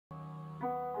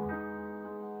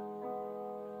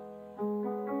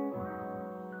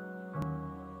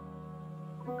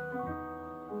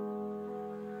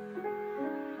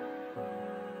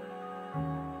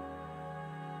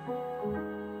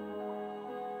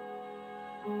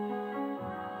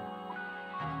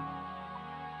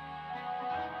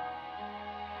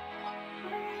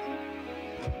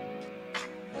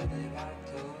if I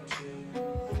told you?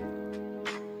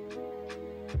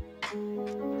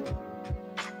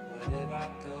 What if I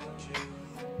told you?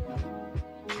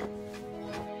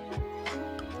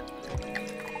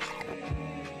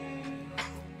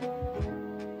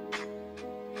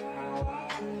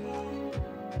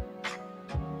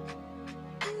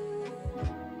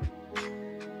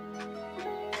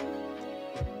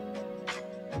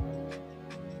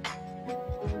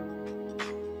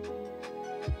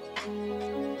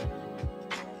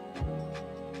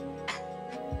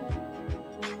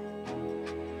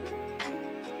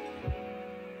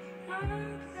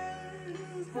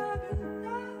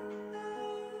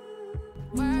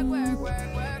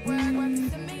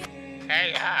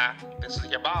 Hey, this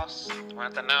is your boss.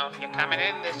 Want to know if you're coming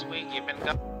in this week. You've been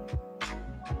going.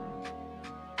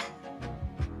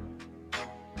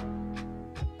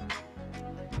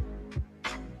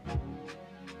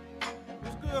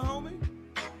 What's good, homie? You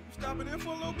stopping in for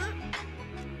a little bit?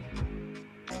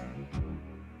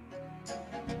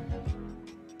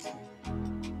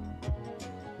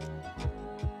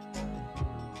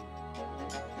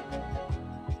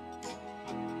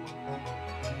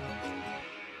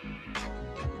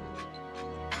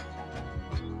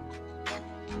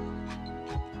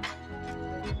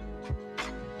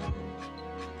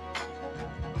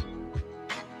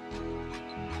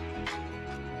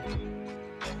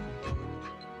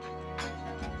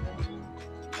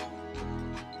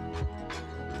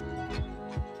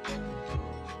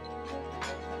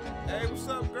 Hey, what's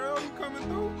up, girl? You coming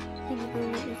through?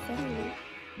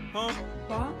 Huh?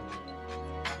 What?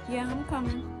 Yeah, I'm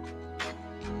coming.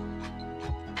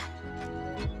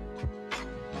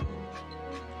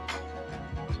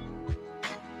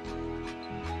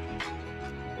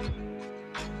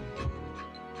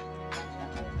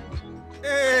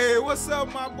 Hey, what's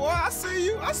up, my boy? I see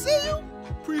you. I see you.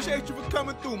 Appreciate you for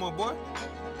coming through, my boy.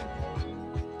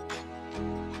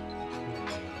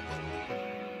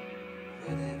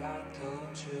 What if I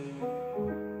told you?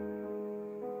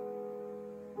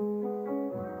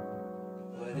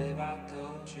 What if I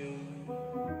told you?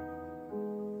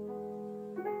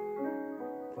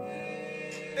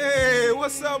 Hey,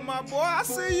 what's up, my boy? I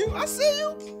see you. I see you.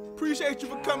 Appreciate you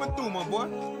for coming through, my boy.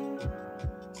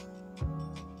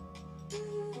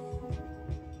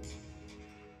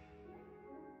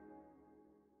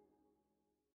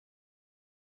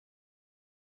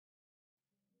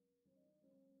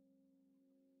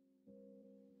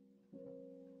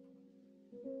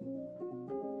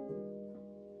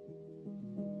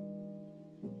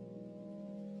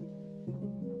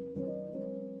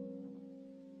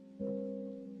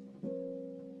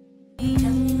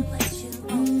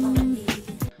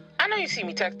 I know you see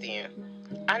me texting you.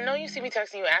 I know you see me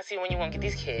texting you, asking you when you won't get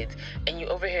these kids, and you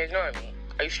over here ignoring me.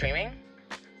 Are you streaming?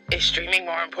 Is streaming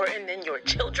more important than your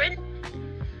children?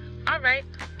 All right,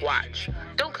 watch.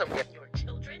 Don't come get your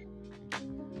children.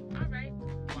 All right,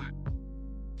 watch.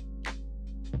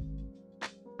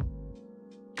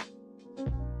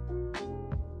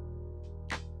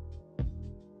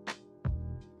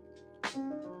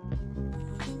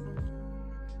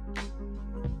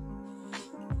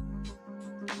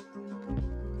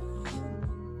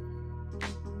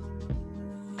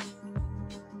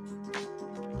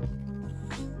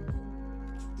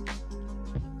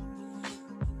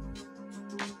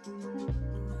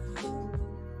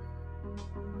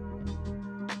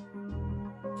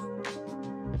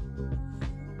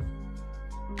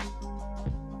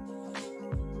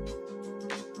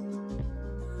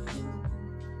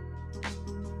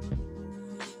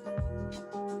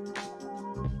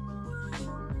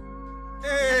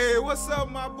 Hey, what's up,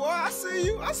 my boy? I see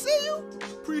you. I see you.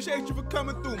 Appreciate you for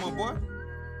coming through, my boy.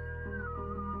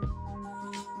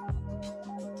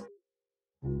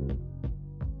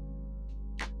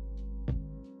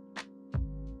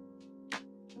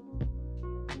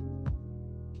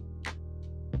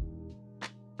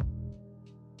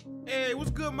 Hey, what's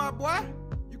good, my boy?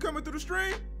 You coming through the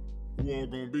stream? Who all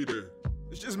gonna be there?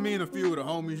 It's just me and a few of the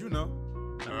homies, you know.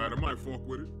 Alright, I might fuck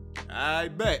with it. I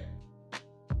bet.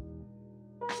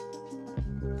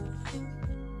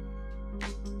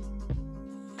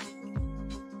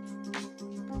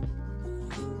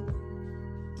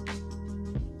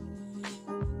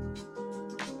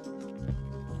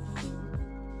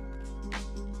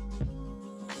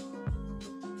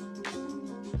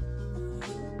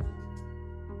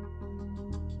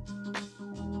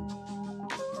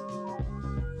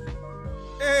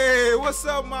 Hey, what's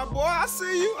up, my boy? I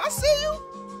see you. I see you.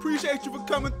 Appreciate you for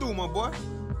coming through, my boy.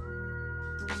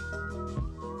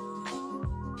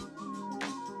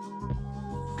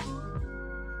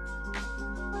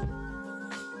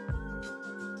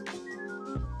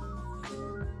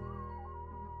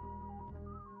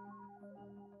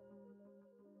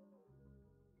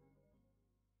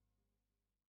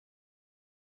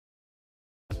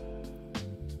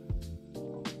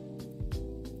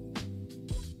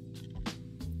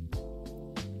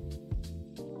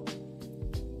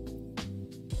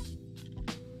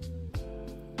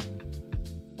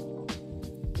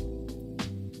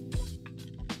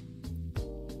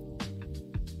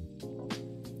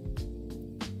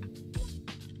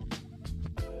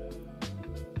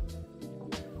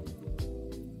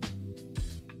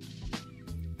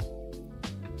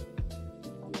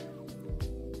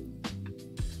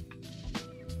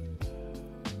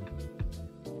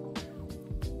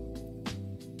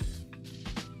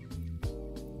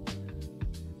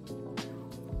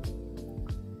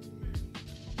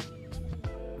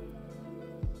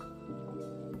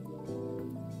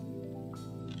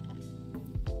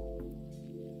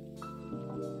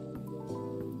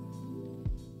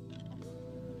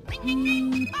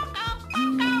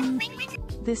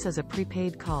 This is a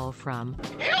prepaid call from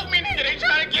Help me, nigga, they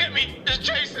trying to get me. It's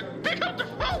Jason. Pick up the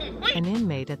phone, please. an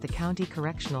inmate at the county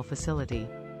correctional facility.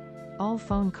 All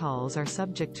phone calls are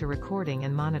subject to recording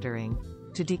and monitoring.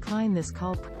 To decline this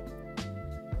call,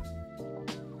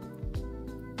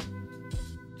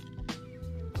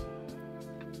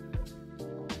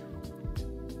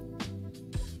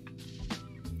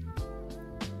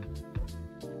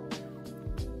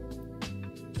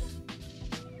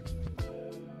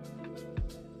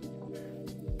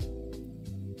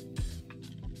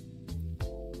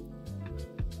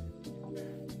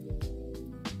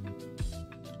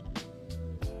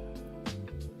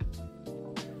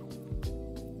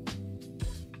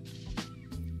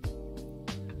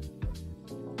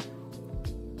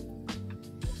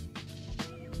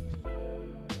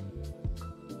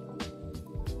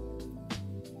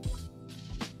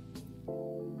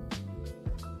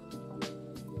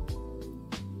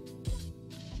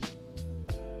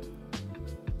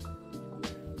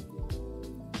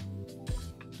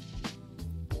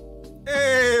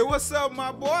 Hey, what's up,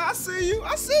 my boy? I see you.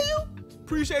 I see you.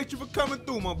 Appreciate you for coming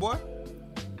through, my boy.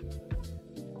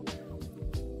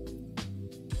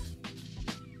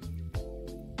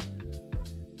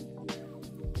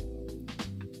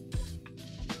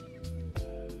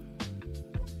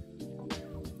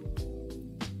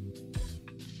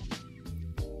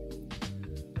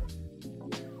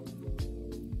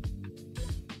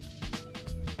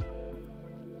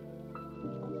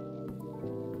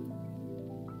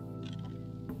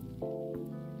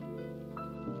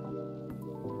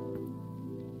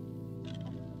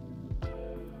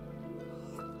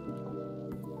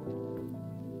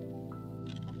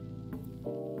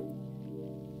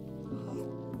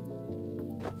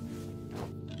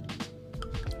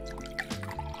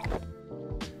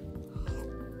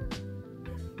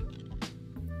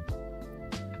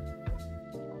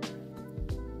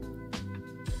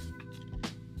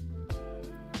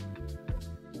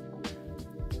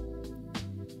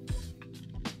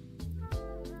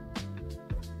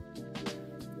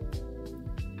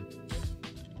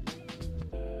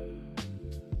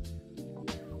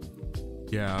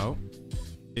 Yo.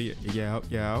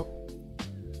 Yo.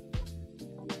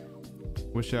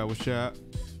 What's up?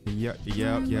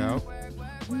 Yo.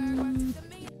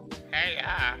 Hey,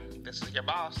 this is your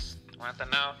boss. Want to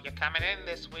know if you're coming in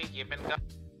this week. You've been go-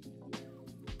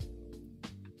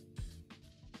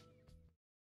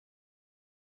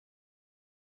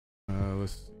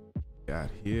 Let's see. Got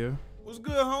here. What's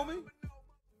good, homie?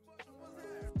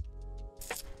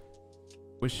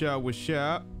 What's up?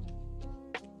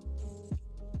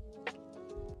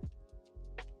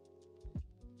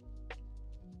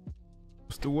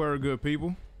 What's the word, good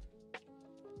people?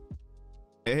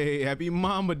 Hey, happy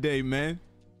Mama Day, man.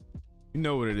 You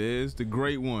know what it is, the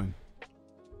great one.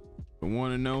 The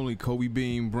one and only Kobe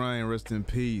Bean Bryant, rest in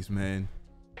peace, man.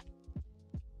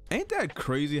 Ain't that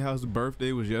crazy how his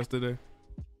birthday was yesterday?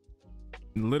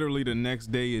 Literally the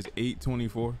next day is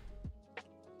 8/24.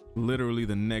 Literally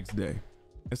the next day.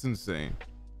 That's insane.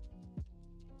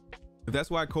 If that's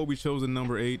why Kobe chose the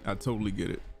number 8, I totally get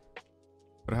it.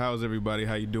 But how's everybody?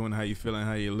 How you doing? How you feeling?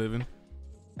 How you living?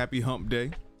 Happy hump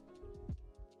day.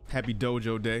 Happy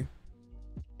dojo day.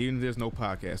 Even if there's no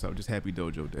podcast out, just happy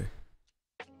dojo day.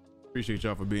 Appreciate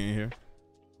y'all for being here.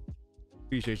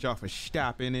 Appreciate y'all for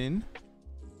stopping in.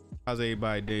 How's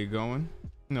everybody's day going?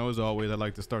 You know, as always, I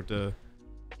like to start the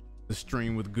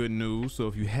stream with good news. So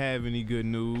if you have any good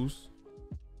news,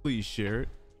 please share it.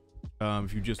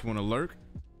 If you just want to lurk,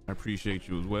 I appreciate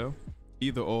you as well.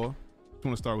 Either or. Just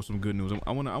want to start with some good news.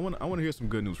 I want to hear some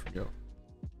good news from y'all.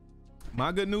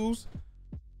 My good news.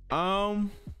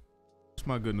 What's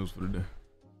my good news for today?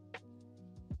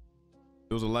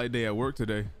 It was a light day at work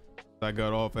today. I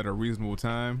got off at a reasonable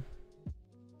time.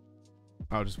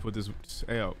 I'll just put this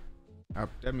out.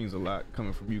 That means a lot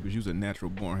coming from you because you're a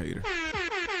natural born hater.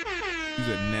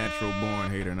 You're a natural born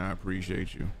hater, and I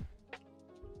appreciate you.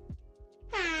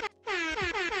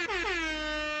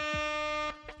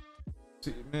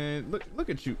 See, man, look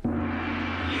at you. You're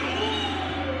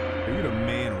the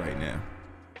man right now.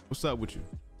 What's up with you?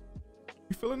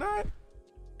 You feeling alright?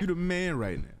 You the man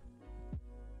right now.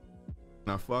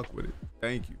 Now fuck with it.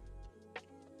 Thank you.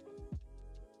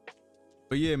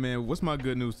 But yeah, man, what's my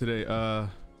good news today?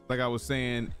 Like I was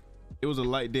saying, it was a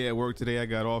light day at work today. I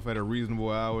got off at a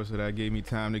reasonable hour, so that gave me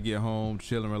time to get home,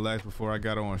 chill and relax before I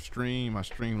got on stream. I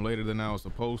streamed later than I was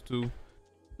supposed to.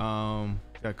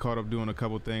 Got caught up doing a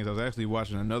couple things. I was actually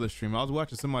watching another stream. I was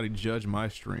watching somebody judge my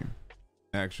stream,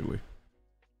 actually.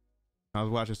 I was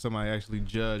watching somebody actually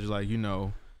judge, like, you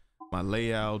know, my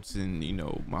layouts and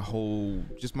my whole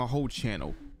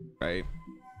channel, right?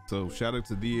 So shout out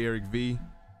to the Eric V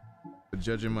for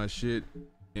judging my shit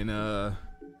and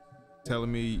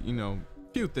telling me a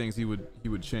few things he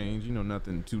would change,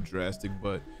 nothing too drastic,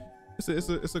 but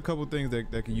it's a couple things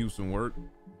that could use some work.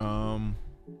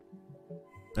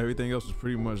 Everything else was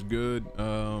pretty much good.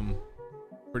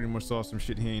 Pretty much saw some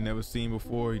shit he ain't never seen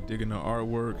before. He digging the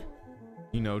artwork,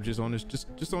 just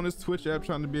on his Twitch app,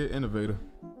 trying to be an innovator.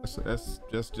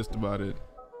 That's just about it.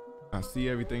 I see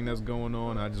everything that's going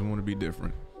on. I just want to be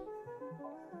different.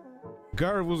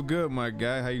 Gareth, what's good, my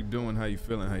guy? How you doing? How you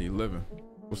feeling? How you living?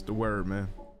 What's the word, man?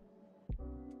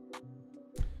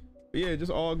 But yeah,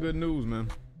 just all good news, man.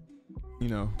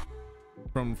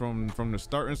 From the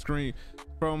starting screen,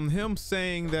 from him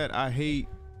saying that I hate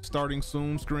starting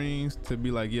soon screens to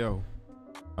be like, yo,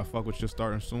 I fuck with your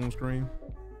starting soon screen.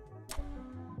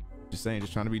 Just saying,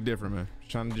 just trying to be different, man.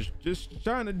 Just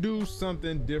trying to do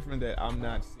something different that I'm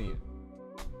not seeing.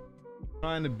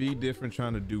 Trying to be different,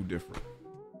 trying to do different.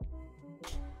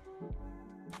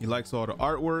 He likes all the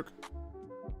artwork,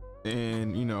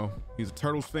 and he's a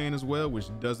Turtles fan as well, which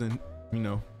doesn't,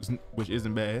 which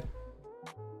isn't bad.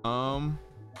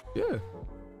 Yeah,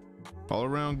 all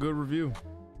around good review.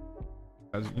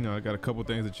 I got a couple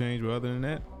things to change, but other than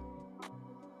that,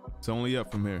 it's only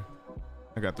up from here.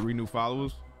 I got 3 new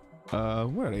followers.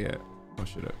 Where are they at? Oh,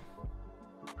 shit up.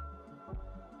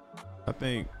 I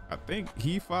think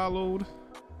he followed.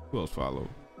 Who else followed?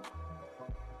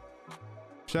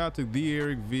 Shout out to the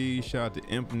Eric V, shout out to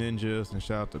Imp Ninjas, and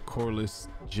shout out to Corliss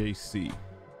JC.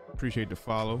 Appreciate the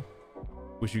follow.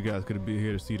 Wish you guys could have been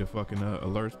here to see the fucking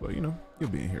alerts, but you'll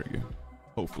be in here again,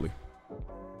 hopefully.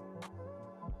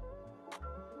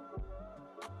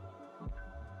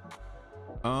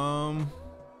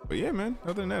 But yeah, man,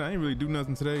 other than that, I ain't really do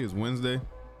nothing today. It's Wednesday.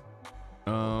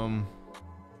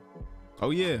 Oh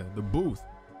yeah, the booth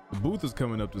is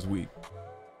coming up this week.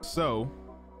 So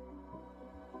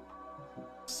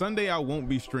Sunday I won't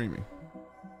be streaming.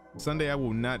 Sunday I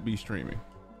will not be streaming.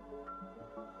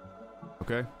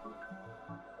 Okay,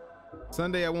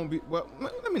 Sunday I won't be. Well,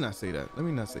 let me not say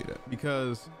that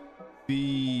because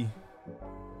the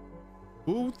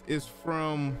booth is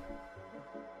from,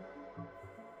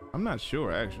 I'm not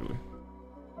sure, actually.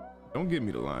 Don't give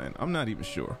me the line. I'm not even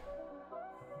sure.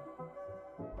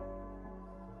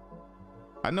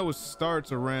 I know it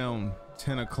starts around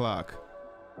 10 o'clock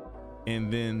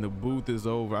and then the booth is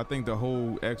over. I think the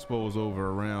whole expo is over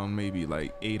around maybe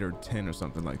like 8 or 10 or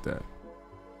something like that.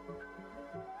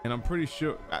 And I'm pretty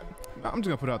sure, I'm just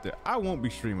gonna put it out there, I won't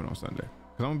be streaming on Sunday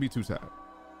because I'm gonna be too tired.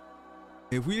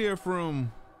 If we there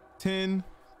from 10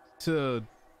 to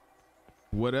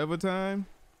whatever time,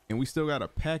 and we still gotta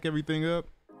pack everything up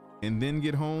and then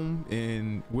get home,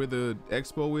 and where the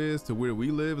expo is to where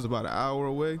we live is about an hour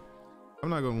away, I'm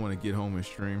not gonna want to get home and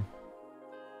stream.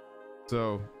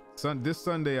 So this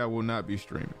Sunday I will not be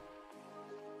streaming.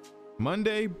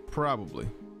 Monday probably.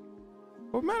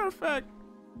 Well, matter of fact,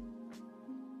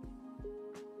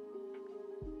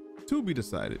 to be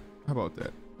decided. How about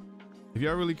that? If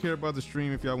y'all really care about the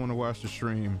stream, if y'all want to watch the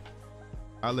stream,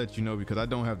 I'll let you know, because I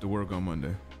don't have to work on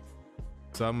Monday.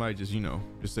 So I might just,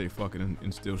 just say fuck it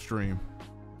and still stream.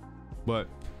 But,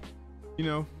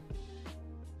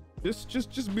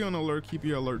 just be on alert, keep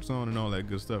your alerts on and all that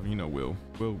good stuff.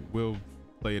 We'll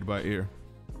play it by ear.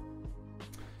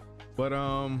 But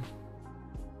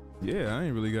yeah, I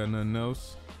ain't really got nothing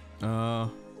else.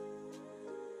 Now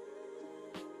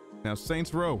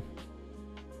Saints Row.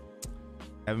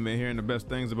 Haven't been hearing the best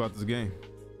things about this game.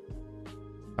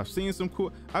 I've seen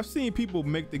people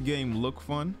make the game look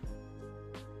fun.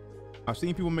 I'm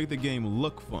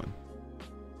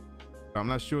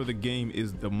not sure the game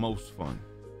is the most fun.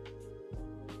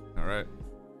 All right.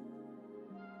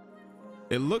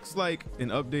 It looks like an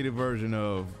updated version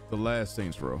of the last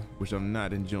Saints Row, which I'm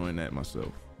not enjoying that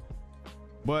myself.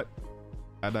 But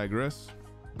I digress.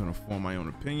 I'm gonna form my own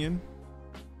opinion.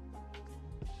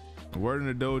 The word in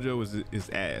the dojo is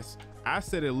ass. I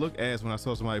said it looked ass when I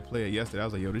saw somebody play it yesterday. I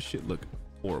was like, yo, this shit look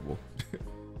horrible.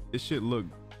 This shit look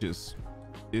just,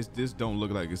 this don't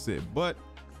look like it's it. But,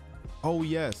 oh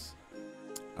yes,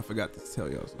 I forgot to tell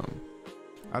y'all something.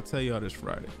 I'll tell y'all this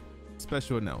Friday.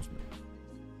 Special announcement.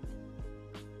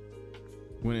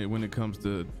 When it comes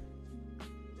to,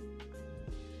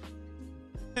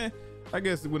 I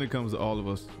guess when it comes to all of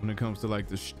us, when it comes to like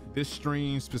this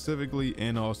stream specifically,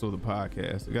 and also the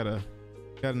podcast, I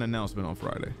got an announcement on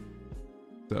Friday.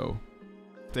 So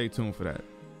stay tuned for that.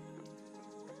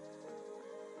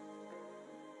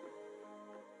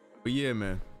 But yeah,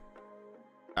 man,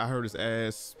 I heard his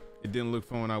ass. It didn't look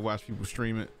fun when I watched people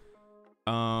stream it.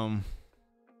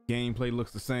 Gameplay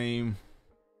looks the same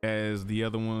as the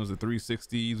other ones, the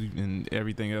 360s and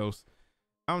everything else.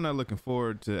 I'm not looking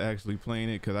forward to actually playing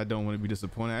it because I don't want to be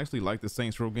disappointed. I actually like the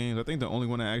Saints Row games. I think the only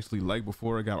one I actually liked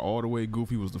before it got all the way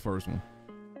goofy was the first one.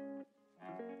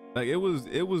 Like it was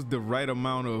the right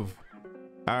amount of,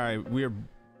 all right, we're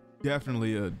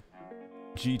definitely a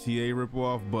GTA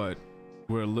ripoff, but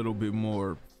we're a little bit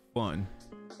more fun.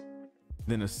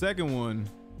 Then the second one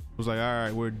was like, all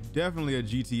right, we're definitely a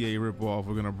GTA ripoff.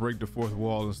 We're gonna break the fourth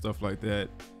wall and stuff like that.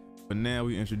 But now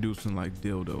we introducing like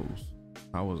dildos.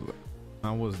 I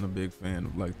wasn't a big fan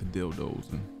of like the dildos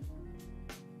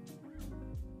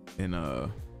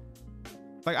and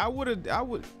like I wanted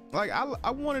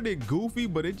it goofy,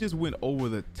 but it just went over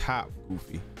the top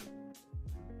goofy.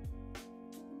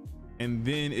 And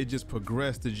then it just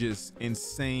progressed to just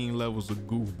insane levels of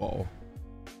goofball.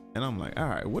 And I'm like, all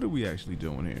right, what are we actually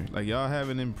doing here? Like, y'all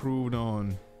haven't improved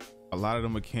on a lot of the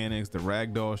mechanics. The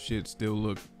ragdoll shit still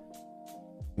look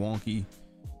wonky.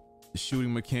 The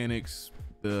shooting mechanics,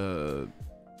 the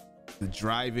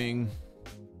driving,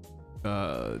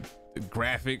 the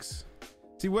graphics.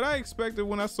 See, what I expected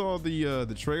when I saw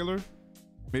the trailer,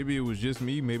 maybe it was just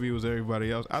me, maybe it was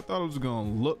everybody else. I thought it was gonna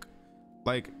look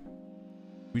like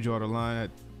we draw the line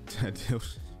at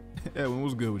Edwin,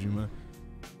 what's good with you, man?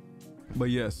 But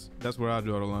yes, that's where I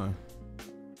draw the line.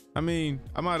 I mean,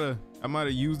 I might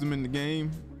have used them in the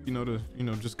game,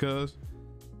 just cause,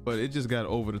 but it just got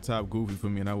over the top goofy for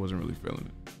me, and I wasn't really feeling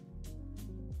it.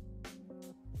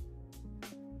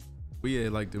 But yeah,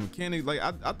 like the mechanics, like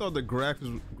I thought the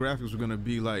graphics were gonna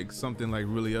be like something like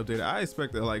really updated. I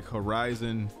expected like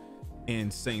Horizon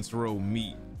and Saints Row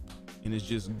meet, and it's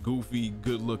just goofy,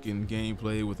 good looking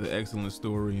gameplay with an excellent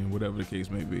story and whatever the case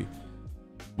may be.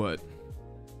 But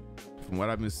from what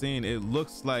I've been seeing, it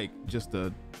looks like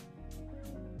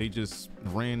they just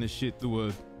ran the shit through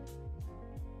a,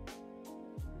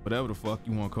 whatever the fuck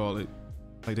you want to call it.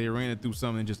 Like they ran it through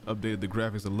something and just updated the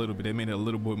graphics a little bit. They made it a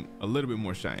little bit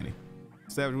more shiny.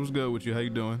 Savage, what's good with you? How you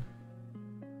doing?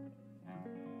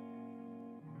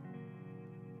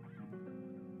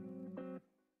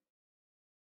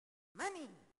 Money.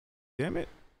 Damn it.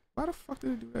 Why the fuck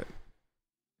did it do that?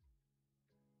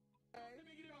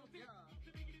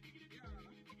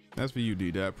 That's for you,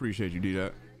 D-Dot. Appreciate you,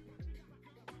 D-Dot.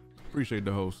 Appreciate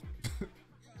the host.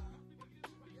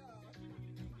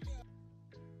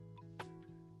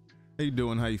 How you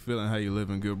doing? How you feeling? How you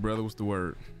living? Good, brother? What's the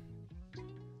word?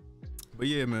 But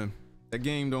yeah, man, that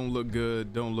game don't look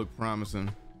good, don't look promising.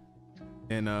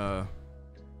 And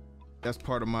that's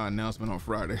part of my announcement on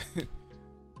Friday.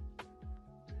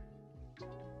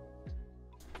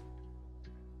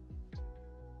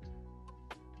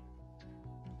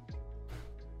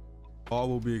 All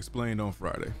will be explained on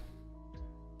Friday.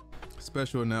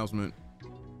 Special announcement.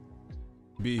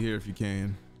 Be here if you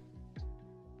can.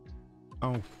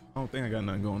 I don't think I got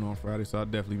nothing going on Friday, so I'll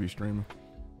definitely be streaming.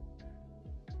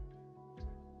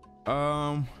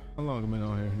 How long have I been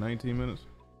on here? 19 minutes?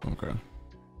 Okay.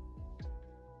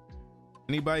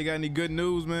 Anybody got any good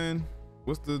news, man?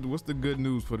 What's the good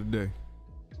news for the day?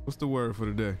 What's the word for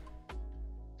the day?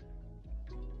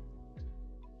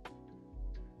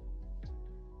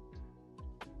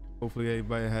 Hopefully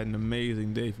everybody had an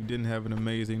amazing day. If you didn't have an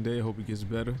amazing day, I hope it gets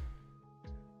better.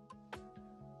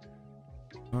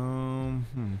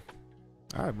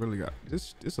 I really got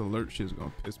this alert shit's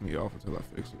gonna piss me off until I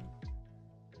fix it.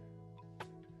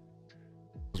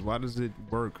 'Cause why does it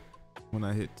work when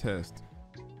I hit test,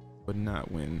 but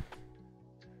not when?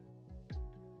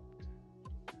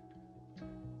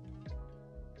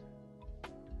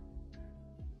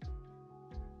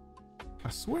 I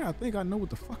swear I think I know what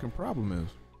the fucking problem is.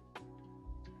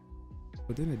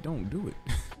 But then it don't do it.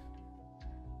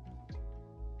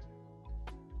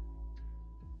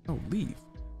 Oh, leave.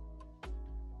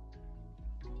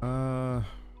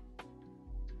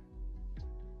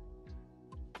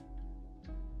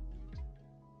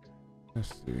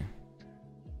 Let's see.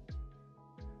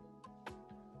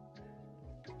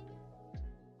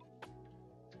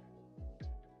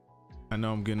 I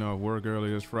know I'm getting off work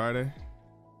early this Friday.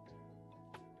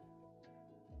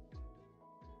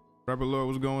 Rapper Lord,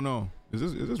 what's going on? Is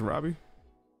this Robbie?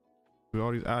 With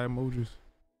all these eye emojis?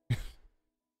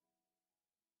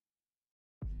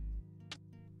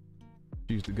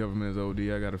 Use the government as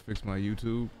OD. I gotta fix my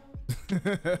YouTube.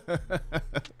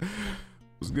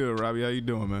 What's good, Robbie? How you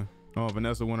doing, man? Oh,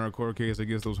 Vanessa won her court case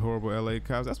against those horrible LA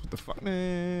cops. That's what the fuck,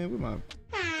 man. Good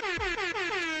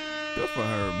for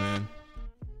her, man.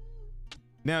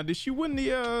 Now, did she win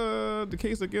the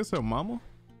case against her mama?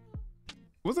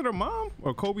 Was it her mom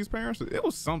or Kobe's parents? It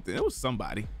was something. It was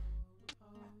somebody.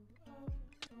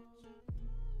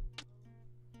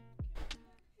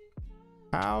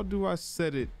 How do I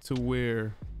set it to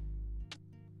where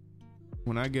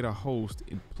when I get a host,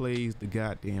 it plays the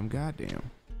goddamn?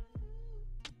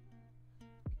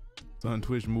 Son,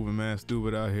 Twitch moving mad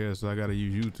stupid out here, so I gotta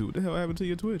use YouTube. What the hell happened to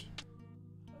your Twitch?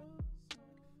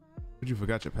 Did you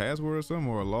forgot your password or something,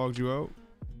 or it logged you out?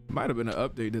 Might have been an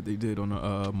update that they did on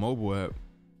the mobile app.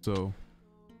 So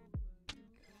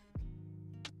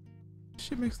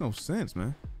shit makes no sense,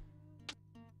 man.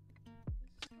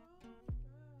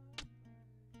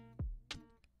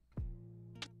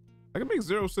 Like, it makes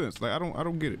zero sense. Like, I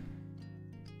don't get it.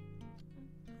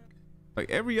 Like,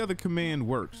 every other command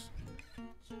works,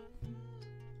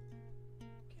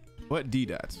 but D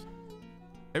dots.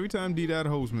 Every time D dot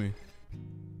hosts me,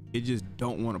 it just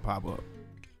don't want to pop up.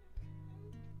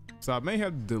 So I may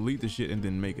have to delete the shit and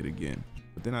then make it again,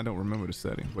 but then I don't remember the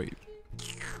setting. Wait.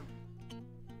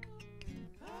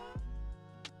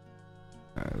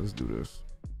 All right, let's do this.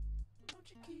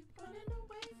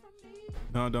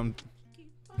 No,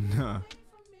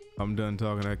 I'm done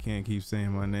talking. I can't keep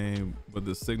saying my name, but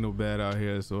the signal bad out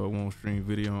here, so it won't stream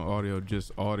video and audio,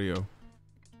 just audio.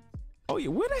 Oh yeah,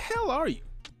 where the hell are you?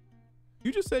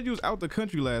 You just said you was out the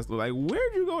country last. Like,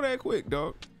 where'd you go that quick,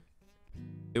 dog?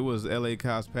 It was LA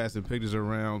cops passing pictures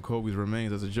around Kobe's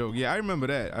remains as a joke. Yeah, I remember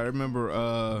that. I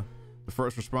remember the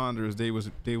first responders, they was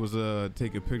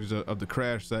taking pictures of the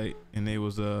crash site, and they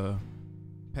was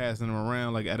passing them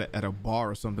around like at a bar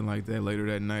or something like that later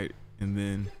that night. And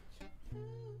then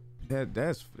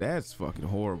that's fucking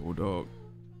horrible, dog.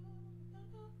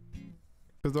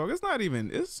 Cause dog, it's not even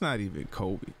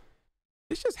Kobe.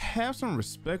 It's just have some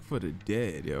respect for the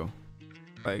dead, yo.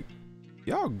 Like,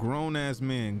 y'all grown ass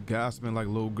men gossiping like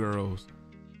little girls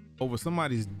over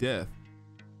somebody's death.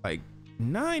 Like,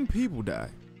 9 people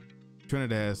died.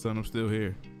 Trinidad, son, I'm still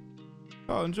here.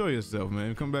 Oh, enjoy yourself,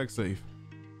 man. Come back safe.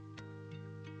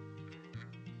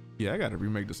 Yeah, I gotta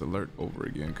remake this alert over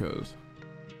again, cause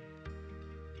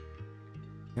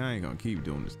I ain't gonna keep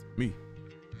doing this to me.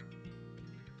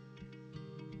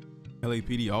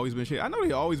 LAPD always been shady. I know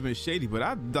they always been shady, but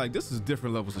I like, this is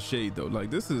different levels of shade though.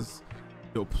 Like, this is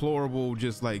deplorable,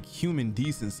 just like human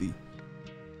decency.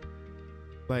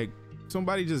 Like,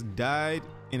 somebody just died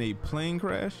in a plane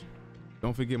crash.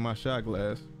 Don't forget my shot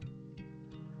glass.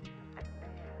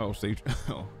 Oh, safe.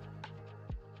 Oh.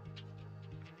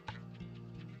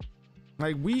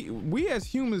 Like, we as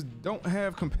humans don't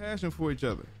have compassion for each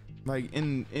other. Like,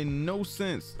 in no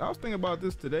sense. I was thinking about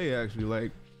this today, actually.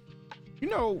 Like, you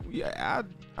know, yeah,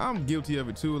 I'm guilty of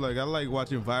it too. Like, I like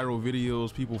watching viral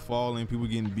videos, people falling, people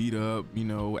getting beat up, you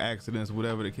know, accidents,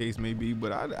 whatever the case may be.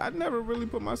 But I never really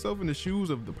put myself in the shoes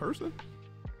of the person.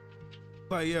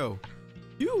 Like, yo,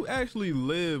 you actually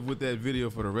live with that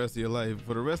video for the rest of your life.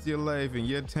 For the rest of your life, in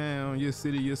your town, your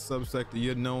city, your subsector,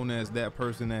 you're known as that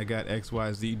person that got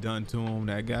XYZ done to them,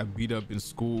 that got beat up in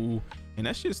school. And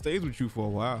that shit stays with you for a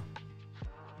while.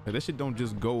 Like, that shit don't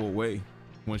just go away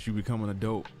once you become an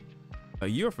adult.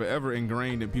 Like, you're forever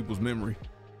ingrained in people's memory.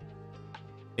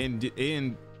 And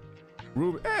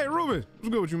Ruben, hey Ruben, what's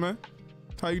good with you, man?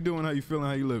 How you doing? How you feeling?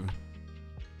 How you living?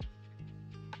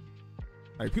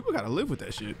 Like, people gotta live with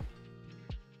that shit.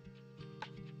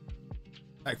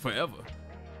 Like, forever.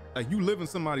 Like, you live in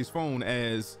somebody's phone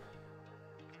as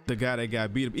the guy that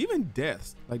got beat up. Even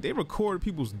deaths. Like, they record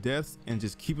people's deaths and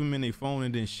just keep them in their phone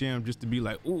and then share them just to be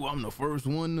like, oh, I'm the first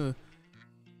one to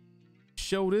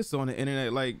show this on the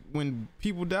internet. Like, when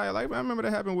people die, like, I remember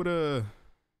that happened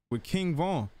with King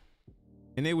Von,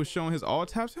 and they was showing his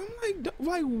autopsy. I'm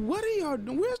like, what are y'all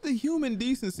doing? Where's the human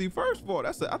decency? First of all,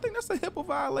 I think that's a HIPAA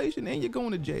violation, and you're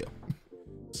going to jail.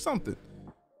 Something.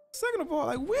 Second of all,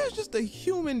 like, where's just the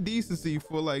human decency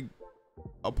for, like,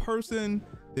 a person,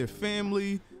 their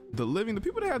family, the living, the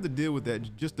people that have to deal with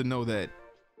that, just to know that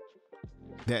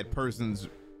that person's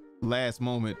last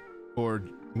moment, or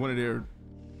one of their,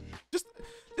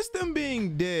 just them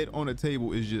being dead on a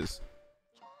table is just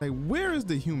like, where is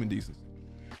the human decency?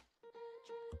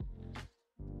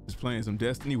 Just playing some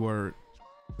Destiny word.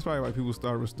 That's probably why people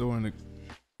start restoring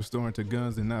to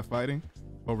guns and not fighting,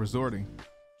 or resorting.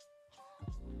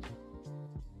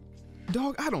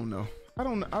 Dog, I don't know. I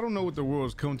don't know what the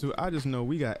world's come to. I just know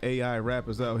we got AI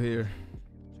rappers out here.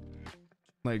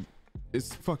 Like,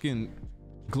 it's fucking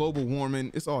global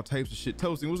warming. It's all types of shit.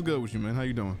 Toasting, what's good with you, man? How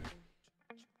you doing?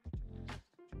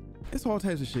 It's all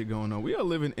types of shit going on. We are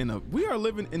living in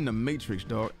the Matrix,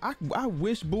 dog. I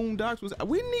wish Boondocks was.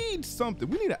 We need something.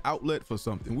 We need an outlet for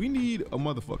something. We need a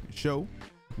motherfucking show.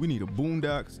 We need a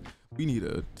Boondocks. We need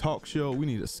a talk show. We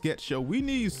need a sketch show. We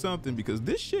need something, because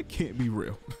this shit can't be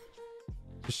real.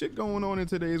 The shit going on in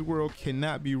today's world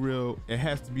cannot be real. It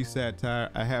has to be satire.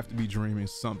 I have to be dreaming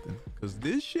something, because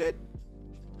this shit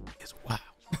is wild.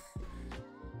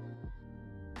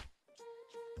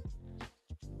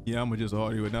 Yeah, I'ma just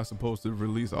argue it. Not supposed to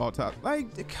release all top.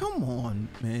 Like, come on,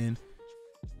 man.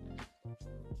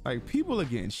 Like, people are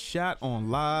getting shot on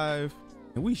live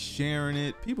and we sharing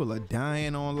it. People are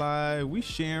dying on live. We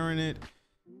sharing it.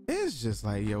 It's just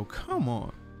like, yo, come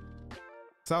on.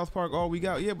 South Park, all we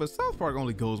got. Yeah, but South Park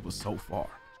only goes but so far.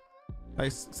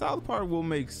 Like, South Park will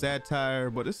make satire,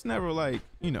 but it's never like,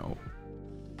 you know,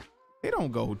 they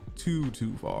don't go too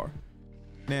far.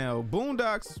 Now,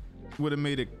 Boondocks would have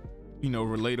made it, you know,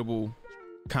 relatable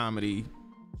comedy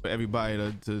for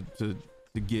everybody to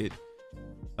get.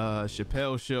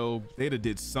 Chappelle's show, they'd have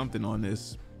did something on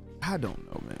this. I don't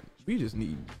know, man.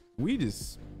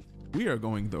 We are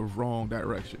going the wrong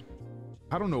direction.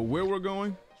 I don't know where we're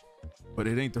going, but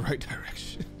it ain't the right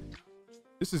direction.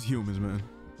 This is humans, man.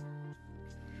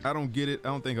 I don't get it. I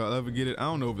don't think I'll ever get it. I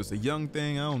don't know if it's a young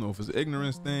thing. I don't know if it's an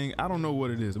ignorance thing. I don't know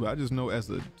what it is, but I just know as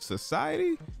a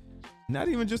society, not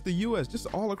even just the US, just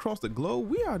all across the globe,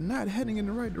 we are not heading in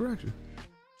the right direction.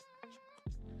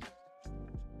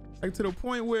 Like, to the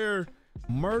point where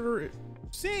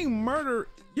seeing murder,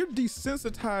 you're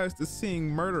desensitized to seeing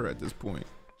murder at this point.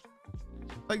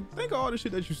 Like, think of all the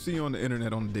shit that you see on the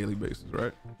internet on a daily basis,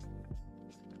 right?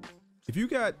 If you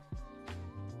got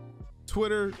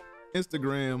Twitter,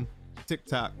 Instagram,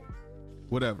 TikTok,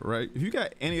 whatever, right? If you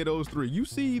got any of those three, you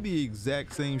see the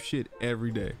exact same shit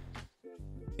every day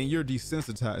and you're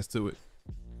desensitized to it.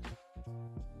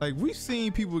 Like, we've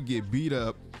seen people get beat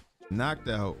up, knocked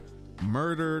out,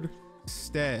 murdered,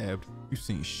 stabbed. You've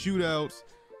seen shootouts,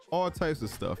 all types of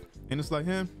stuff. And it's like,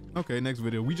 okay, next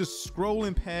video. We just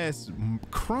scrolling past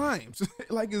crimes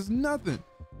like it's nothing.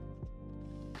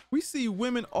 We see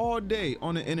women all day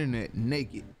on the internet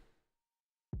naked.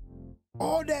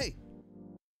 All day.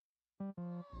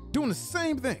 Doing the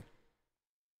same thing.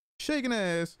 Shaking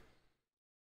ass.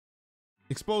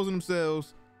 Exposing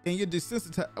themselves. And you're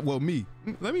desensitized. Well, me.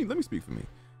 Let me speak for me.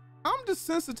 I'm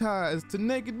desensitized to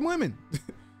naked women.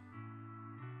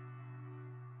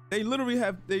 They literally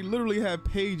have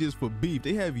pages for beef.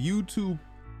 They have YouTube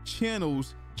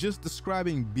channels just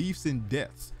describing beefs and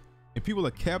deaths. And people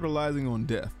are capitalizing on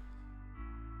death.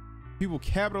 People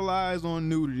capitalize on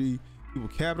nudity. People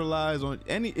capitalize on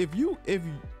any, if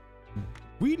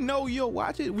we know you'll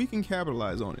watch it, we can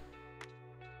capitalize on it.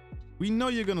 We know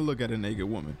you're gonna look at a naked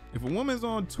woman. If a woman's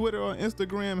on Twitter or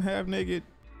Instagram half naked,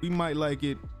 we might like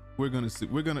it. We're gonna see,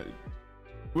 we're gonna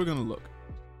look.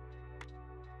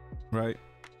 Right?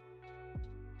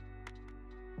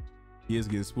 It's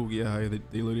getting spooky out here.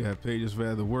 They literally have pages for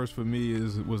that. The worst for me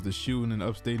was the shooting in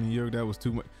upstate New York. That was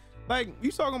too much. Like,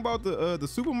 you talking about the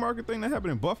supermarket thing that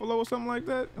happened in Buffalo or something like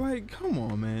that? Like, come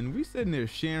on, man. We sitting there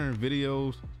sharing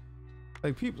videos.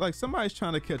 Like, people, like, somebody's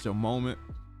trying to catch a moment.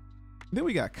 Then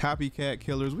we got copycat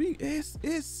killers.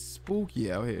 It's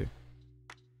spooky out here.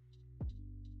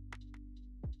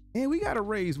 And we gotta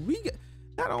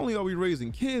not only are we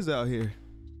raising kids out here,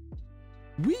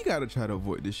 we gotta try to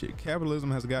avoid this shit.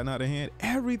 Capitalism has gotten out of hand.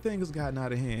 Everything has gotten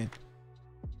out of hand.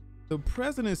 The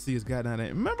presidency has gotten out of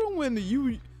hand. Remember when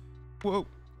well,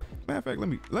 matter of fact,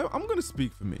 I'm gonna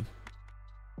speak for me.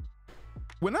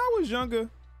 When I was younger,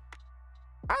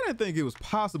 I didn't think it was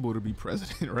possible to be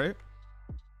president, right?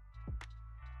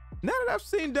 Now that I've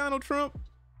seen Donald Trump,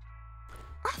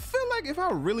 I feel like if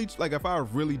I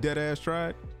really dead ass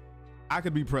tried, I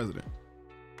could be president.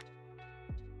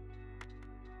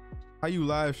 How you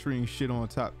live stream shit on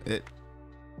top?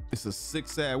 It's a sick,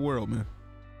 sad world, man.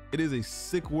 It is a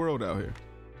sick world out here.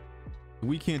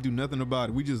 We can't do nothing about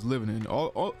it. We just living in it.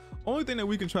 Only thing that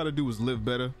we can try to do is live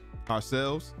better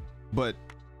ourselves, but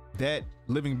that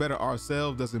living better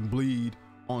ourselves doesn't bleed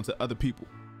onto other people.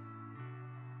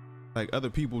 Like, other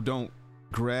people don't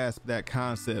grasp that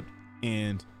concept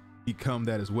and become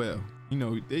that as well. You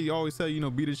know, they always tell you,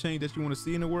 be the change that you want to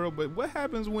see in the world, but what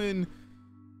happens when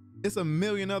it's a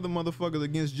million other motherfuckers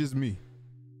against just me,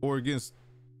 or against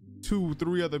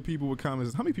 2-3 other people with common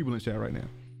sense? How many people in chat right now?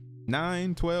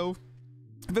 9, 12?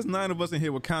 If there's 9 of us in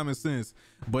here with common sense,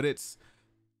 but it's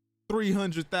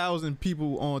 300,000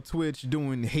 people on Twitch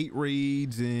doing hate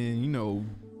raids and,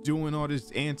 doing all this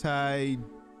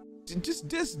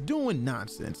just doing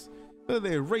nonsense. Whether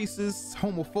they're racist,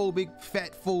 homophobic,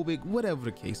 fatphobic, whatever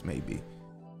the case may be.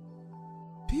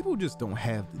 People just don't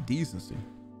have the decency.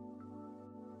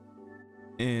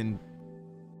 And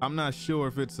I'm not sure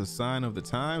if it's a sign of the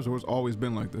times or it's always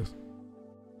been like this.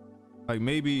 Like,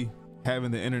 maybe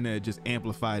having the internet just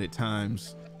amplified it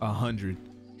times 100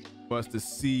 for us to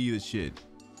see the shit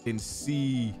and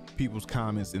see people's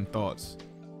comments and thoughts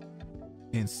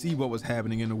and see what was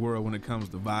happening in the world when it comes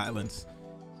to violence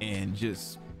and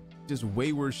just just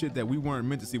wayward shit that we weren't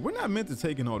meant to see. We're not meant to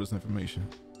take in all this information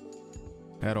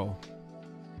at all.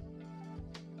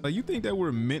 Like, you think that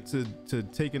we're meant to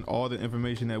take in all the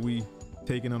information that we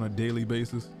take in on a daily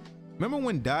basis? Remember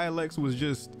when dialects was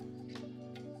just,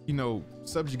 you know,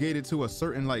 subjugated to a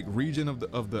certain like region of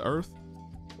the earth?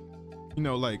 You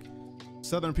know, like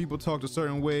Southern people talked a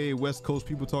certain way, West Coast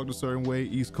people talked a certain way,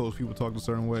 East Coast people talked a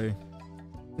certain way.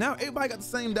 Now everybody got the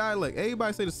same dialect.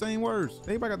 Everybody say the same words.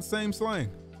 Everybody got the same slang.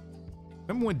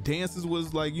 Remember when dances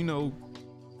was like, you know,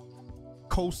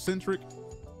 coast centric?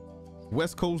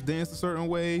 West Coast danced a certain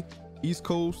way, East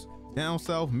Coast, down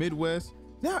South, Midwest.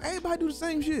 Now everybody do the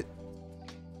same shit.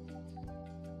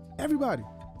 Everybody.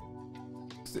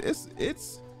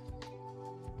 It's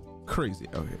crazy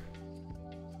out here.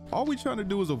 All we trying to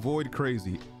do is avoid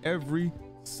crazy every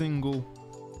single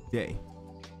day.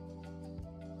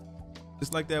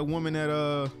 It's like that woman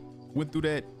that went through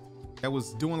that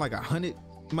was doing like 100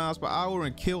 miles per hour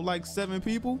and killed like 7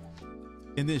 people,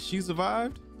 and then she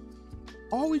survived.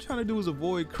 All we trying to do is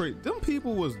avoid crazy. Them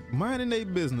people was minding their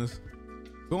business,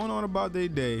 going on about their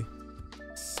day,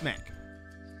 smack,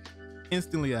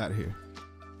 instantly out of here,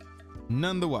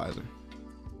 none the wiser.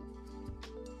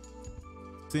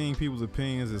 Seeing people's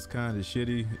opinions is kind of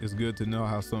shitty. It's good to know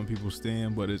how some people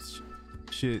stand, but it's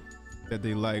shit that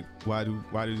they like. Why do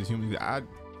these humans?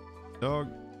 Dog,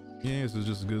 your answer is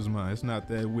just as good as mine. It's not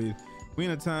that we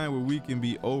in a time where we can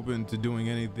be open to doing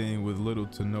anything with little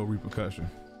to no repercussion.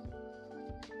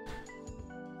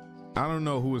 I don't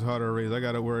know who is harder to raise. I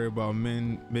gotta worry about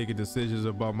men making decisions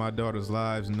about my daughter's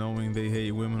lives, knowing they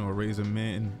hate women, or raise a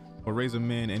man.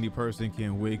 Any person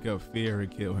can wake up fear and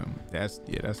kill him. That's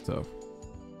tough.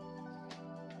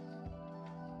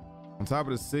 On top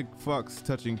of the sick fucks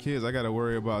touching kids, I gotta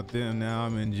worry about them. Now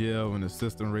I'm in jail and the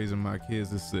system raising my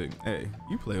kids is sick. Hey,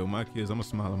 you play with my kids, I'ma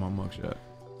smile at my mugshot.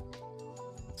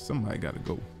 Somebody gotta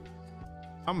go.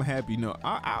 I'm happy. No,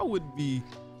 I would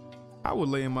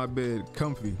lay in my bed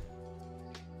comfy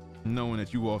knowing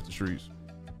that you off the streets.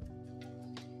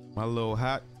 My little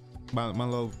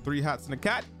 3 hots in the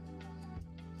cot.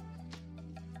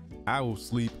 I will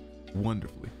sleep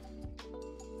wonderfully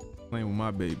playing with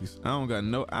my babies. I don't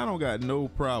got no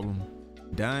problem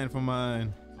dying for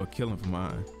mine or killing for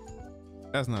mine.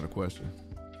 That's not a question.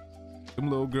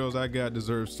 Them little girls I got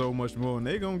deserve so much more, and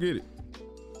they gonna get it.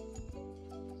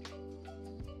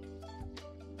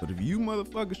 But if you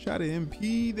motherfuckers try to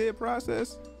impede their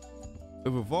process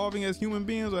of evolving as human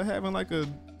beings or having like a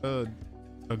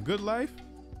good life,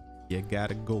 you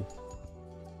gotta go.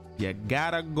 You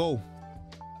gotta go.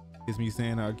 It's me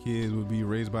saying our kids would be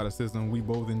raised by the system. We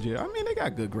both in jail. I mean, they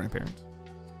got good grandparents.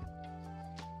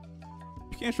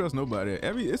 You can't trust nobody.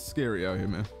 It's scary out here,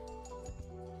 man.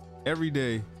 Every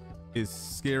day is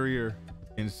scarier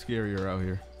and scarier out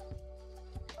here.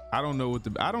 I don't know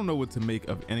what to make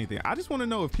of anything. I just want to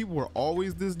know if people were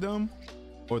always this dumb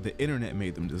or the internet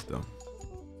made them this dumb.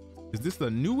 Is this the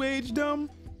new age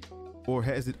dumb or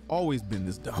has it always been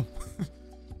this dumb?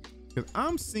 Because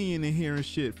I'm seeing and hearing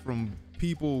shit from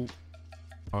people.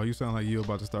 Oh, you sound like you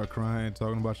about to start crying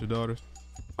talking about your daughters.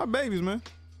 My babies, man.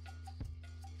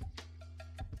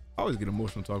 I always get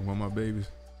emotional talking about my babies,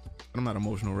 but I'm not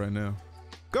emotional right now.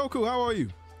 Goku, how are you?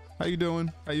 How you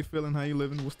doing? How you feeling? How you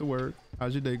living? What's the word?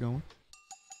 How's your day going?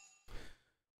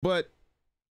 But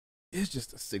it's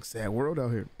just a sick, sad world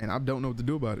out here, and I don't know what to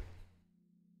do about it.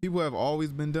 People have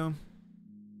always been dumb.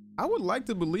 I would like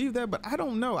to believe that, but I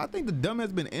don't know. I think the dumb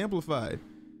has been amplified.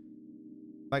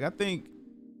 Like, I think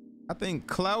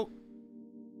clout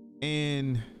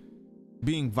and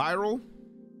being viral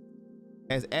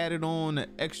has added on an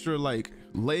extra like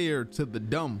layer to the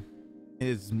dumb.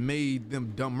 It's made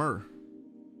them dumber.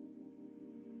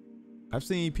 I've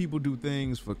seen people do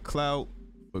things for clout,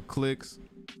 for clicks,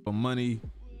 for money,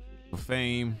 for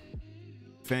fame.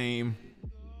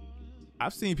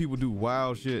 I've seen people do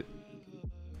wild shit,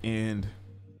 and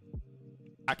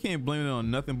I can't blame it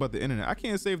on nothing but the internet. I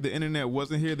can't say if the internet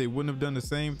wasn't here, they wouldn't have done the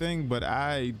same thing, but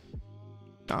I'm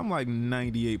like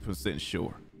 98%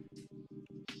 sure.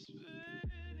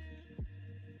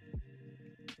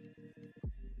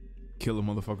 Kill a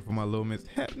motherfucker for my little miss.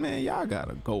 Heck, man, y'all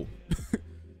gotta go.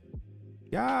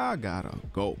 Y'all gotta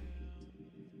go.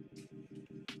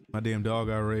 My damn dog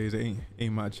I raised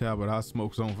ain't my child, but I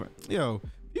smoke some for. Yo,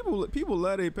 people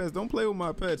love their pets. Don't play with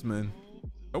my pets, man.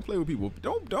 Don't play with people.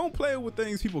 Don't play with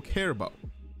things people care about.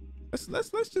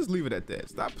 Let's just leave it at that.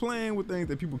 Stop playing with things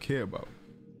that people care about.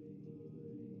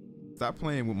 Stop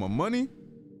playing with my money.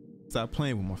 Stop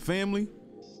playing with my family.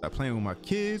 Stop playing with my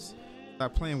kids.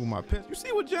 Stop playing with my pets. You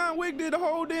see what John Wick did? The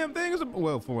whole damn thing is,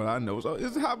 well, from what I know, so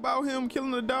it's how about him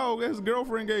killing the dog that his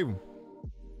girlfriend gave him.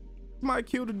 Somebody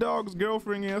killed the dog's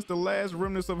girlfriend, and that's the last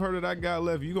remnants of her that I got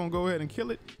left. You gonna go ahead and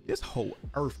kill it? This whole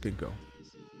earth can go.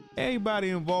 Everybody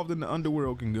involved in the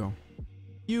underworld can go.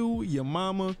 You, your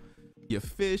mama, your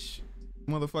fish,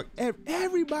 motherfucker.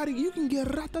 Everybody, you can get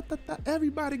ratatata.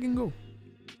 Everybody can go.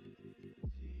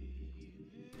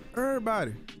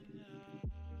 Everybody.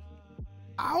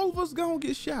 All of us gonna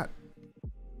get shot.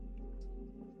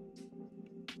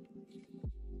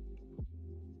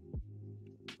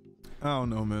 I don't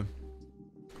know, man.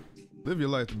 Live your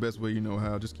life the best way you know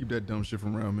how. Just keep that dumb shit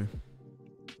from around me.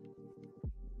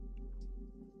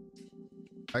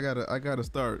 I gotta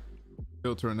start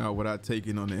filtering out what I take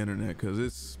in on the internet, because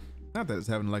it's not that it's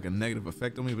having like a negative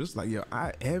effect on me, but it's like, yo,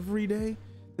 every day,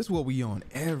 this is what we on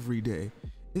every day.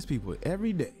 It's people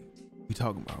every day we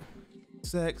talking about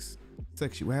sex,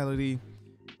 sexuality,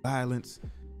 violence,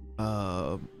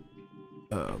 something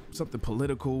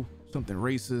political, something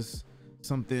racist,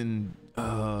 something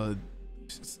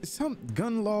some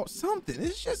gun law, something.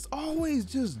 It's just always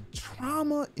just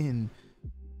trauma and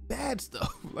bad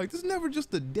stuff. Like, there's never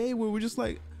just a day where we're just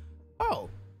like, oh,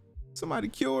 somebody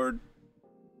cured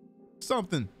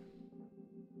something.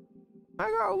 I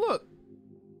go, look,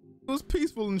 it was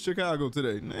peaceful in Chicago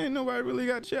today. Ain't nobody really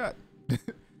got shot. I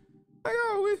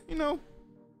go, you know,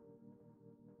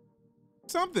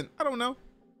 something, I don't know.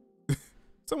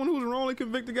 Someone who was wrongly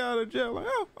convicted got out of jail. Like,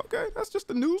 oh, okay, that's just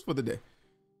the news for the day.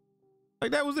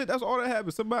 Like, that was it. That's all that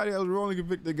happened. Somebody that was wrongly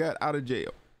convicted got out of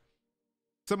jail.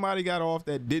 Somebody got off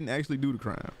that didn't actually do the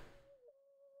crime.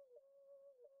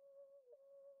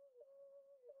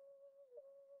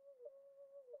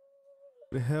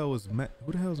 Who the hell is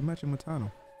Matthew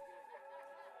Matano?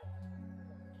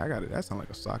 I got it. That sounds like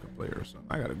a soccer player or something.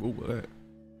 I gotta Google that.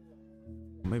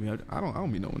 Maybe I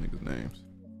don't be knowing niggas' names.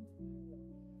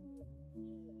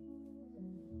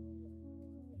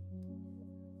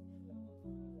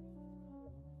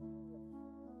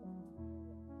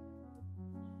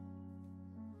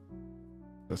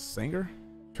 A singer?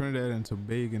 Trinidad and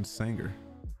Tobago singer.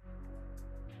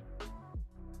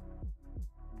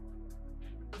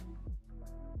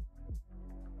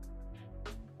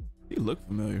 He looked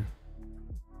familiar.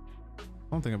 I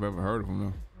don't think I've ever heard of him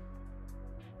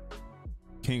though.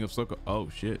 King of Soca. Oh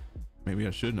shit. Maybe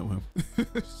I should know him.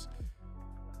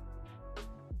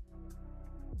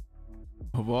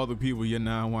 Of all the people you're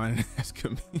now whining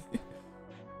asking me.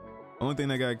 Only thing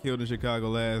that got killed in Chicago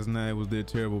last night was their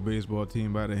terrible baseball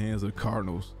team by the hands of the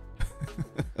Cardinals.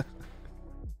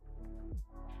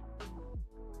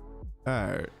 All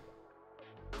right.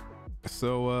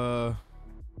 So, all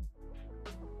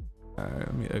right,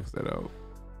 let me X that out.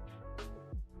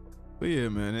 But yeah,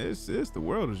 man, it's the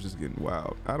world is just getting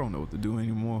wild. I don't know what to do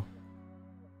anymore.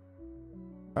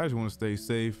 I just want to stay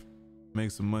safe,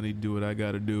 make some money, do what I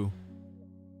gotta do.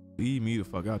 Leave me the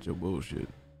fuck out your bullshit.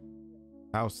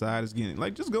 Outside is getting,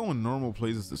 like, just going normal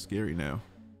places is scary now.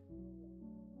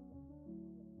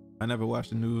 I never watched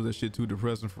the news. That shit too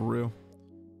depressing for real.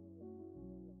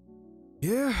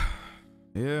 Yeah.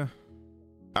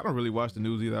 I don't really watch the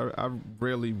news either. I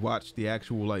rarely watch the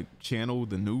actual like channel,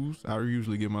 the news. I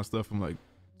usually get my stuff from like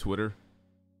Twitter,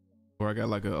 or I got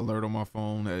like an alert on my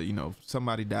phone that, you know,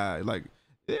 somebody died. Like,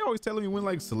 they always telling me when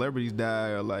like celebrities die,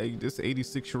 or like this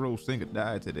 86-year-old singer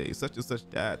died today, such and such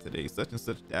died today, such and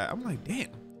such died. I'm like, damn,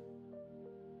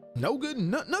 no good,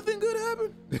 nothing good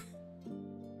happened.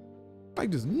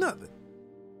 Like, just nothing.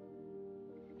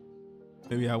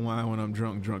 Maybe I whine when I'm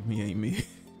drunk. Drunk me ain't me.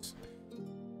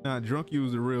 Nah, drunk you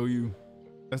is the real you.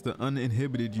 That's the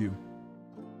uninhibited you.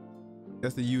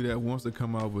 That's the you that wants to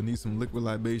come out but needs some liquid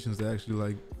libations to actually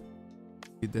like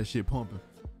get that shit pumping.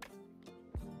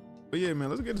 But yeah, man,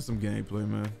 let's get to some gameplay,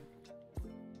 man.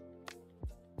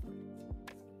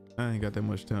 I ain't got that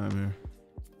much time here.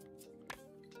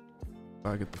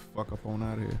 I get the fuck up on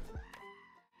out of here.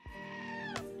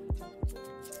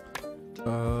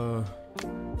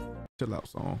 Chill out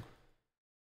song.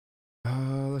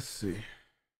 Let's see.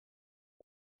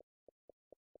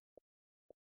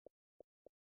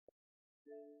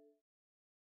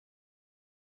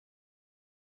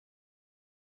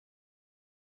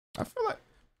 I feel like,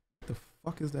 what the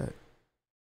fuck is that?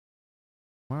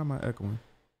 Why am I echoing?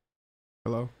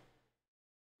 Hello?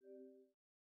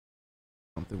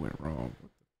 Something went wrong.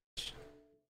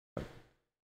 What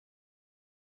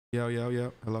the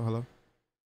Yo. Hello.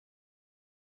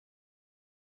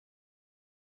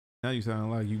 Now you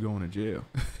sound like you going to jail.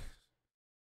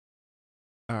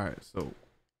 All right, so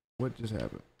what just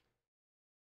happened?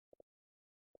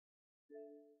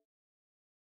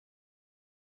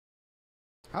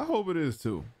 I hope it is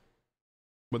too,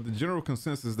 but the general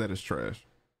consensus is that it's trash.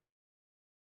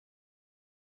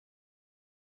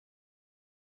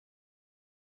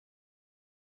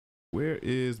 Where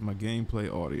is my gameplay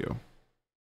audio?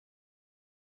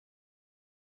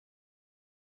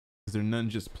 Is there none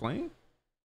just playing?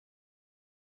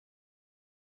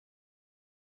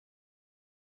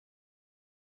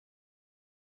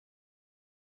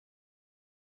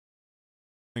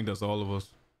 I think that's all of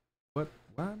us. What?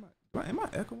 Why am I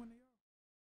echoing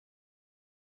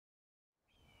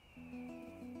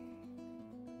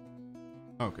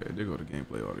the Okay, there go the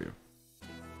gameplay audio.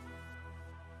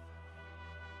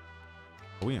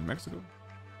 Are we in Mexico?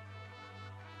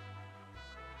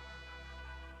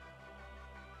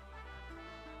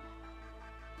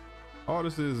 All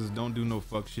this is don't do no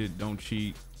fuck shit, don't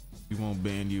cheat. We won't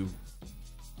ban you.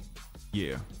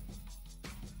 Yeah.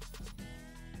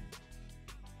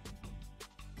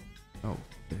 Oh, what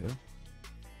the hell?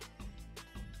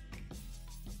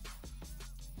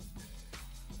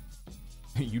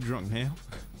 You drunk now?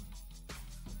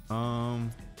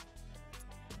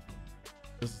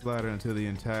 Just slider until the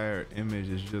entire image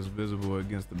is just visible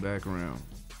against the background.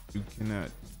 You cannot.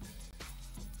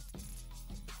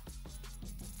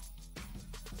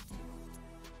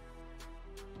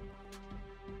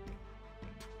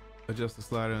 Adjust the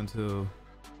slider until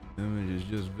the image is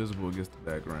just visible against the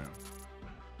background.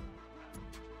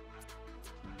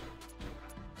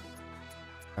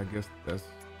 I guess that's.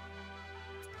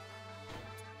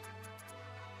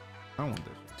 I don't want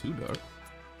that shit too dark.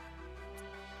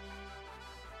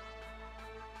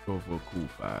 Go for a cool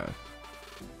 5.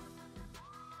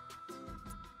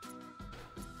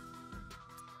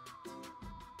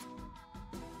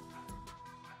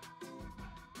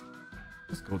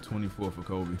 Let's go 24 for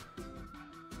Kobe.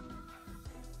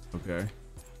 Okay.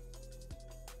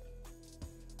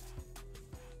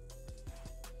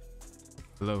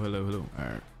 Hello, hello, hello. All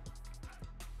right.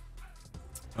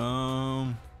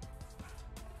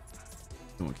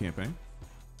 Doing campaign.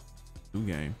 New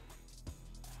game.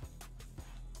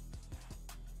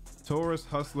 Tourist,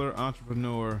 hustler,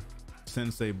 entrepreneur,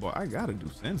 sensei boy. I gotta do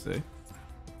sensei.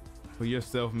 For you're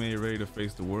self-made, ready to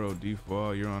face the world.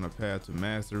 Default, you're on a path to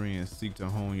mastery and seek to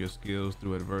hone your skills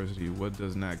through adversity. What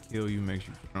does not kill you makes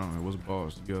you strong. What's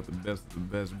boss? You're the best of the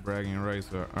best. Bragging rights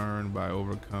are earned by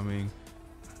overcoming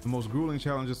the most grueling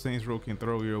challenges Saints Row can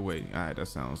throw your way. All right, that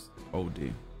sounds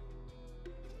OD.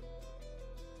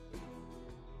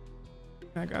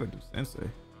 I gotta do sensei.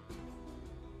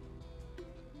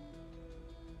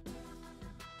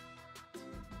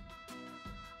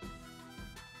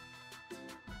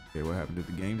 Okay, what happened? Did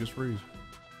the game just freeze?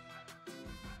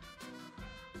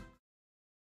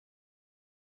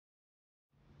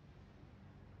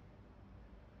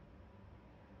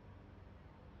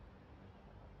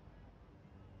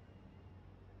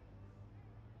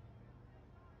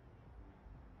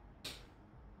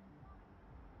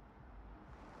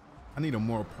 I need a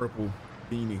more purple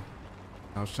beanie.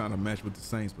 I was trying to match with the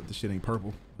Saints, but this shit ain't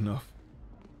purple enough.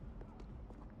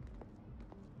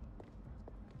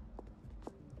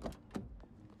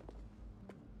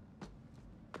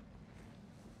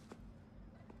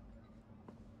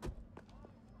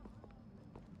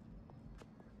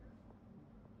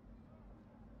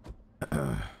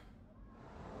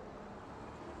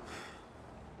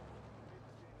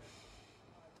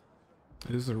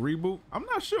 Is this a reboot? I'm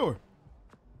not sure.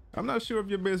 I'm not sure if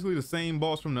you're basically the same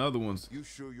boss from the other ones. You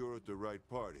sure you're at the right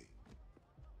party?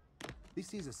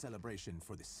 This is a celebration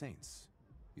for the Saints,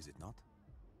 is it not?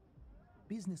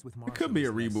 Business with It could be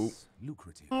a reboot.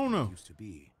 Lucrative I don't know. than it used to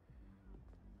be.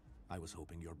 I was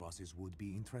hoping your bosses would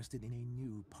be interested in a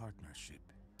new partnership.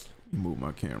 Let me move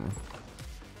my camera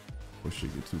before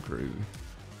shit get too crazy.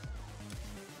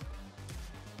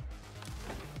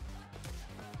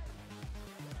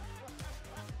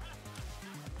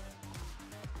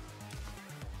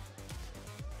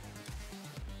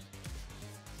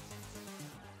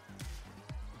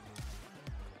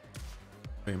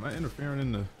 Hey, am I interfering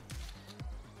in the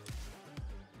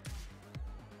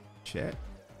chat?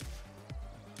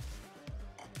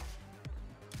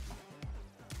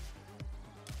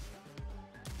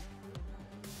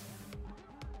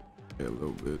 Yeah, a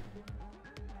little bit.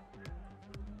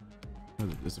 Does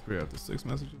it disappear after 6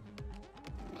 messages?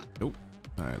 Nope.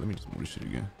 All right, let me just move this shit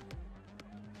again.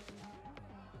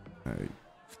 All right,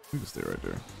 you can stay right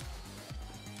there.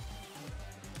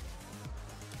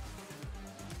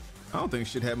 I don't think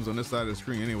shit happens on this side of the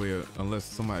screen anyway, unless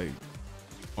somebody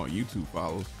on YouTube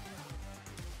follows.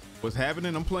 What's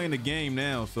happening? I'm playing the game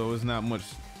now, so it's not much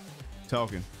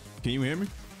talking. Can you hear me?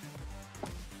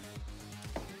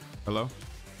 Hello?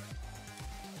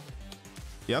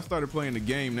 Yeah, I started playing the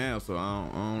game now, so I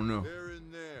don't know.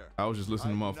 I was just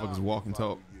listening to motherfuckers walk and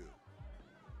talk.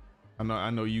 I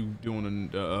know you doing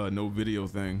a no video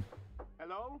thing.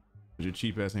 Hello? Your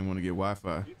cheap ass ain't want to get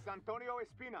Wi-Fi. It's Antonio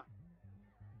Espina.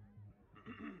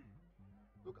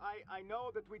 Look, I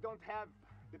know that we don't have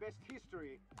the best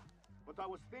history, but I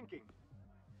was thinking,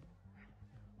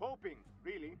 hoping,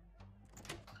 really,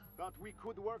 that we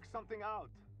could work something out.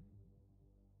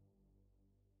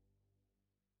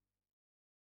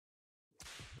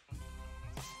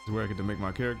 This is where I get to make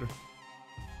my character.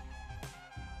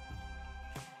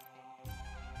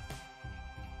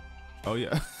 Oh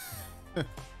yeah.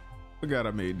 Forgot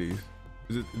I made these.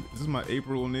 Is this my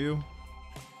April O'Neil?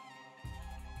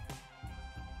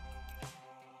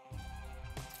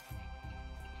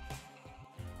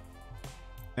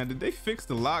 Now, did they fix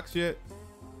the locks yet?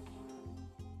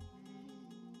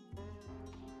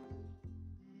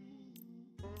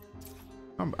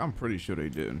 I'm pretty sure they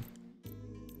did.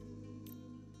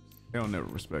 They don't never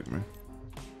respect me.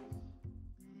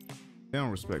 They don't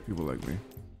respect people like me.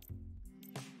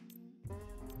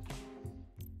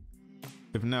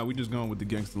 If not, we just going with the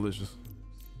Gangstalicious.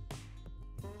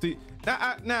 See,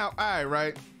 now, all right,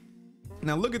 right?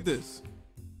 Now look at this.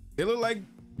 They look like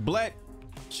black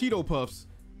Cheeto Puffs,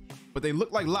 but they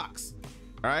look like locks.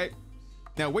 All right.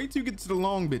 Now wait till you get to the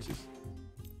long bitches.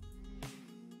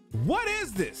 What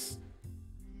is this?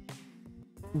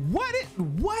 What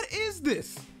is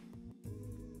this?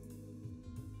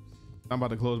 I'm about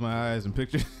to close my eyes and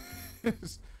picture.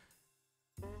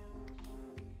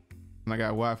 And I got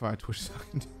Wi-Fi Twitch.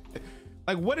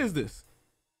 Like, what is this?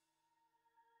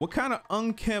 What kind of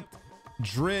unkempt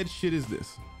dread shit is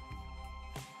this?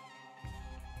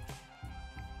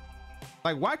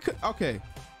 Like, why could, okay,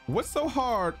 what's so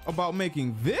hard about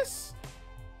making this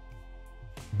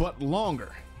but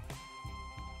longer?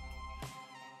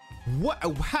 What,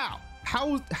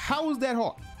 how is that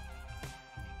hard?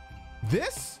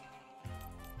 This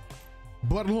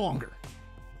but longer.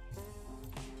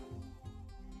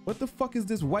 What the fuck is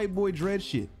this white boy dread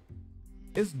shit?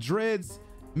 It's dreads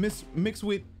mixed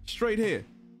with straight hair.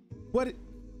 What?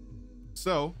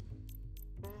 So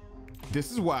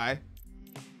this is why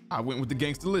I went with the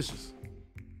Gangstalicious.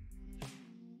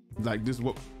 Like, this is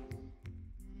what.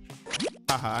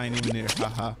 Haha, I ain't even there.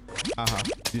 Haha, haha.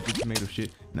 Did your tomato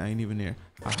shit? Nah, I ain't even there.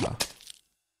 Haha.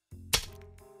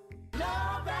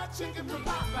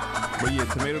 But yeah,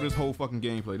 tomato this whole fucking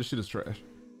gameplay. This shit is trash.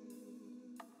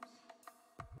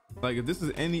 Like, if this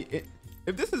is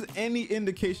any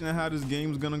indication of how this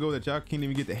game is gonna go, that y'all can't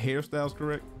even get the hairstyles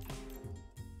correct.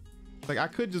 Like, I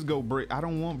could just go braid. I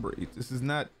don't want braids. This is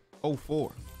not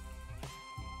 04.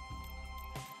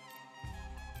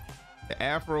 The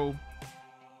afro.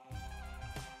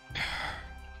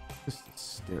 This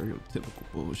is stereotypical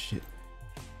bullshit.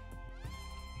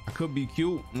 I could be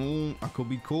cute. I could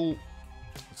be cool.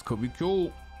 This could be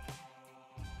cool.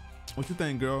 What you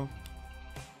think, girl?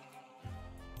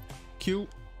 Cute.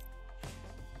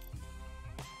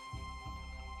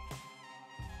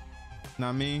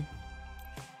 Not me.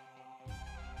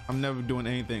 I'm never doing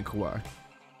anything kawaii.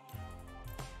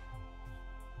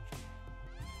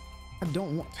 I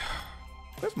don't want.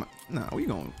 Where's my? Nah, we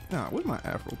going. Nah, where's my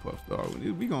Afro puff, dog?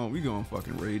 We going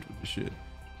fucking rage with this shit.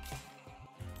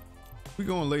 We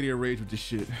going Lady of Rage with this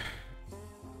shit.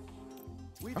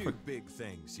 We do big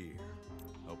things here.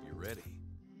 Hope you're ready.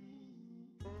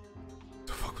 What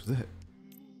the fuck was that?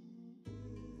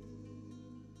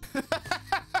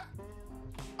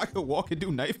 I could walk and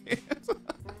do knife hands.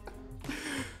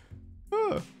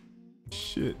 Oh,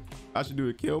 shit. I should do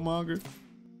a Killmonger.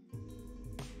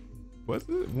 What's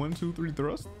it? 1, 2, 3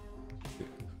 thrust?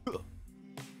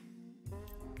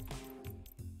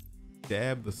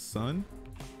 Dab the sun?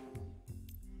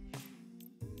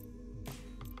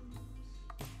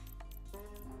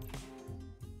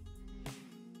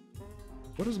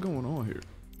 What is going on here?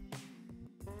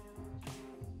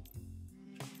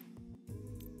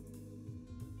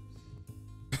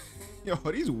 Yo,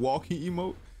 these walking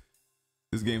emote.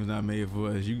 This game's not made for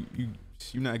us.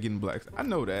 You're not getting black. I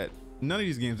know that. None of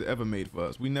these games are ever made for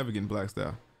us. We never getting black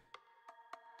style.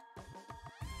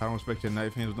 I don't respect your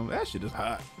knife hands with them. That shit is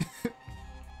hot.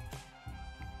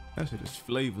 That shit is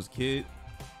flavors, kid.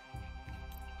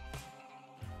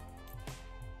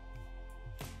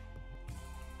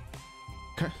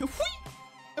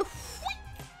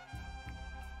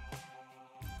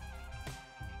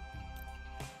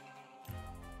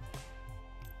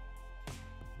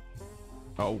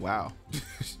 Oh wow.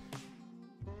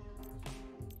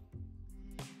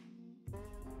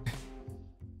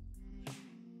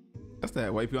 That's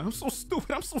that white people. I'm so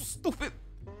stupid. I'm so stupid.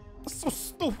 I'm so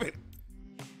stupid.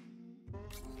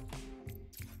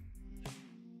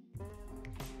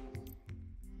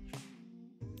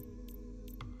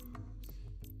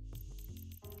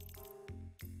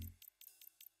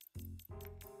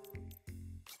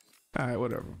 All right,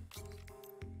 whatever.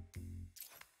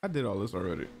 I did all this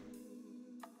already.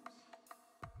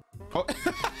 Oh,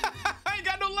 I ain't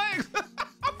got no legs.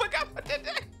 I forgot I did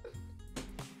that.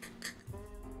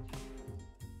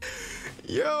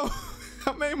 Yo,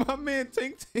 I made my man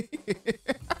Tink Tink.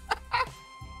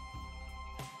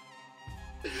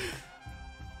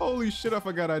 Holy shit, I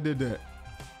forgot I did that.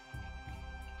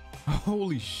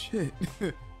 Holy shit.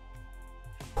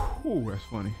 Ooh, that's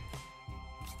funny.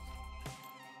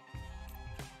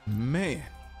 Man.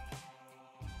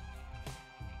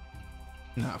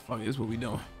 Nah, fuck it. This is what we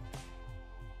doing.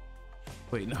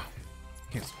 Wait, no.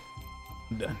 Cancel.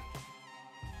 I'm done.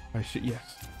 All right, shit,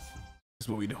 yes. This is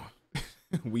what we doing.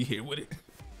 We here with it.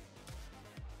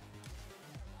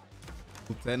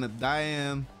 Lieutenant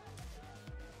Diane.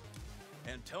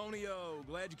 Antonio,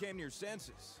 glad you came to your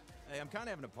senses. Hey, I'm kind of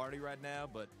having a party right now,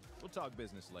 but we'll talk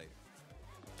business later.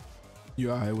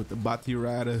 You all right with the Bati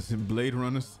Riders and Blade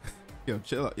Runners? Yo,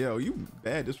 chill out. Yo, you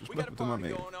bad disrespectful to my man. We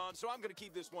got a party going on, so I'm gonna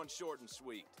keep this one short and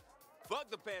sweet. Fuck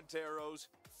the Panteros,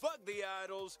 fuck the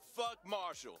Idols, fuck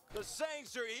Marshall. The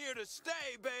Saints are here to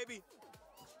stay, baby.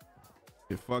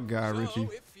 Yeah, fuck Guy Ritchie.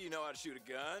 So, if you know how to shoot a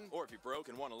gun, or if you're broke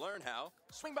and want to learn how,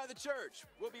 swing by the church.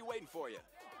 We'll be waiting for you.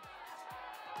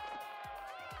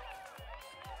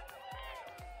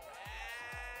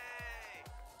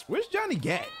 Where's Johnny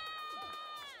Gat?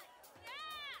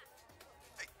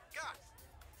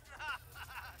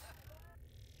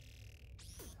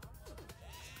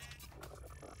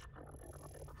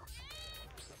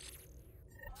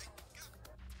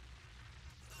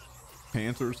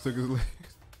 Panthers took his legs.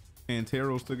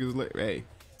 Panteros took his leg. Hey,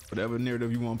 whatever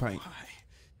narrative you want to paint. What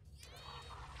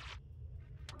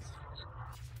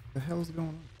the hell is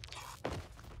going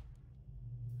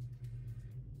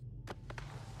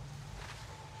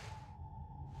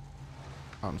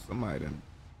on? Somebody done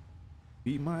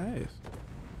beat my ass.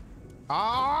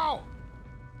 Oh!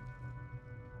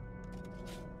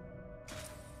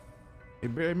 They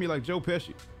buried me like Joe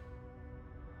Pesci.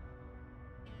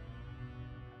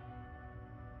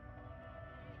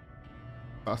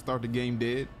 I start the game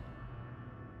dead.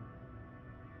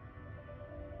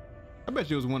 I bet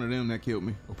you it was one of them that killed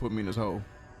me or put me in this hole.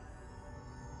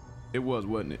 It was,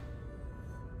 wasn't it?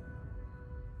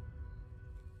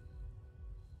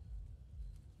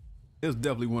 It was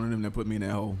definitely one of them that put me in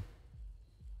that hole.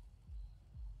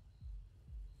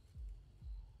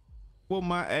 Pulled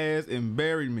my ass and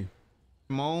buried me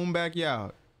in my own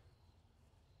backyard.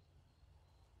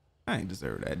 I ain't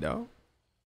deserve that, dog.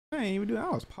 I ain't even do that. I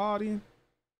was partying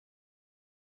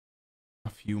a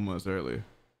few months earlier.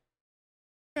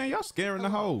 Man, y'all scaring the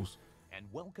hoes. And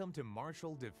welcome to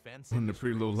Marshall Defense. When the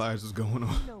Pretty Little Lies is going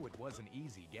on. You know it wasn't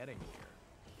easy getting here.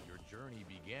 Your journey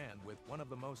began with one of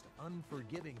the most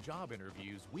unforgiving job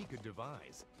interviews we could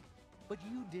devise. But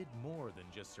you did more than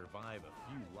just survive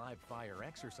a few live fire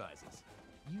exercises.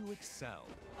 You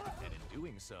excelled, and in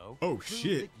doing so, proved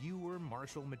that you were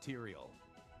Marshall material.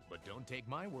 But don't take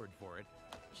my word for it.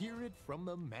 Hear it from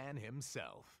the man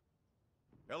himself.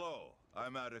 Hello,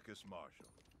 I'm Atticus Marshall,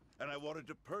 and I wanted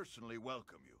to personally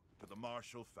welcome you to the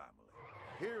Marshall family.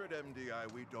 Here at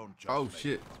MDI, we don't just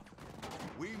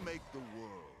we make the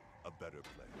world a better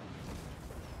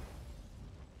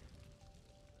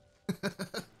place.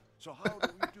 So how do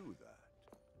we do that?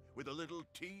 With a little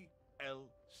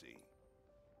TLC.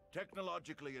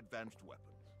 Technologically advanced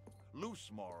weapons, loose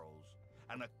morals,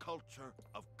 and a culture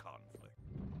of conflict.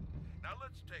 Now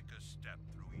let's take a step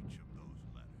through each of those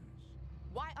letters.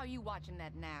 Why are you watching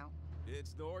that now?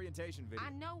 It's the orientation video.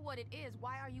 I know what it is.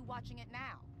 Why are you watching it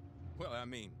now? Well, I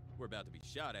mean, we're about to be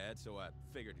shot at, so I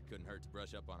figured it couldn't hurt to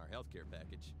brush up on our healthcare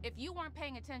package. If you weren't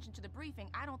paying attention to the briefing,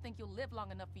 I don't think you'll live long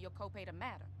enough for your copay to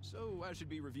matter. So I should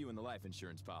be reviewing the life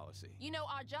insurance policy. You know,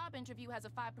 our job interview has a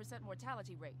 5%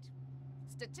 mortality rate.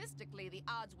 Statistically, the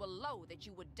odds were low that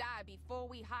you would die before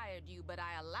we hired you, but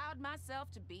I allowed myself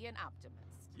to be an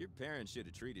optimist. Your parents should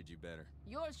have treated you better.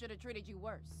 Yours should have treated you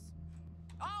worse.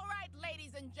 All right,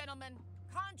 ladies and gentlemen,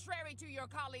 contrary to your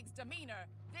colleagues' demeanor,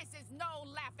 this is no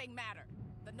laughing matter.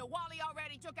 The Nawali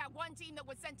already took out one team that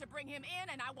was sent to bring him in,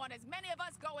 and I want as many of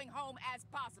us going home as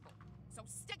possible. So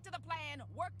stick to the plan,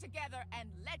 work together, and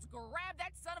let's grab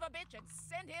that son of a bitch and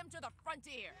send him to the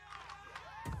frontier.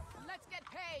 Let's get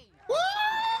paid.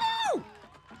 Woo!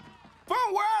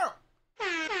 Fun world!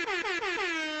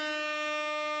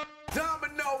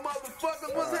 Domino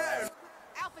motherfuckers, what's happening?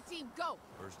 Alpha team, go.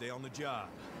 First day on the job.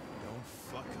 Don't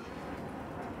fuck up.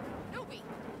 Newbie,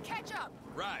 catch up.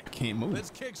 Right. I can't move. Let's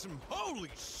kick some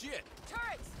holy shit.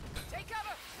 Turrets, take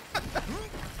cover.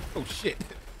 Oh shit.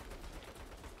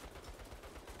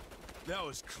 That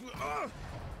was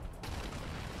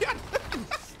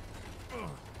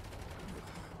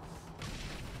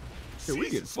Dude, we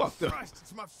get fucked up. Christ,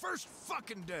 it's my first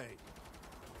fucking day.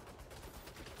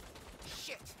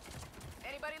 Shit.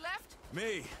 Anybody left?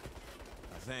 Me,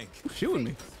 I think. Who's shooting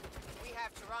me? We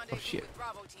have to rendezvous shit. with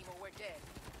Bravo team or we're dead.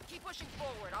 Keep pushing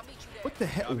forward. I'll meet you there. What the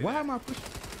hell? Why am I pushing?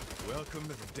 Welcome to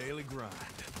the daily grind.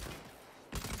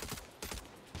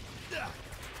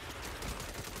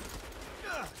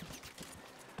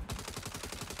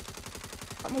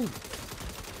 I'm moving.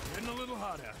 Getting a little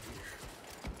hot out here.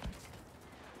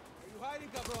 You hiding,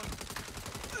 cabron?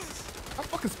 I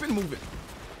fucking spin moving.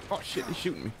 Oh shit, he's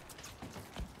shooting me.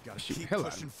 Gotta Shoot keep hell out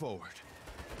of pushing me. forward.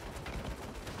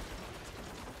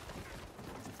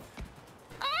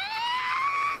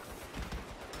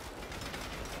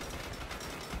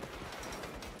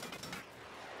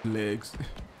 Legs.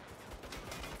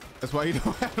 That's why you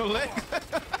don't have no legs.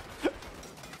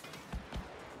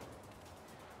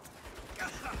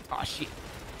 Oh shit.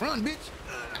 Run, bitch.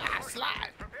 Ah, slide.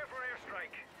 Prepare for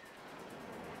airstrike.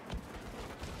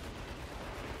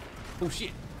 Oh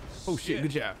shit. Oh shit,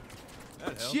 good job.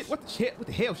 What the shit? What the shit? What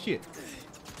the hell shit?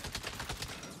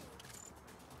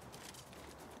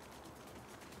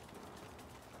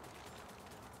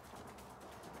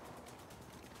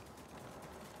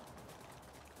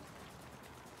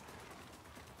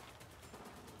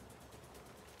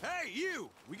 Hey, you!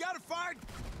 We got a fight?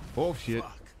 Oh shit.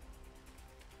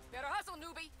 Better hustle,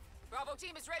 newbie. Bravo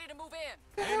team is ready to move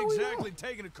in. Ain't exactly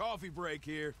taking a coffee break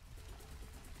here.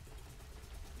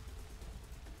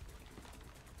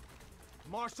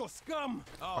 Marshal scum!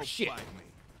 Oh, shit. bite me.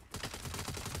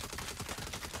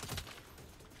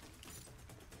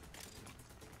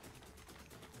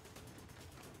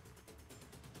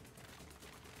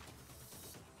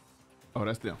 Oh,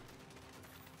 that's them.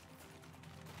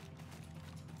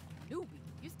 Newbie,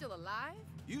 you still alive?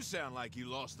 You sound like you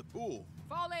lost the pool.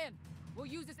 Fall in. We'll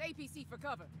use this APC for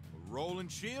cover. A rolling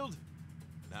shield?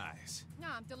 Nice. Nah,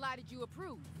 I'm delighted you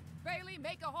approve. Bailey,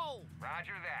 make a hole.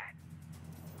 Roger that.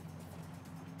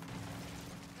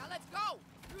 Now let's go!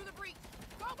 Through the breach!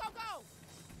 Go, go, go!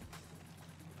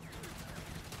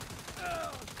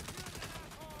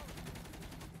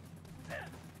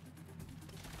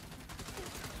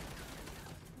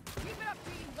 Keep it up,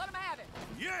 team. Let them have it.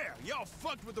 Yeah, y'all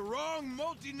fucked with the wrong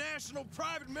multinational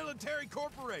private military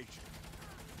corporation.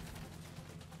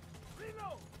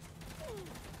 Reload!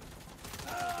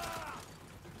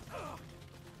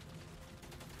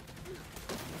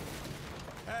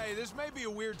 Hey, this may be a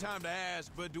weird time to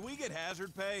ask, but do we get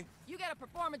hazard pay? You get a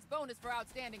performance bonus for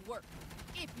outstanding work,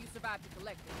 if you survive to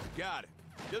collect it. Got it.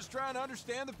 Just trying to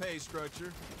understand the pay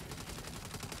structure.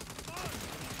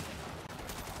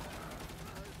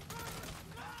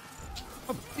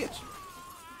 Oh, bitch.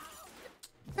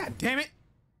 God damn it.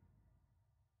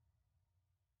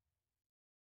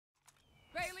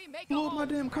 Bailey, make a Blew up hole. my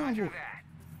damn convoy.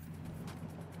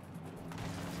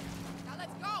 Now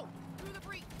let's go! Through the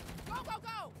breach! Go, go,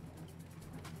 go!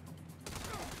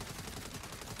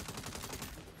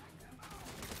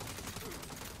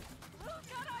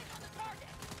 Got eyes on the target!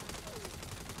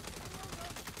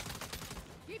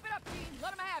 Keep it up, team.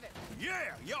 Let them have it.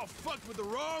 Yeah, y'all fucked with the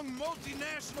wrong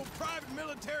multinational private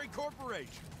military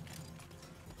corporation.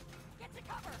 Get to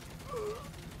cover!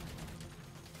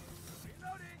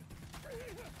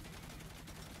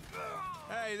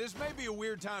 Hey, this may be a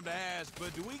weird time to ask,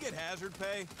 but do we get hazard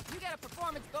pay? You get a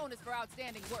performance bonus for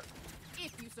outstanding work,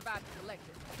 if you survive to collect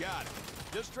it. Got it.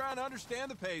 Just trying to understand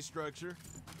the pay structure.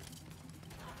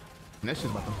 And that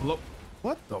shit's about to blow.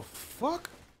 What the fuck?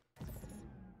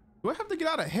 Do I have to get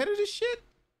out ahead of this shit?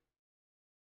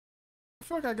 I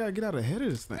feel like I gotta get out ahead of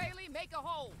this thing. Bailey, make a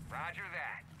hole. Roger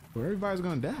that. Or everybody's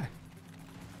gonna die.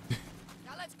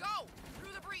 Now let's go!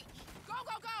 Through the breach! Go,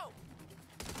 go, go!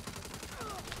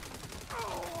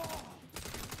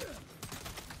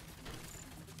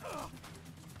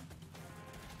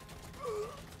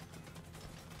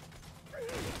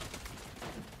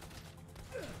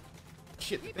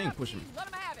 Shit, Keep thing it up, pushing me. team.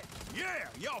 Let them have it. Yeah,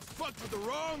 y'all fucked with the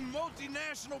wrong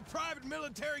multinational private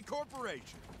military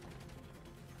corporation.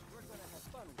 We're gonna have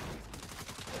fun.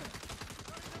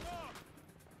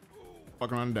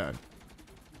 Fuck around and died.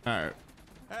 Alright.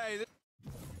 Hey,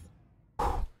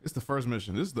 It's the first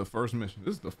mission. This is the first mission.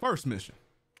 This is the first mission.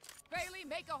 Bailey,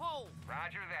 make a hole.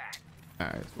 Roger that.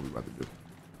 Alright, that's what we about to do.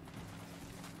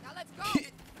 Now let's go!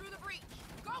 Through the breach!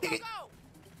 Go, go, go!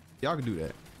 Y'all can do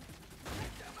that.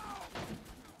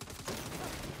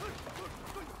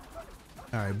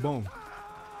 Alright, boom.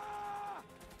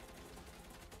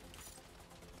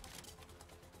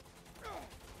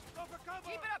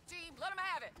 Keep it up, team. Let them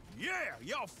have it. yeah,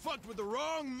 y'all fucked with the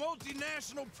wrong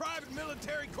multinational private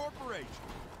military corporation.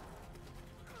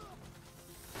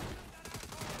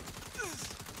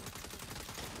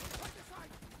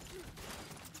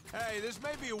 Hey, this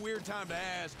may be a weird time to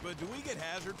ask, but do we get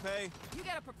hazard pay? You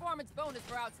get a performance bonus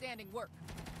for outstanding work,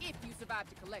 if you survive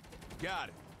to collect it. Got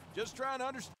it. Just trying to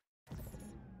understand.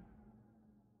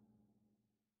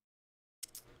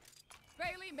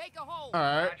 Bailey, make a hole. All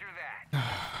right. Roger that.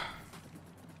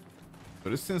 But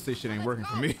this sensei shit ain't working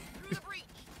for me. Through the breach.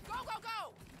 Go, go,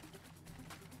 go.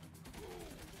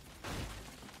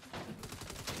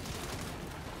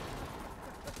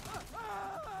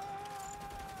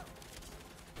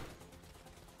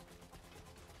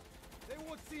 They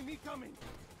won't see me coming.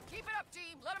 Keep it up,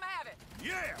 team. Let them have it.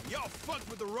 Yeah, y'all fucked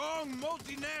with the wrong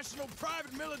multinational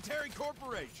private military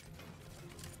corporation.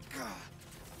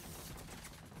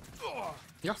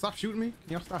 Y'all stop shooting me?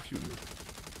 Can y'all stop shooting me?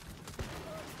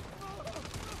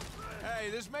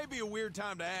 Hey, this may be a weird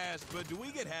time to ask, but do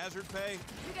we get hazard pay?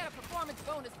 You get a performance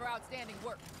bonus for outstanding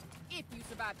work, if you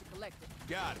survive to collect it.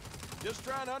 Got it. Just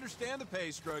trying to understand the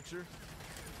pay structure.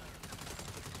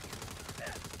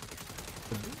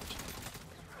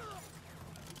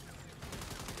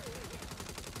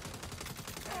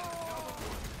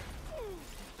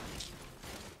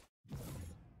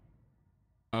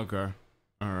 Okay.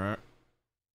 All right.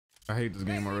 I hate this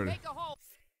game already. Make a hole.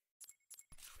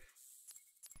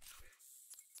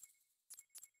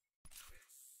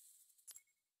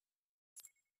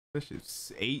 This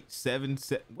shit's 8, 7,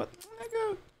 7. What?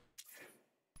 Nigga?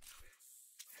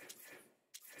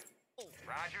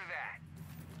 Roger that.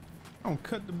 Don't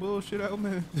cut the bullshit out,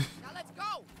 man. Now let's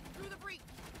go. Through the breach.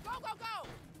 Go, go, go.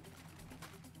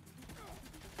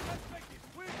 Let's make it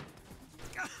quick.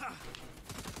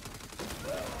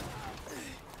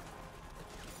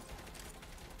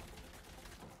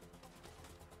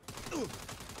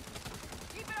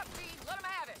 Keep it up, team. Let them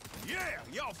have it. Yeah,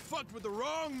 y'all fucked with the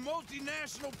wrong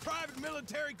multinational private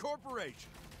military corporation.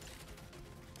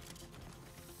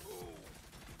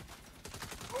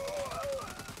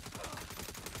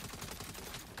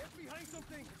 Get behind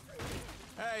something.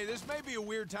 Hey, this may be a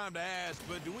weird time to ask,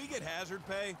 but do we get hazard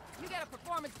pay? You get a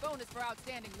performance bonus for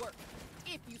outstanding work,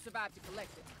 if you survive to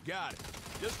collect it. Got it.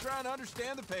 Just trying to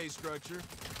understand the pay structure.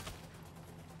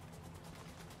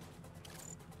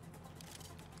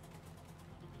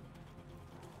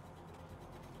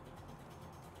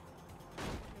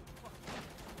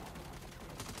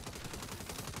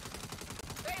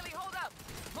 Bailey, hold up.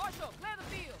 Marshall, clear the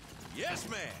field. Yes,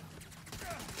 ma'am.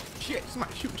 Shit,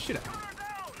 somebody shooting shit out.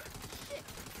 Shit.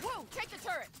 Whoa, take the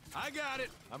turret. I got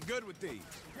it. I'm good with these.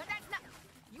 Now that's not...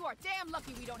 You are damn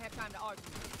lucky we don't have time to argue.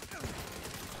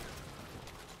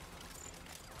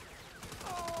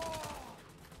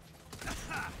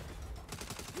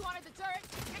 You wanted the turret?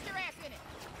 Get your ass in it.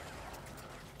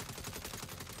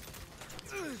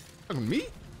 Fucking me?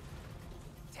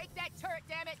 Take that turret,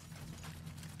 damn it.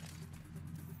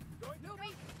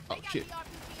 Newbie, Oh, take out shit. the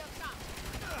RPG up top.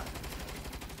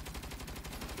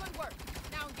 Good work.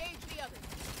 Now engage the others.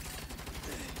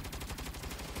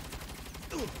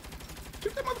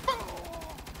 Shoot that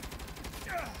motherfucker!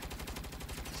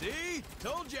 See?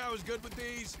 Told you I was good with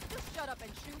these. Just shut up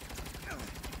and shoot.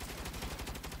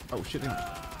 Oh shit.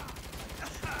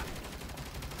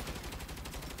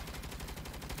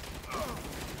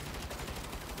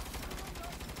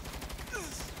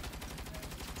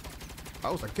 I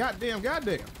was like, goddamn.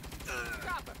 Chopper,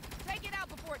 take it out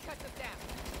before it cuts us down.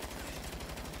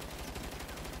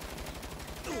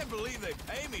 Can't believe they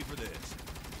pay me for this.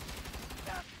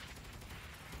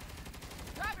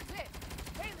 Driver's hit.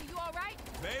 Bailey, you all right?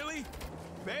 Bailey?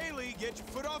 Bailey, get your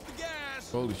foot off the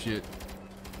gas. Holy shit.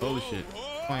 Holy shit.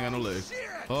 I ain't got no legs. Shit.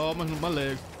 Oh, my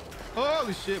legs.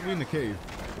 Holy shit, we in the cave.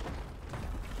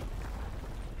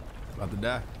 About to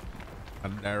die.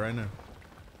 About to die right now.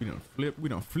 We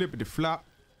don't flip it to flop.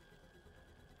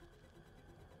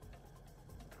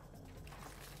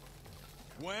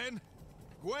 Gwen?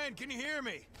 Gwen, can you hear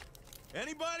me?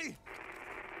 Anybody?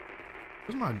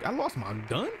 I lost my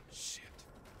gun? Shit.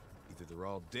 Either they're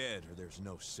all dead or there's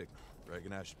no signal.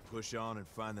 Reckon I should push on and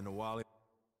find the Nawali.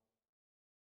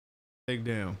 Take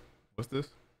down. What's this?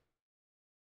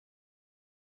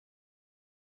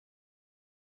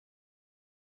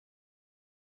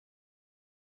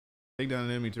 Take down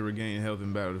an enemy to regain health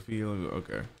and battle the field.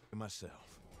 Okay. Myself.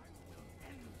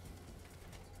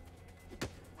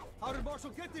 How did Marshall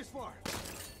get this far?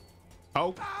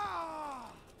 Oh.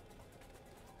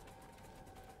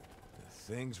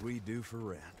 The things we do for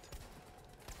rent.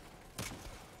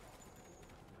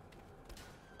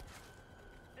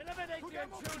 Eliminate the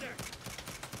intruder!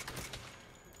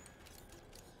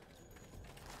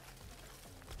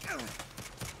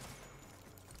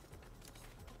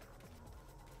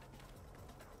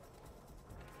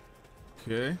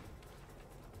 Okay.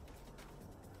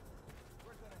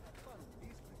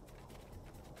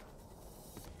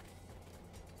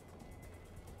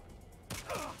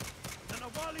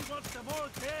 Nawali wants them all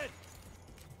dead.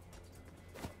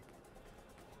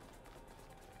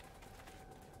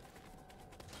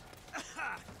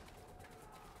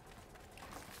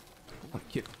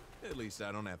 At least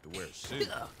I don't have to wear a suit.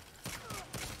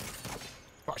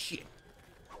 Oh shit.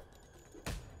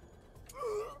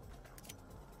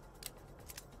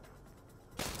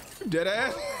 You dead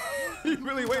ass? You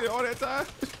really waited all that time?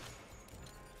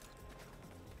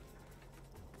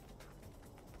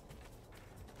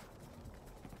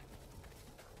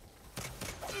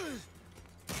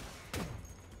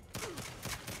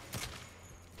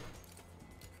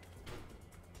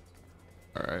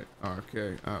 Alright,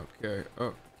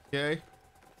 okay.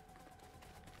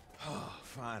 Oh,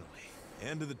 finally.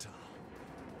 End of the tunnel.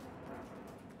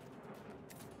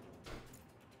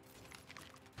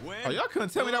 When? Oh, y'all couldn't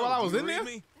tell me that while I was in there?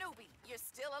 Newbie, you're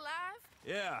still alive?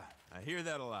 Yeah, I hear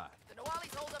that a lot. The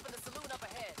Nawali's holed up in the saloon up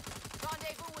ahead.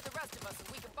 Rendezvous with the rest of us and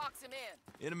we can box him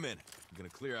in. In a minute. I'm gonna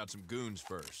clear out some goons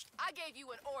first. I gave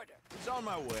you an order. He's on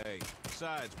my way.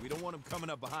 Besides, we don't want him coming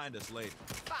up behind us later.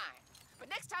 Fine. But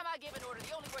next time I give an order,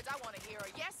 the only words I want to hear are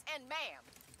yes and ma'am.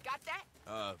 Got that?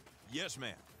 Yes,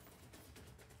 ma'am.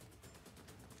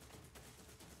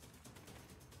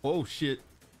 Oh shit.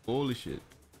 Holy shit.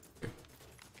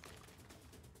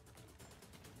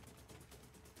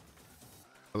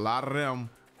 A lot of them.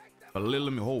 A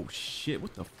little me. Oh shit.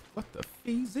 What the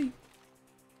feezy?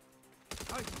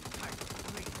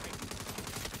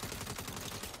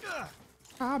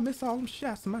 I miss all them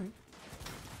shots, man.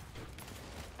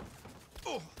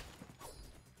 Oh.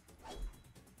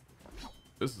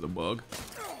 This is a bug.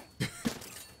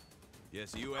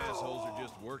 Yes, you assholes are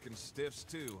just working stiffs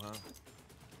too, huh?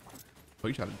 Oh,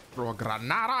 you trying to throw a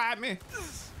granada at me?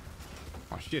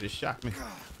 Oh shit, it shot me.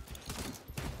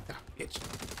 Ah, bitch.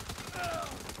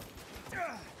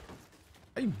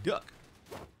 Hey, duck.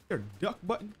 Your duck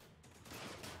button.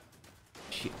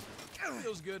 Shit.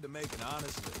 Feels good to make an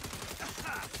honest living.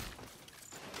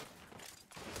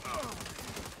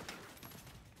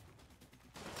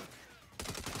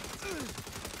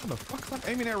 What the fuck? Stop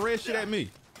aiming that red shit at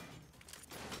me.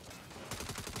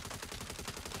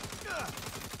 Gotta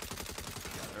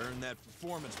earn that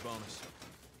performance bonus.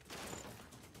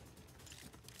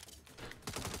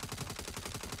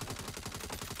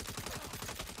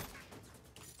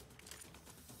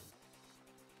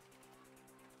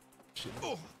 Shit.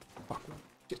 Oh, fuck.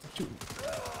 Get the two.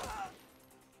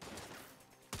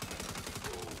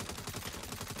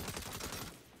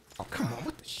 Oh, come on.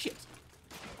 What the shit?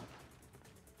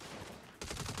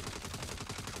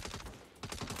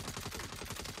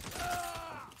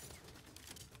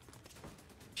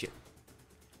 Shit.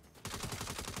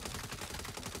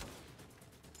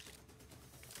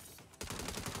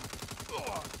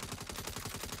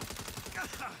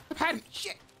 I'm hiding.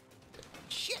 Shit.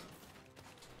 Shit.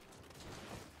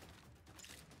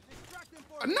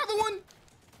 Another one.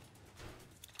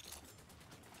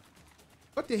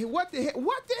 What the hell? What the hell?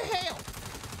 What the hell?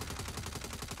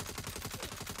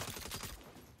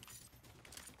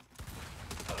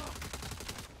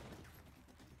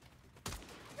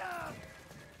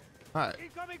 All right.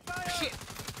 Shit.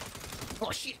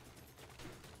 Oh shit.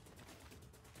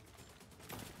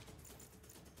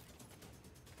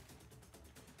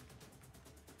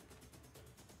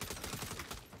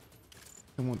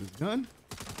 I want this gun.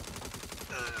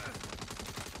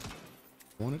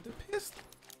 Wanted the pistol.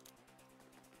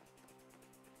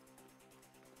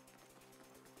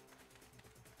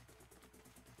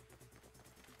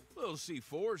 Little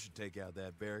C4 should take out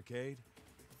that barricade.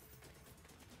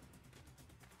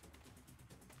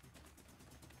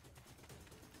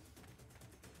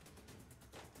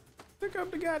 Pick up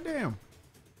the goddamn.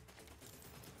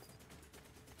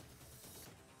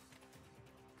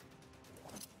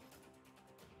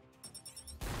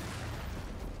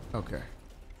 Okay.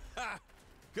 Ha!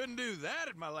 Couldn't do that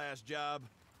at my last job.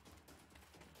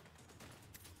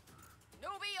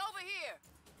 Newbie, over here.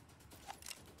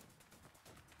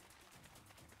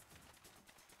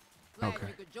 Glad Okay.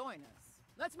 you could join us.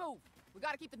 Let's move. We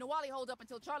gotta keep the Nawali hold up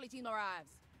until Charlie team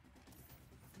arrives.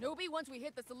 Newbie, once we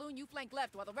hit the saloon, you flank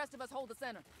left while the rest of us hold the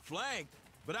center. Flank?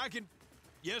 But I can...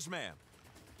 Yes, ma'am.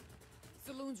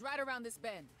 Saloon's right around this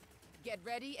bend. Get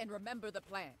ready and remember the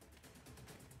plan.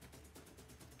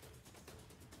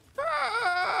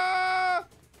 Ah!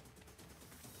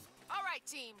 All right,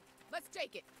 team. Let's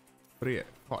take it. What are you?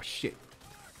 Oh shit.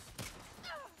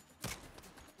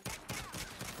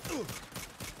 Where'd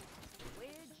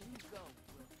you go?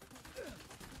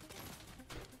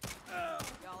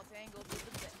 Y'all tangled with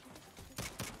the bed.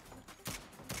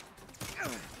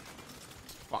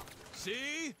 Fuck.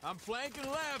 See? I'm flanking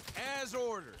left as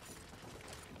ordered.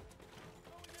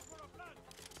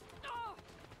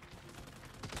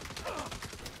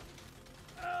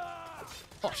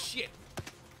 Oh shit.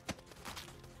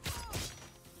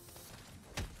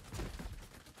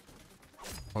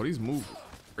 Oh, these moves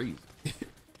are crazy.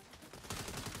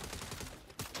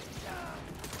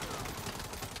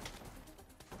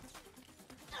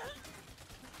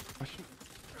 Oh, shoot.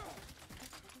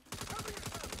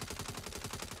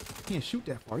 Can't shoot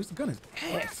that far. This gun is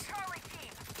ass.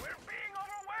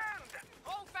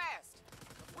 Hold fast.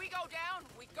 If we go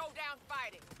down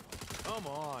fighting. Come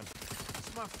on.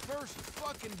 It's my first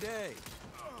fucking day.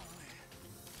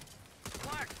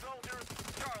 Black soldiers,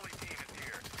 Charlie team is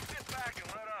here. Sit back and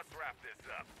let us wrap this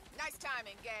up. Nice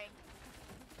timing, gang.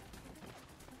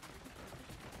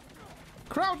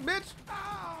 Crouch, bitch.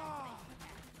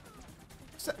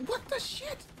 What the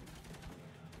shit?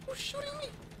 Who's shooting me?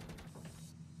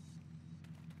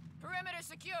 Perimeter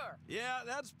secure. Yeah,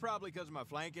 that's probably because of my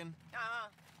flanking. Now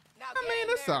I mean,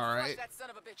 it's all right. That son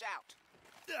of a bitch out.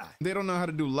 They don't know how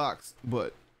to do locks,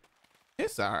 but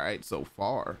it's all right so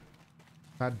far.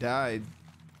 I died,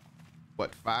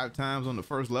 what, 5 times on the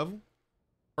first level?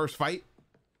 First fight?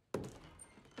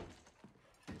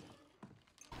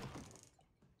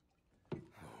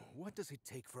 What does it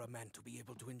take for a man to be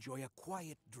able to enjoy a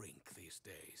quiet drink these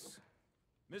days?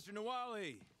 Mr.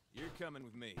 Nawali, you're coming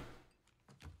with me.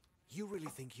 You really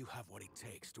think you have what it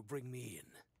takes to bring me in?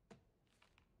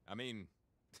 I mean,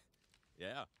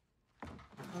 yeah.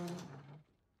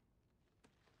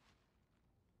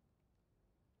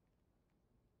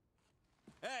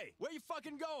 Hey, where you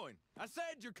fucking going? I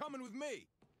said you're coming with me.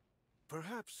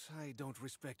 Perhaps I don't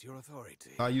respect your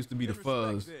authority. I used to be the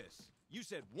fuzz. You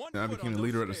said one Then I became the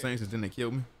leader of the Saints, and then they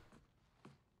killed me.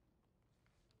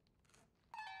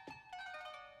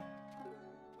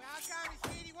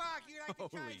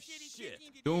 Holy shit.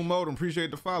 Doom Modem, appreciate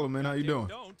the follow, man. How you doing?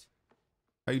 Don't.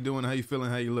 How you doing? How you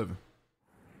feeling? How you living?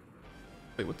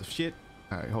 Wait, what the shit?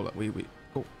 All right, hold up. Wait.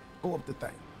 Go up the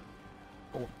thing.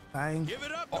 Go up the thing. Give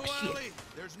it up, oh, Nawali. Shit.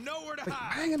 There's nowhere to Wait,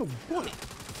 hide. I ain't got no bullet.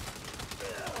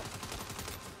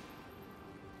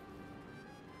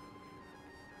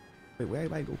 Wait, where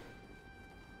everybody go?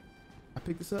 I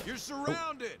picked this up. You're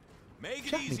surrounded. Make it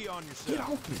Shut easy me. on yourself. Get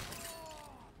off me.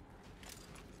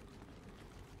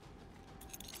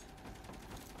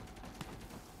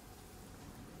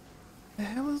 The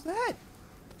hell is that?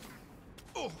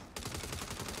 Oh.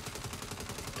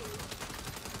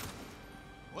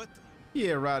 What the?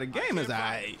 Yeah, right. The game is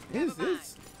alright.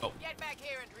 It's oh. Get back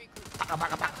here and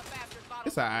regroup.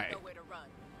 It's alright.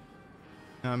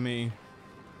 I mean,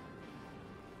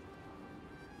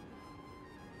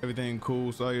 everything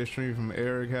cool. Saw your stream from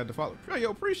Eric. Had to follow.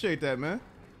 Yo, appreciate that, man.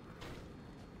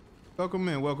 Welcome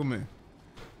in. Welcome in.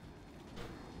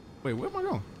 Wait, where am I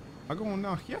going? Am I going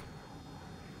down here?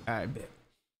 I bet.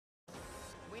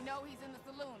 We know he's in the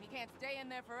saloon. He can't stay in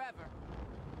there forever.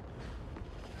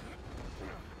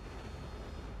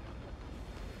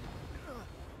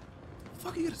 The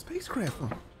fuck you get a spacecraft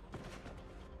from?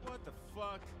 What the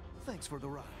fuck? Thanks for the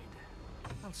ride.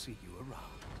 I'll see you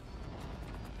around.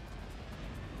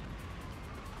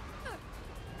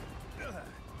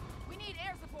 We need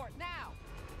air support now.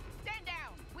 Stand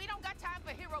down. We don't got time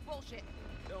for hero bullshit.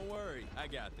 Don't worry, I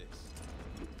got this.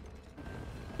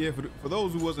 Yeah, for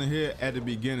those who wasn't here at the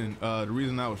beginning, the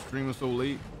reason I was streaming so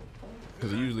late,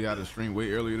 because usually I just stream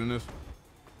way earlier than this.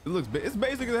 It looks, it's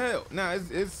basic as hell. Nah,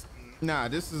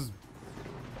 this is,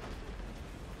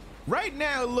 right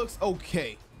now it looks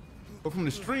okay. But from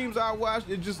the streams I watched,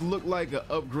 it just looked like an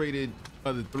upgraded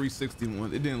other 360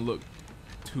 one. It didn't look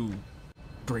too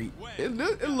great. It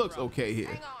looks okay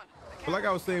here. But like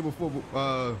I was saying before,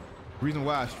 reason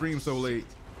why I streamed so late,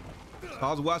 I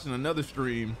was watching another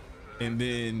stream and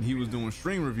then he was doing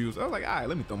stream reviews. I was like, all right,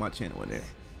 let me throw my channel in there.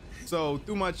 So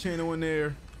threw my channel in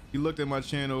there. He looked at my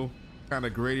channel, kind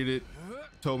of graded it,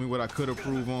 told me what I could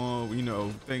improve on, you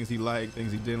know, things he liked,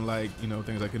 things he didn't like, you know,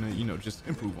 things I could, you know, just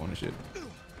improve on and shit.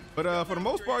 But for the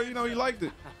most part, you know, he liked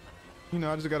it. You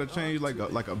know, I just gotta change like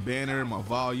a banner, my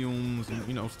volumes, and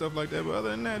you know, stuff like that. But other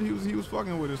than that, he was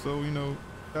fucking with it. So you know,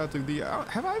 shout out to the.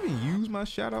 Have I even used my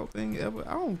shout out thing ever?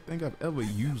 I don't think I've ever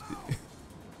used it.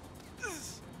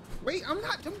 Wait, I'm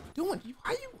doing.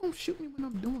 Why you gonna shoot me when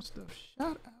I'm doing stuff?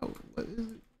 Shout out. What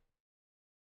is it?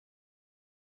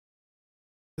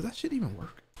 Does that shit even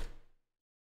work?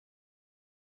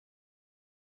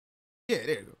 Yeah,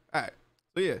 there you go. All right.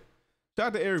 So yeah, shout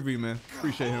out to Eric V, man.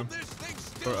 Appreciate him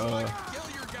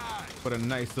for the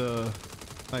nice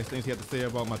things he had to say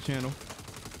about my channel.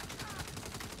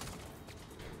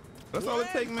 That's all it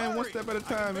takes, man. One step at a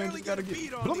time, man. Just gotta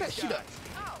get blow that shit up.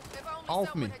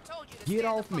 Off me. Get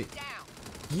off me.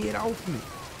 Get off me.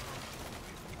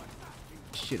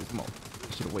 Shit is more.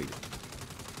 I should have waited.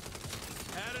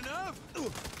 Had enough?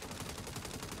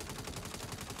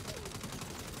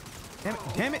 Damn it,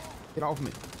 damn it. Get off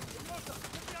me.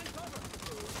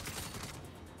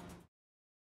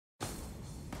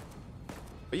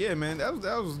 But yeah, man, that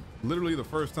was literally the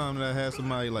first time that I had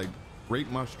somebody like rate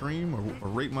my stream or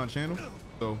rate my channel.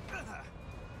 So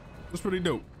it was pretty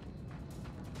dope.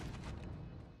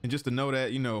 And just to know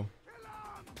that, you know,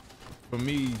 for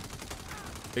me,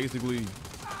 basically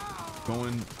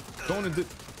going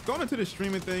into the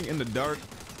streaming thing in the dark,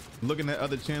 looking at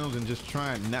other channels and just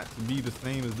trying not to be the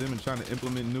same as them and trying to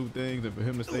implement new things, and for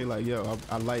him to say like, yo,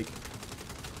 I like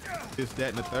this, that,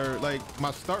 and the third. Like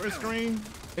my starting screen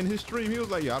in his stream, he was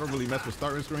like, yo, I don't really mess with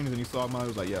starting screens, and he saw mine, he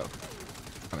was like, yo,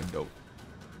 kind of dope.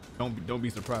 Don't be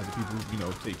surprised if people, you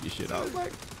know, take your shit. I was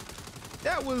like,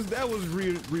 that was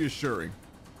reassuring.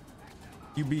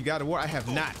 You got to work. I have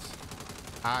not.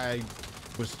 I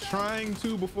was trying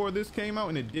to before this came out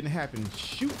and it didn't happen.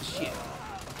 Shoot shit.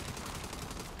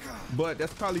 But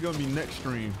that's probably gonna be next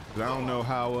stream. I don't know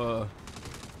how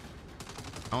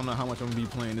much I'm gonna be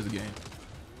playing this game.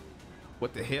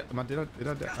 What the hell? Did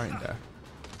I die? I ain't die.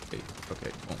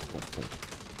 Okay. Boom, boom,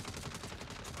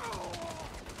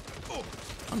 boom.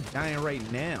 I'm dying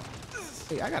right now.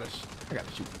 Hey, I gotta shoot.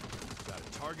 Gotta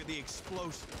target the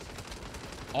explosives.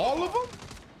 All of them?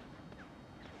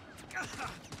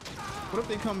 What if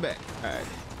they come back? All right,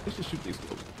 let's just shoot the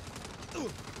explosive.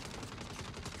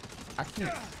 I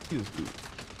can't see this dude.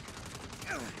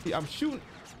 See, I'm shooting.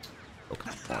 Oh,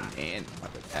 come on, man. I'm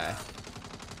about to die.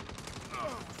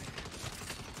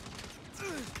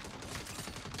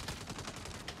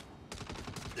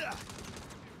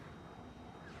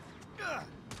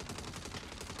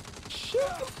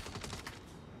 Shit.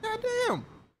 Goddamn.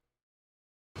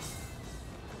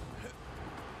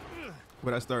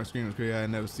 When I started screaming crazy, I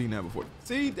had never seen that before.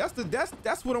 See, that's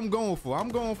what I'm going for. I'm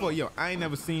going for, yo, I ain't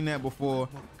never seen that before.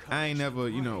 I ain't never,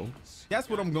 you know, that's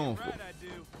what I'm going for.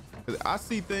 I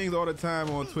see things all the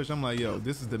time on Twitch. I'm like, yo,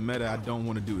 this is the meta. I don't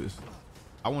want to do this.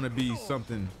 I want to be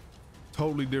something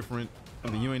totally different,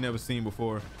 something you ain't never seen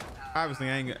before. Obviously,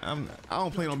 I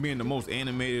don't plan on being the most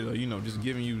animated or, you know, just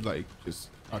giving you like just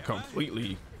a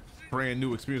completely brand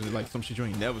new experience, like some shit you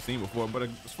ain't never seen before. But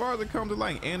as far as it comes to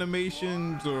like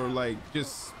animations or like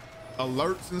just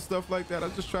alerts and stuff like that, I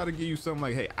just try to give you something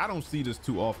like, hey, I don't see this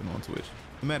too often on Twitch,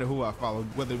 no matter who I follow,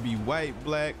 whether it be white,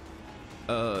 black,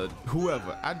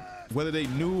 whoever, whether they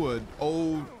new or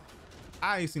old,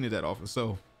 I ain't seen it that often.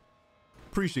 So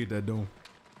appreciate that, Dome.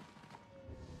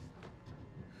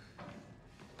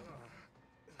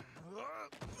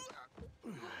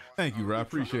 Thank you, Rob. I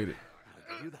appreciate it.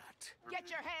 Get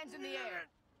your hands in the air.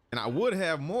 And I would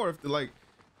have more if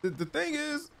the thing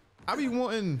is, I be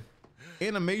wanting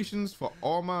animations for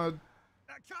all my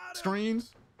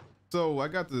streams. So I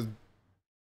got the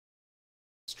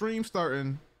stream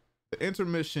starting, the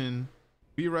intermission,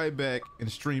 be right back,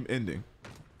 and stream ending.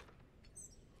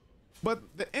 But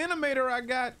the animator I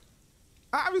got,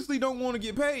 I obviously don't want to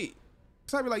get paid.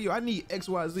 So I be like, yo, I need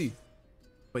XYZ.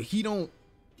 But he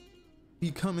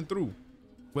coming through.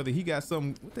 Whether he got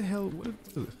some, what the hell, what is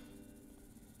this?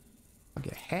 I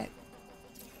get a hat.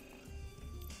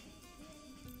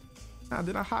 Nah,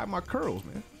 then I hide my curls,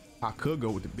 man. I could go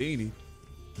with the beanie,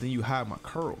 then you hide my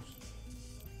curls.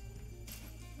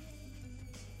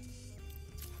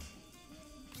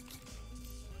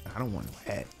 I don't want no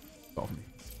hat off me.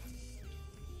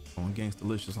 On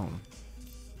Gangstalicious on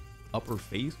upper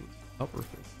face. Upper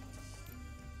face.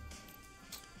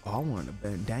 Oh, I wanted a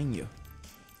bandana.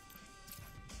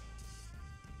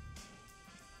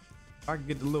 If I could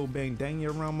get the little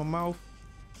bandana around my mouth.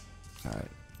 All right,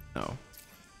 no.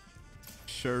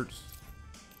 Shirts.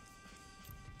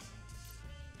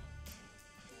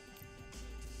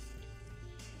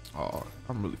 Oh,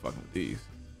 I'm really fucking with these.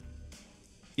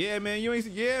 Yeah, man, you ain't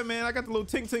see, yeah, man, I got the little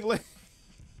tink tink leg.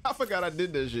 I forgot I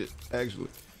did that shit, actually.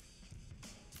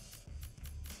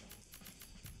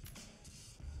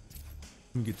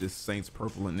 Let me get this Saints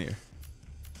purple in there.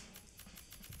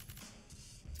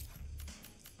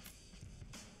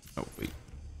 Oh, wait.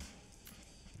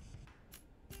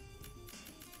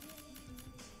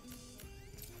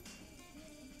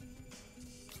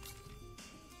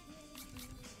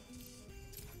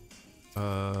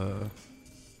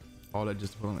 All that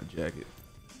just to put on a jacket.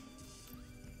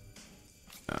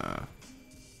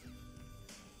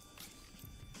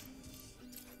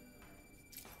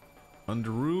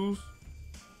 Underoos.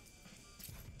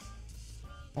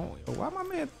 Oh, yo, why my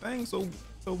man thing so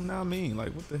now mean?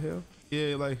 Like, what the hell?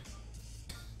 Yeah, like,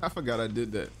 I forgot I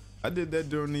did that. I did that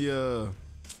during the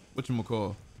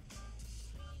whatchamacall.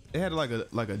 They had like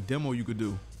a demo you could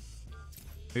do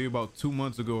maybe about 2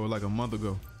 months ago or like a month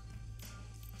ago.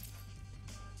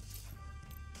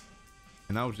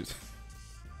 And I was just,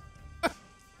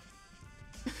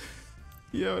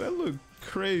 yo, that looked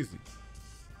crazy.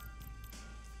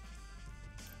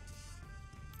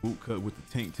 Boot cut with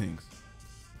the tink tinks.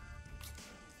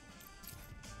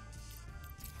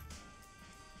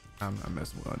 I'm not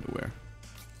messing with underwear.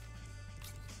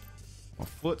 My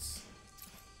foots.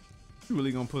 You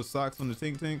really gonna put socks on the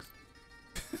tink tinks?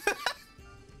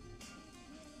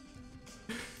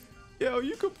 Yo,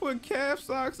 you could put calf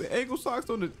socks and ankle socks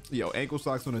on the. Yo, ankle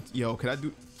socks on the. Yo, can I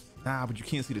do? Nah, but you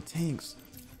can't see the tinks.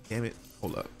 Damn it.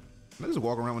 Hold up. Can I just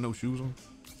walk around with no shoes on?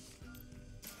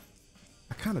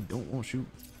 I kind of don't want shoes.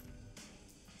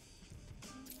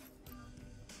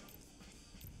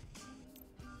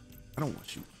 I don't want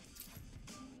shoes.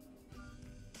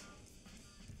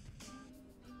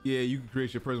 Yeah, you can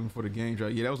create your person before the game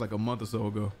drop. Yeah, that was like a month or so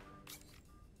ago.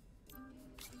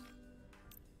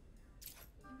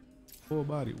 Full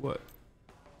body, what?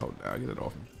 Oh, nah, get it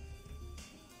off me.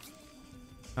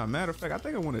 Now, matter of fact, I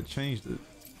think I want to change the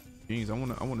jeans. I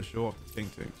want to show off the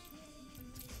tink tinks.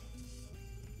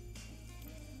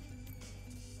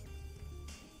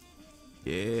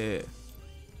 Yeah.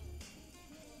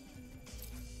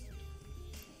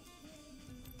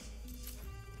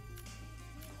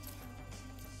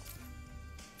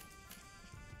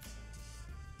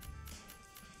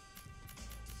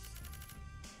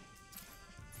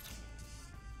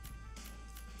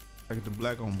 I get the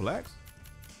black on blacks.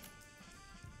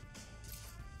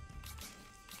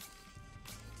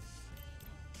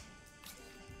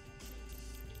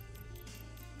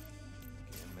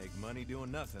 Can't make money doing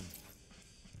nothing.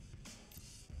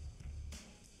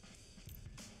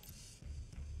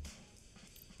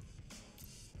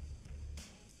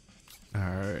 All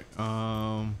right.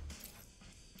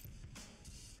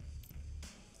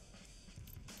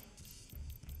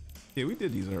 Yeah, we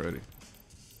did these already.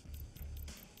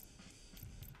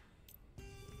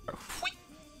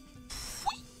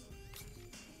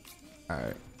 All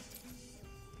right.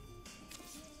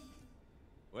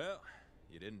 Well,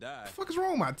 you didn't die. What the fuck is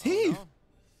wrong with my teeth? Oh,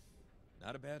 no?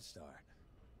 Not a bad start.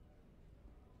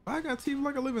 I got teeth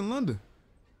like I live in London.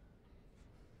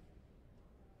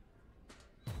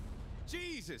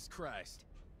 Jesus Christ.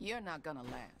 You're not gonna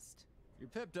last. Your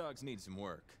pep dogs need some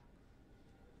work.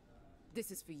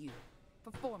 This is for you.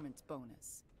 Performance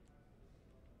bonus.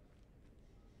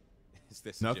 Is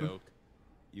this Nothing? a joke?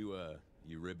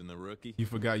 You ribbing the rookie? You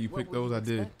forgot you picked those? I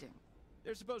did.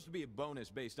 There's supposed to be a bonus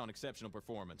based on exceptional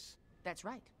performance. That's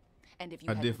right. And if you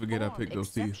I did forget I picked those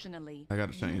teeth. I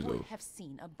gotta change you would those. have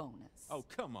seen a bonus. Oh,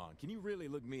 come on. Can you really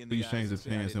look me in the Please eyes change the and say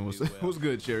I pants and didn't what's do well? what's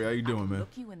good, Cherry? How you doing, man?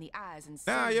 Look you in the eyes and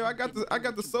Nah, say yo, you I got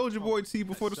didn't the Soldier Boy tee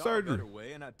before the I saw a surgery. better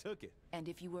way and I took it. And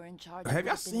if you were in charge Have of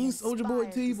y'all making seen an Soldier Boy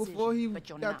inspired tee before he decision, but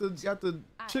you're got not. the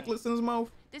chiclets in his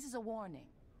mouth? This is a warning.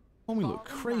 Homie Fall look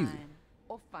in crazy. line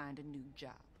or find a new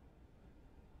job.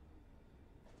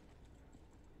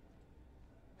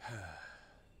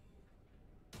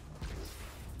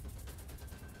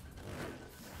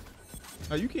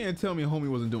 Now, you can't tell me homie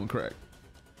wasn't doing crack.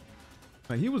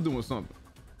 Like, he was doing something.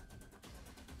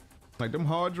 Like, them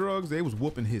hard drugs, they was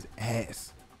whooping his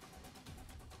ass.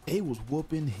 They was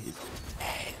whooping his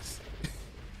ass.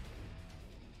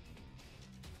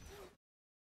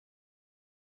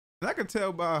 And I could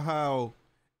tell by how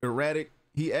erratic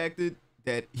he acted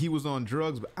that he was on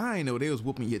drugs, but I ain't know they was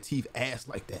whooping your teeth ass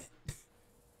like that.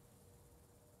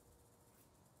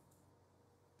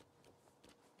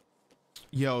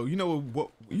 Yo, you know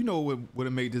what would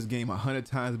have made this game 100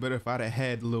 times better if I'd have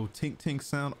had the little tink tink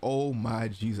sound. Oh my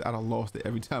Jesus, I'd have lost it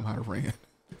every time I ran.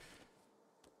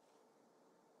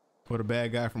 For the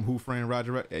bad guy from Who Framed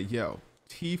Roger Rabbit. Hey, yo,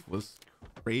 teeth was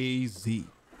crazy.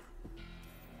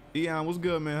 Dion, what's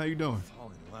good, man? How you doing?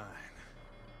 Fall in line.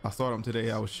 I saw them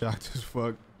today. I was shocked as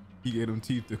fuck. He gave them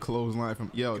teeth to clothesline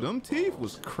from. Yo, them teeth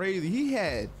was crazy. He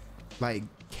had like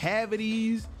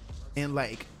cavities and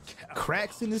like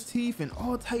cracks in his teeth and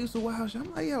all types of wild shit.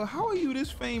 I'm like, yo, how are you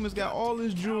this famous? Got all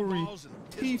this jewelry.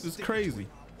 Teeth is crazy.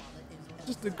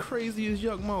 Just the craziest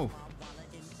yuck mo.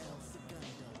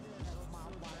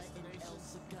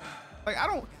 Like, I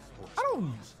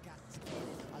don't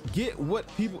get what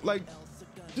people like.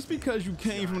 Just because you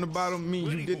came from the bottom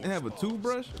means you didn't have a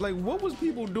toothbrush? Like, what was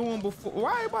people doing before?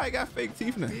 Why everybody got fake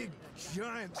teeth now?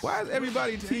 Why is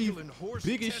everybody's teeth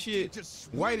big as shit,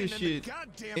 white as shit,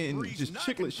 and just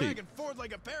chiclet shaped? Back and forth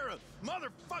like a pair of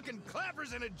motherfucking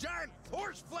clappers in a giant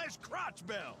horse flesh crotch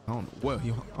bell. I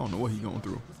don't know what he going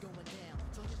through.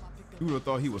 You would have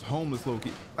thought he was homeless,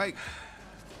 low-key. Like,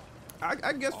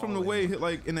 I guess from the way,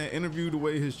 like in that interview, the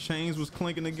way his chains was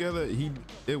clinking together,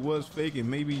 it was fake, and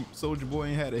maybe Soldier Boy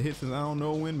ain't had a hit since I don't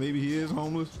know when. Maybe he is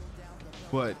homeless.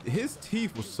 but his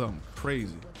teeth was something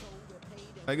crazy.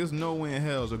 Like, there's no way in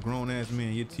hell as a grown ass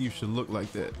man your teeth should look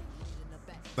like that.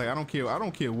 Like, I don't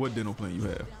care what dental plan you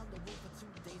have.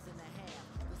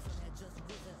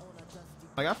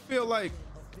 Like, I feel like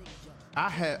I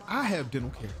have dental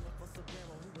care.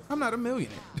 I'm not a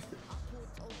millionaire.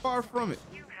 Far from it.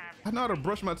 I know how to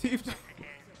brush my teeth.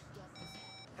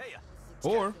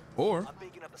 Or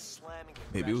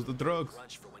maybe it was the drugs.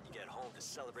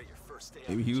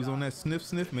 Maybe he was on that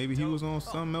sniff. Maybe he was on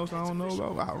something else I don't know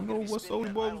about. I don't know what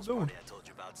Soulja Boy was doing.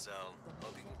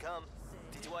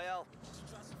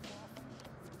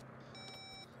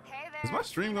 Is my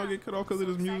stream gonna get cut off because of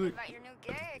this music?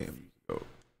 Damn, go.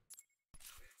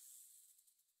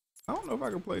 I don't know if I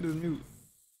can play this music.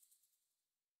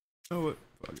 You know what?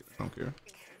 Fuck it. I don't care.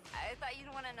 I thought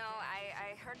you'd want to know.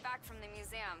 I heard back from the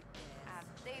museum.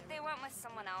 They went with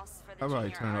someone else for the I'll probably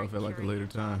junior turn it art off at like a curator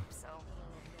later time. job, so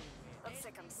looks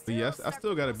like I'm But still yeah, I stuck still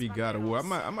with gotta those be God of War. I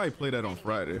fundamentals. might play that on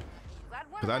Friday. Glad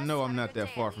one Cause of I us know had I'm a not good that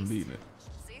day far at from least. beating it.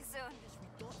 See you soon.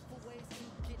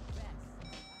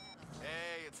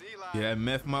 Hey, it's Eli. Yeah, that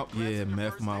meth mouth. Yeah,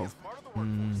 meth mouth.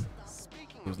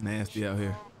 It was nasty out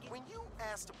here. When you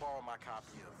asked to borrow my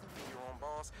copy of Your Own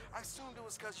Boss, I assumed it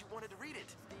was because you wanted to read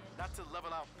it, not to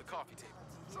level out the coffee table.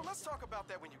 So let's talk about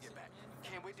that when you get back.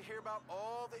 Can't wait to hear about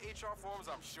all the HR forms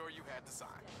I'm sure you had to sign.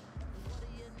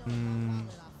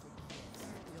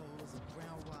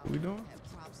 What we doing?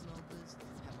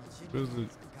 Where's the...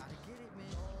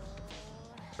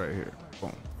 Right here.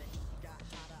 Boom.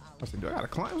 I said, do I gotta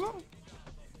climb something?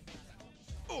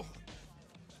 Oh.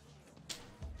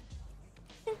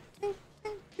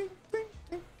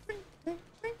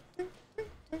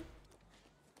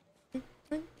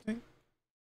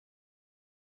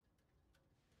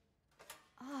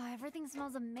 Oh, everything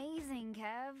smells amazing,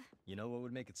 Kev. You know what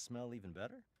would make it smell even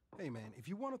better? Hey man, if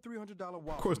you want a $300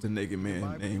 waffle, Of course the naked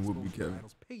man name would be Kevin.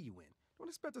 Idols pay you in. Don't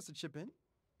expect us to chip in.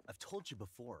 I've told you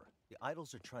before, the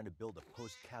idols are trying to build a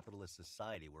post-capitalist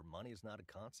society where money is not a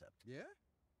concept. Yeah?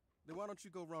 Then why don't you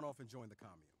go run off and join the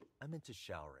commune? I'm into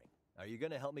showering. Are you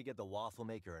gonna help me get the waffle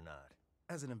maker or not?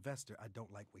 As an investor, I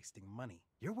don't like wasting money.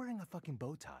 You're wearing a fucking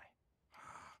bow tie.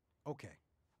 Okay,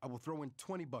 I will throw in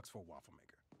 $20 for a waffle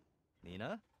maker.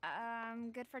 Nina?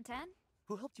 Good for 10?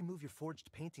 Who helped you move your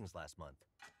forged paintings last month?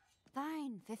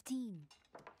 Fine, 15.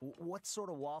 What sort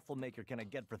of waffle maker can I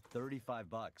get for 35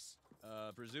 bucks?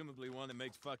 Presumably one that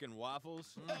makes fucking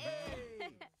waffles.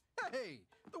 Hey,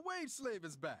 the wage slave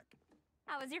is back.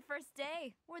 How was your first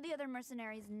day? Were the other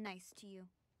mercenaries nice to you?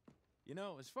 You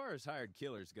know, as far as hired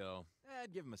killers go,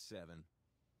 I'd give them a 7.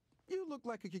 You look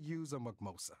like you could use a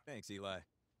mimosa. Thanks, Eli.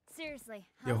 Seriously,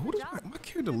 Yo, how's who the does job? my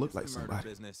character look like It's the murder somebody?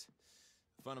 business.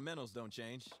 Fundamentals don't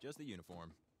change, just the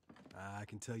uniform. I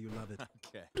can tell you love it.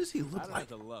 Okay. What does he look I don't like?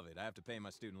 have to love it. I have to pay my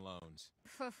student loans.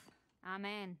 I'm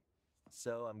in.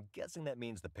 So I'm guessing that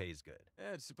means the pay's good.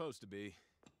 It's supposed to be.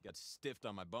 Got stiffed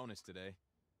on my bonus today.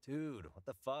 Dude, what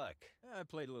the fuck? I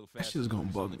played a little That fast shit's gonna on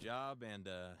bug the me. job, and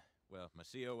well, my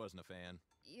CO wasn't a fan.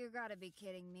 You gotta be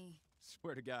kidding me.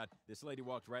 Swear to God, this lady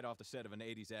walked right off the set of an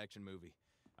 80s action movie.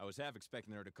 I was half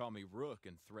expecting her to call me Rook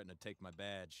and threaten to take my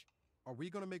badge. Are we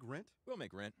gonna make rent? We'll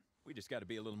make rent. We just got to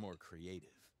be a little more creative.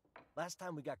 Last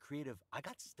time we got creative, I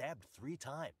got stabbed 3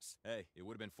 times. Hey, it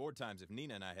would have been 4 times if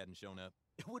Nina and I hadn't shown up.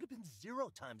 It would have been 0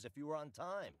 times if you were on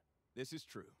time. This is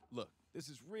true. Look, this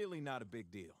is really not a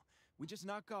big deal. We just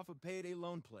knock off a payday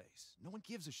loan place. No one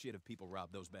gives a shit if people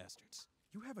rob those bastards.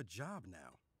 You have a job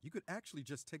now. You could actually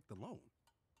just take the loan.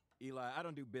 Eli, I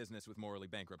don't do business with morally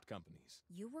bankrupt companies.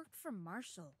 You worked for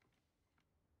Marshall.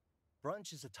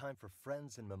 Brunch is a time for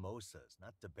friends and mimosas,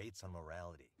 not debates on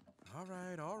morality. All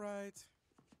right, all right.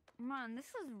 Man, this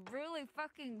is really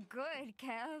fucking good,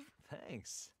 Kev.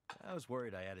 Thanks. I was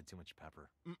worried I added too much pepper.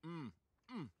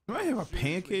 Do I have a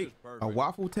pancake, a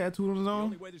waffle tattooed on his The arm?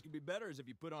 only way this could be better is if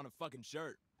you put on a fucking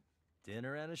shirt.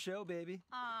 Dinner and a show, baby.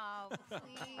 Oh,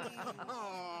 please.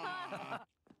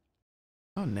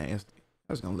 Y'all nasty.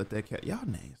 I was gonna let that cat. Y'all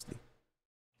nasty.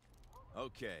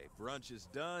 Okay, brunch is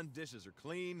done, dishes are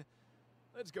clean.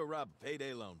 Let's go rob a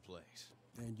payday loan place.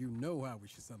 And you know how we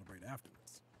should celebrate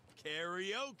afterwards.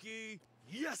 Karaoke!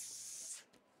 Yes!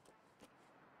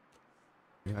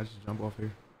 Yeah, I just jump off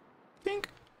here. Tink.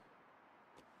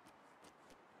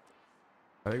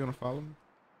 Are they gonna follow me?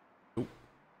 Nope.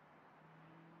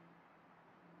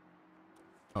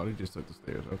 Oh, they just took the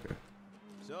stairs. Okay.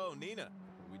 So, Nina,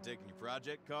 are we taking your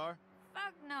project car?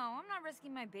 Fuck no, I'm not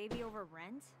risking my baby over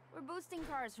rent. We're boosting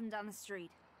cars from down the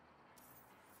street.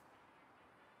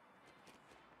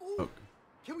 Ooh, Okay.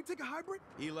 Can we take a hybrid?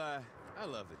 Eli, I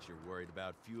love that you're worried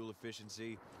about fuel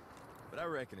efficiency, but I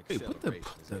reckon Hey, put the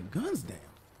acceleration is guns down.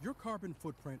 Your carbon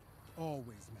footprint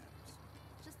always matters.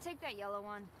 Just take that yellow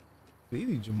one.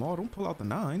 Easy, Jamal. Don't pull out the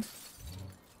 9s.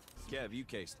 Kev, you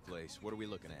cased the place. What are we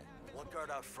looking at? One guard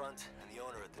out front and the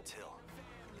owner at the till.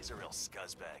 He's a real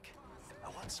scuzzbag. I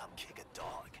want some kick a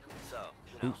dog. So,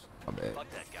 you know, Oops, my bad.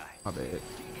 fuck that guy. My bad.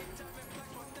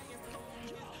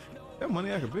 That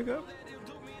money I can pick up?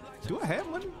 Do I have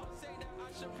money?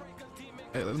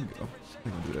 Hey, let me go.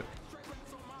 I'm gonna do that.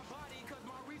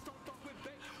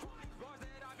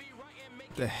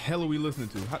 What the hell are we listening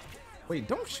to? Wait,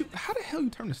 don't shoot. How the hell you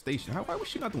turn the station? Why was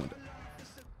she not doing that?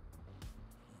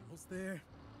 Almost there.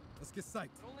 Let's get psyched.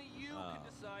 Only you can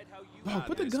decide how you Oh,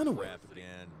 put the gun away.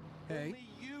 Again. Hey,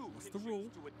 what's the rule?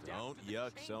 Don't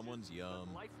yuck someone's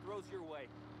yum. Life throws your way.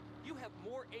 You have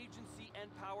more agency and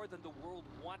power than the world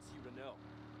wants you to know.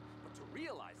 But to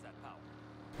realize that power,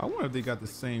 I wonder if they got the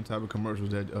same type of commercials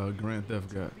that Grand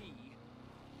Theft got. be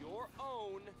your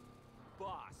own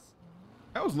boss.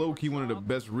 That was low key one of the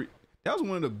best. That was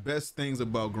one of the best things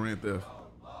about Grand Theft.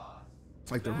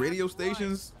 Like the radio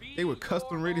stations, they were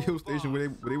custom radio stations where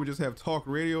they would just have talk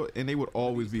radio, and they would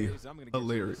always be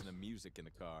hilarious. To music in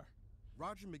the car.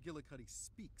 Roger McGillicuddy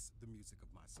speaks the music of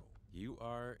my soul. You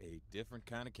are a different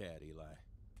kind of cat, Eli.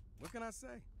 What can I say?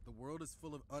 The world is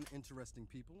full of uninteresting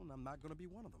people, and I'm not going to be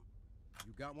one of them.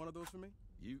 You got one of those for me?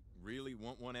 You really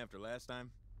want one after last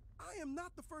time? I am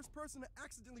not the first person to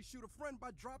accidentally shoot a friend by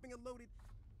dropping a loaded...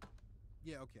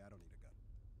 Yeah, okay, I don't need a gun.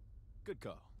 Good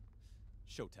call.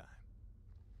 Showtime.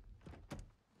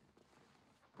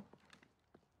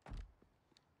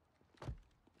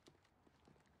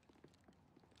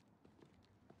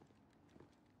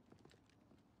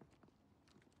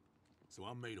 So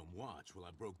I made them watch while I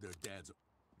broke their dad's...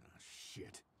 Ah,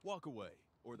 shit. Walk away,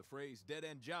 or the phrase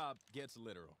dead-end job gets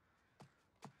literal.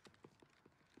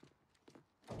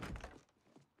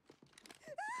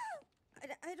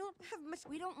 I don't have much.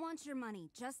 We don't want your money,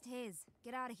 just his.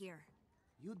 Get out of here.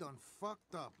 You done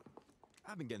fucked up.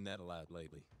 I've been getting that a lot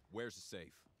lately. Where's the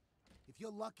safe? If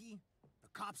you're lucky, the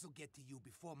cops will get to you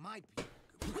before my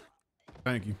people.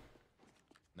 Thank you.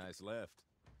 Nice left.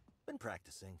 Been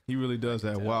practicing. He really does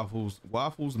have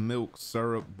waffles, milk,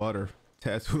 syrup, butter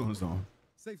tattooed on his arm.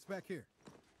 Safe's back here.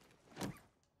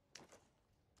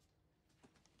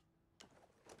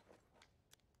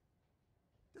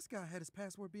 This guy had his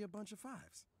password be a bunch of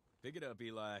 5s. Pick it up,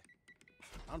 Eli.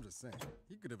 I'm just saying,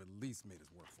 he could have at least made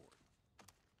us work for it.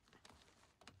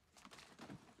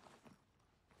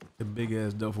 The big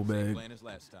ass duffel bag. Plan as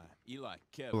last time. Eli,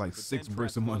 Kev, Like 6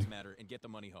 bricks of money. Matter and get the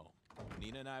money home.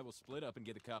 Nina and I will split up and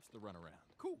get the cops the runaround.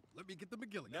 Cool. Let me get the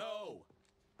McGillicuddy. No.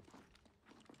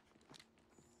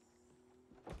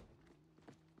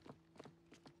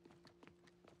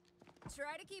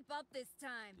 Try to keep up this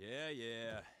time.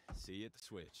 Yeah. See you at the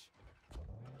switch.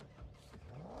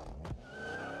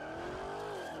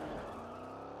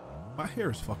 My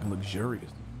hair is fucking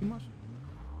luxurious.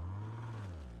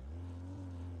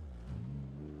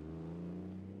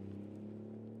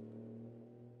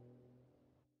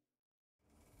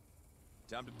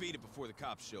 Time to beat it before the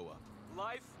cops show up.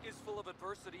 Life is full of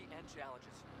adversity and challenges.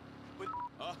 But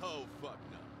oh, fuck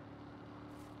no.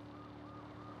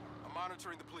 I'm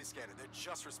monitoring the police scanner. They're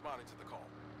just responding to the call.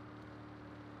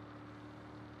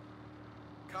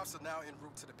 Cops are now en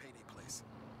route to the payday place.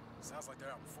 Sounds like they're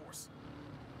out in force.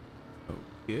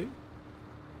 Okay.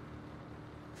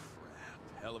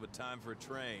 Crap. Hell of a time for a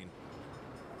train.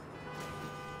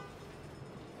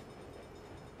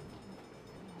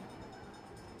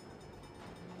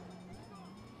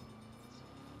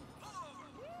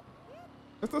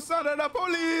 It's the sound of the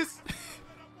police.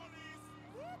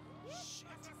 Shit.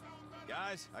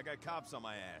 Guys, I got cops on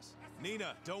my ass.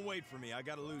 Nina, don't wait for me. I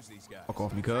gotta lose these guys. Fuck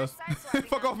off me, cuz.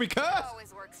 Fuck off me, cuz.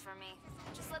 Always works for me.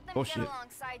 Just let them Oh, get shit.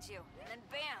 alongside you, and then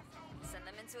bam, send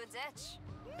them into a ditch.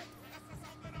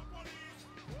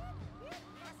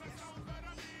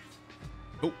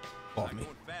 Oh, off Not me.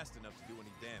 going fast enough to do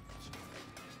any damage.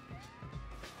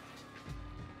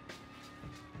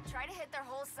 Try to hit their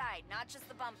whole side, not just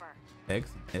the bumper. X,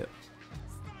 F.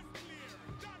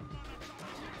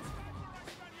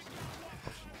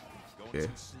 Yeah,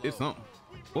 it's something.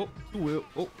 Oh, you will.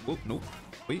 Oh, no.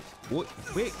 Wait, what?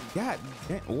 Wait, god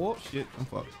damn. Oh, shit. I'm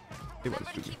fucked. They about to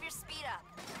Remember to shoot me. keep your speed up.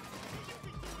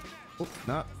 Oh,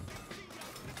 not.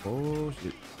 Oh,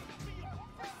 shit.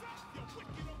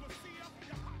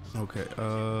 Okay,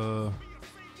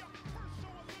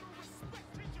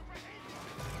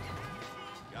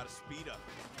 Gotta speed up.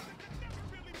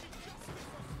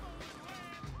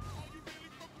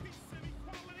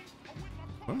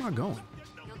 where am I going?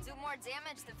 You'll do more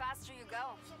damage the faster you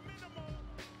go.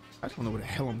 I just don't know where the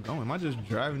hell I'm going. Am I just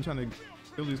driving trying to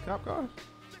kill these cop cars?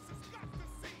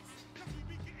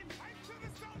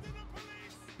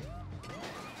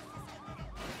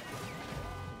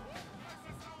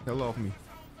 Hell off me.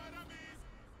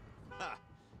 Ha!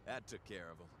 That took care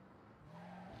of him.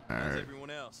 All How's right. everyone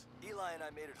else? Eli and I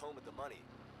made it home with the money.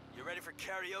 You ready for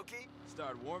karaoke?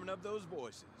 Start warming up those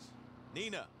voices.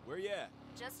 Nina, where you at?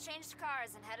 Just changed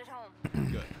cars and headed home.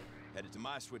 Good. Headed to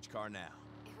my switch car now.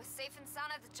 It was safe and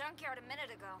sound at the junkyard a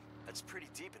minute ago. That's pretty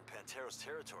deep in Pantero's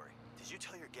territory. Did you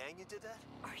tell your gang you did that?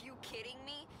 Are you kidding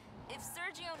me? If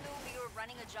Sergio knew we were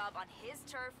running a job on his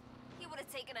turf, he would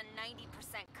have taken a 90%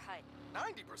 cut.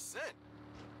 90%?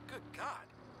 Good God.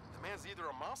 The man's either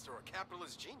a monster or a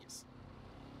capitalist genius.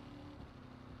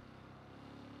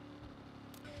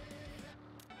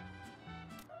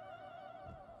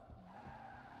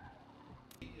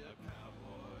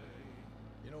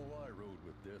 You know, I rode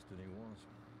with Destiny once.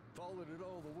 Followed it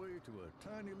all the way to a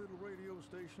tiny little radio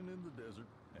station in the desert,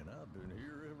 and I've been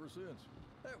here ever since.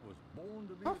 That was Born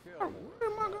to be a Cowboy.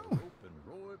 Where am I going? Hope and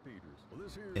Roy Peters. Well,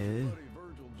 this here's Eh. your buddy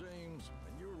Virgil James,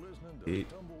 and you're listening to Eh.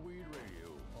 Tumbleweed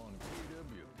Radio on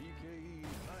KWPKE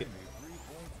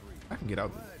 93.3. I can get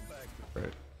out. Right back to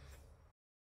Right.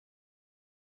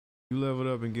 You leveled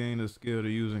up and gained a skill to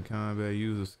use in combat.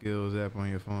 Use the skills app on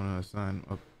your phone and assign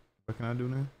up. What can I do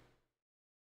now?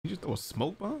 You just throw a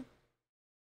smoke bomb?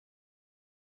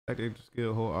 Activate the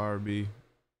skill, hold RB.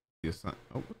 The assign.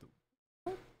 Oh, what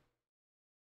the?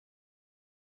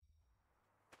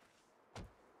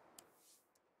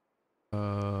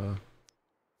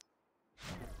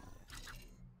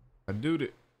 I do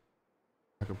it.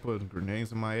 I can put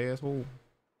grenades in my asshole.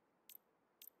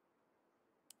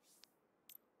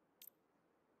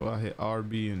 Well, I hit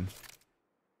RB and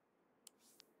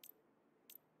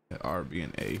RB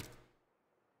and A.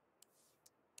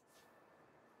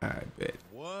 I bet.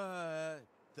 What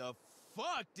the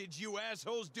fuck did you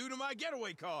assholes do to my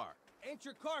getaway car? Ain't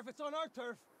your car if it's on our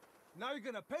turf. Now you're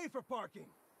gonna pay for parking.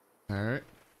 All right.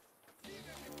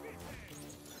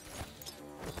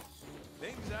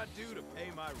 Things I do to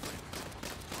pay my rent.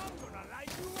 I'm gonna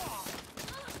light you off.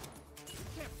 You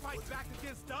can't fight back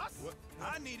against us. What?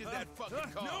 I needed that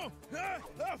fucking car. No.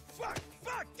 Fuck.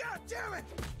 God damn it.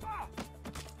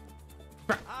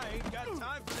 I ain't got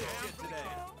time for this shit today.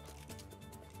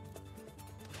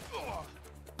 I'm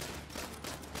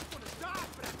gonna die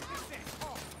for that pissant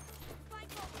car.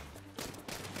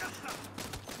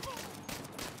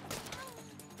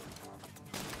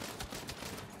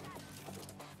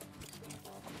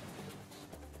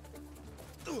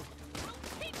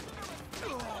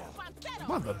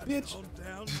 Mother bitch.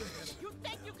 You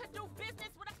think you could do business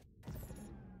without...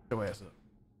 Your ass up.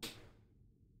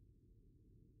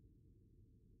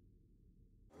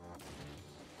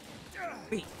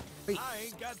 Wait. I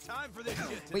ain't got time for this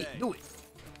shit today. Wait, do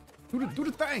it. Do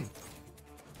the thing.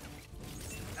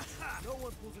 No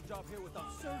one pulls a job here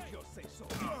without Sergio say so.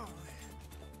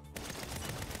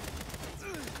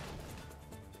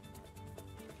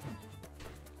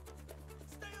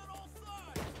 Stay on all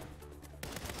sides.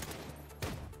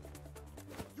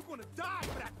 You're gonna die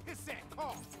for that pissant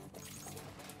car.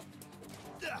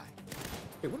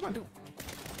 Hey, what am I doing?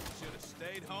 Should have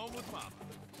stayed home with Mama.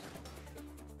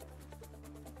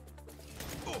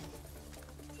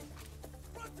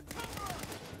 Run to cover.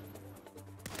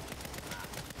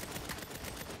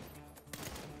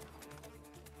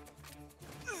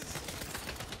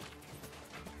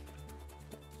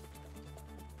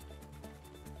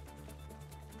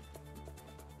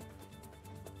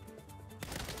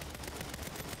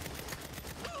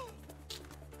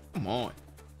 Come on.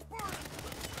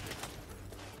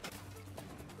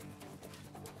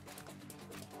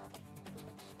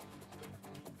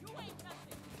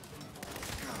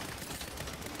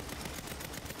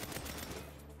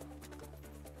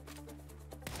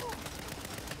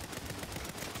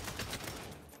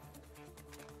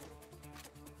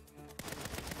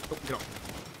 Oh, get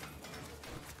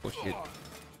off. Oh shit.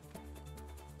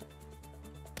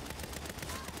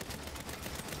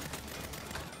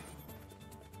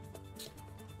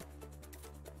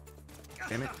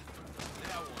 Damn it.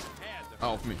 That one had the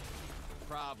Off me.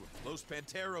 problem. Los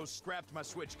Panteros scrapped my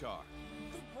switch car.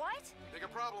 What? Bigger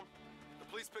problem. The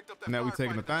police picked up that Now we firefight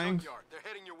taking the at the things? junkyard. They're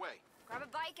heading your way. Grab a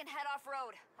bike and head off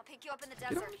road. I'll pick you up in the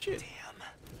Get on desert. the shit. Damn.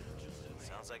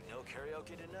 Sounds like no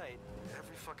karaoke tonight.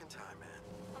 Every fucking time, man.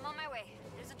 I'm on my way.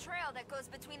 There's a trail that goes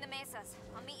between the mesas.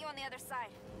 I'll meet you on the other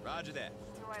side. Roger that.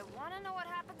 Do I want to know what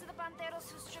happened to the Panteros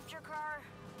who stripped your car?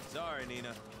 Sorry,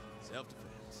 Nina.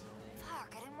 Self-defense.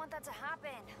 Fuck, I didn't want that to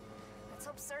happen. Let's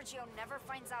hope Sergio never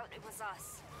finds out it was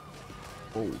us.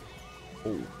 Oh.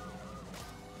 Oh.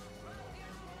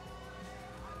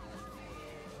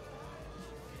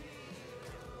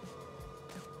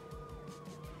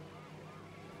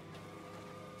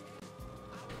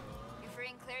 You free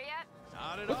and clear yet?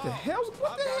 Not at What all. the hell?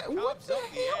 What the hell? What the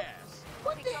hell? Ass.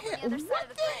 What the hell? What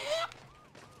the hell?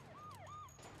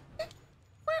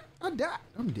 I died.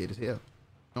 I'm dead as hell.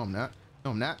 No, I'm not.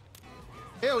 No, I'm not.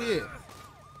 Hell yeah.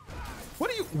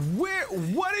 What are you? Where?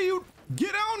 What are you?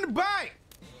 Get on the bike.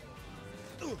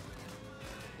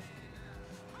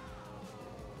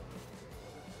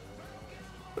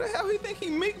 What the hell he think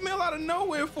he Meek Mill out of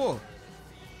nowhere for?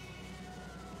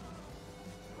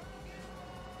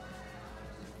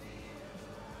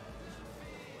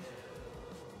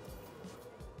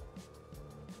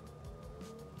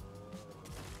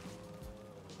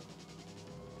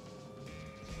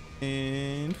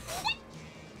 And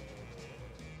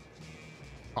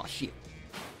oh shit.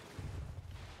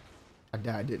 I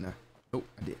died, didn't I? Nope,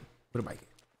 I didn't. Put a bike in.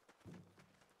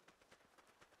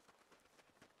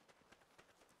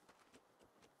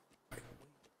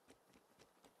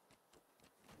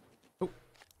 Oh.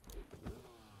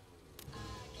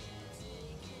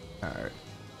 Alright.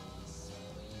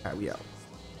 Alright, we out.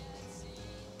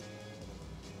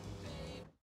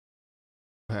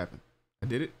 What happened? I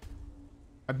did it?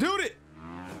 I do it!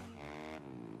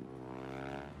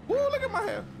 Woo, look at my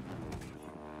hair.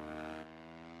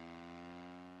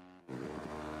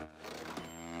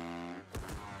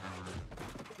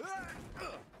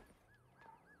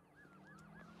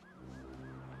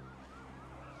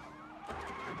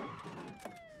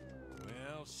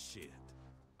 Well, shit.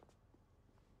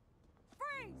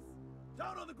 Freeze!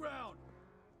 Down on the ground!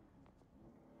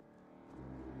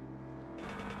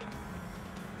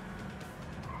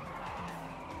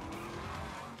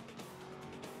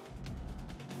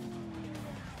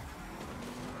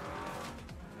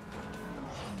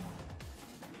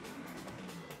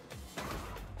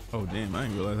 Oh damn, I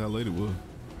didn't realize how late it was.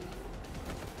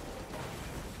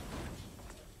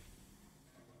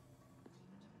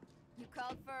 You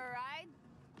called for a ride?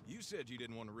 You said you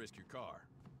didn't want to risk your car.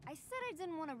 I said I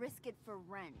didn't want to risk it for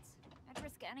rent. I'd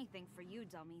risk anything for you,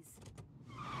 dummies.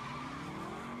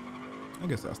 I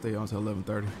guess I'll stay on until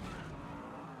 11:30.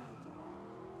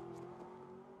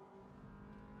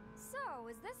 So,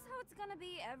 is this how it's gonna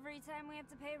be every time we have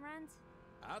to pay rent?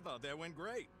 I thought that went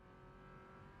great.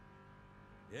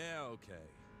 Yeah, okay.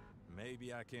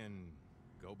 Maybe I can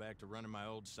go back to running my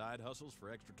old side hustles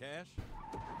for extra cash?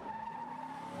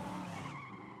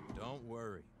 Don't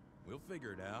worry. We'll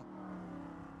figure it out.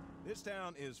 This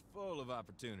town is full of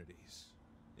opportunities,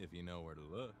 if you know where to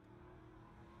look.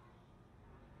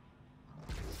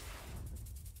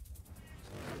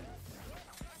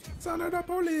 Son of the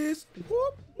police.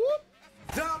 Whoop, whoop.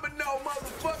 Domino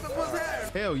motherfuckers was there.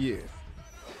 Hell yeah.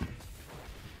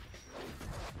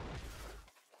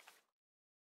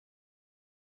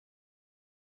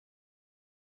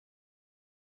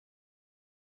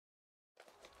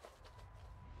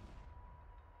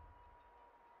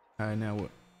 All right, now what?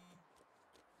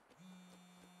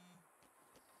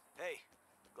 Hey,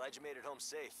 glad you made it home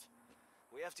safe.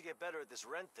 We have to get better at this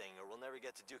rent thing or we'll never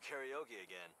get to do karaoke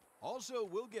again. Also,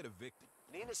 we'll get evicted.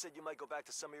 Nina said you might go back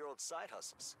to some of your old side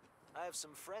hustles. I have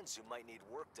some friends who might need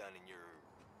work done in your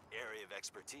area of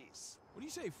expertise. When you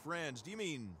say friends, do you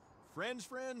mean friends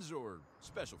or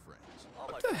special friends? All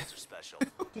my friends are special.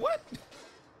 What?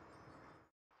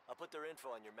 I'll put their info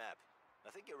on your map.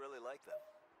 I think you'll really like them.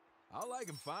 I'll like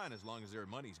them fine as long as their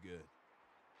money's good.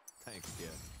 Thanks, kid.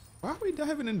 Why are we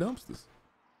diving in dumpsters?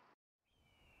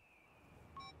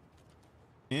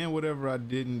 And whatever I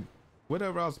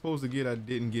was supposed to get, I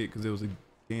didn't get because it was a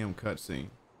damn cutscene.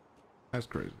 That's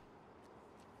crazy.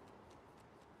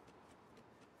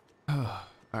 All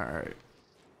right.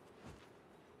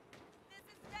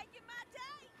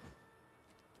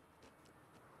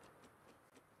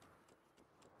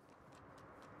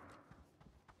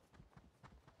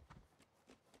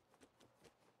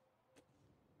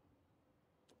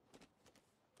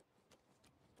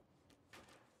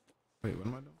 Wait, what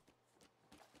am I doing?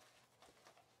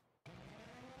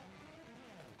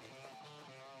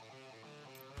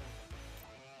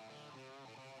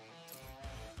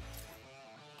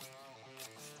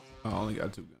 Oh, I only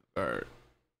got 2 guns. All right.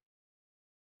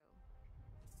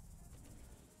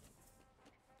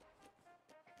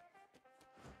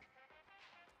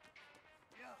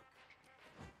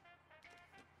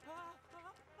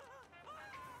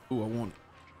 Ooh, I want it.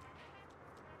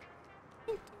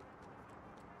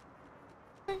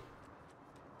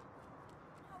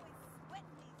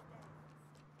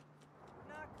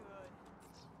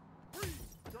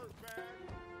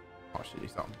 Oh shit, he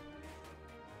saw me.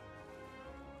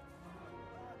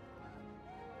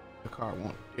 The car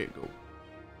won't. There it go.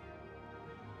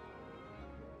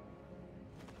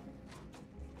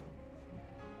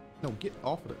 No, get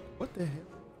off of it. What the hell?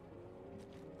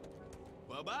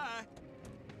 Bye-bye.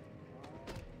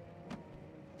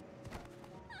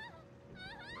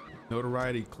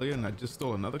 Notoriety clear, and I just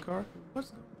stole another car?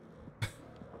 What's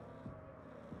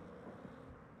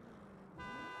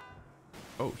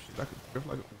oh shit, I could drift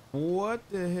like a... What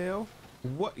the hell?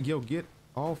 What? Yo, get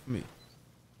off me.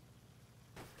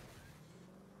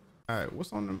 Alright,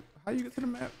 what's on the... How you get to the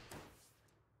map?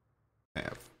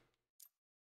 Map.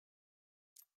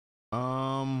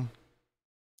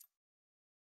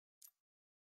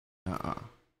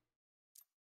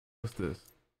 What's this?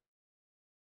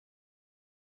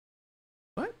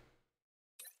 What?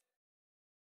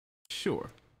 Sure.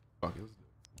 Fuck it. Let's do it.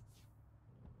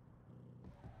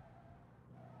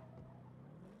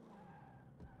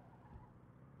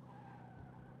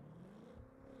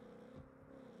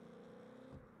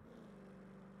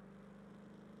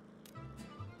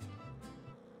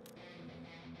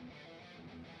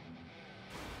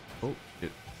 Oh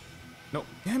shit. No,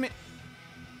 damn it.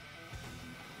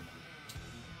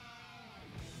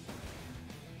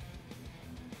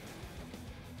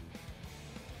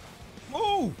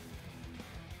 Move!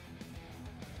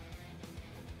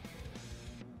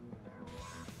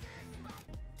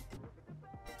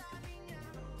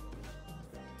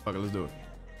 Fuck it, let's do it.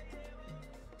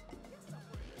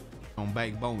 On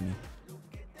backbone.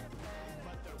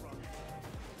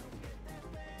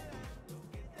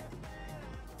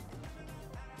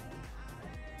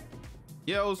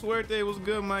 Yo, Suerte, what's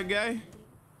good, my guy?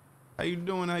 How you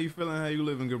doing? How you feeling? How you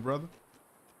living, good brother?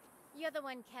 You're the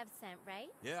one Kev sent, right?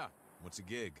 Yeah, what's a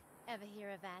gig? Ever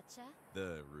hear of Atcha?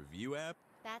 The review app?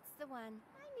 That's the one.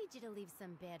 I need you to leave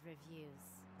some bad reviews.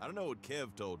 I don't know what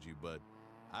Kev told you, but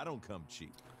I don't come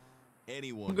cheap.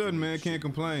 Anyone. I'm good, man. Can't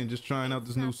complain. Just trying out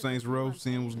this new Saints Row,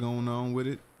 seeing what's going on with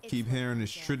it. Keep hearing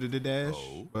it's shredded to dash,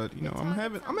 but you know, I'm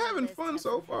having fun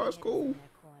so far. It's cool.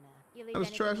 Not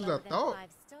as trash as I thought. 5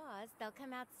 stars, they'll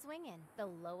come out swinging. The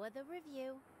lower the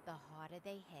review, the harder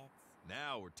they hit.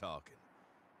 Now we're talking.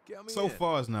 Get me So in.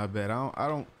 far, it's not bad. I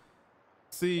don't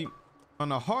see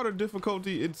on a harder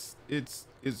difficulty. It's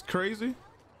crazy.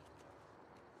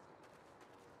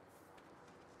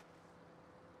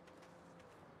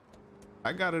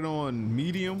 I got it on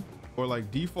medium or like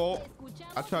default.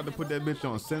 I tried to put that bitch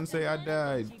on Sensei. I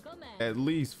died at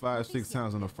least 5-6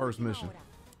 times on the first mission.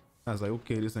 I was like,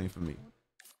 okay, this ain't for me.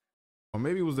 Or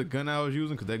maybe it was the gun I was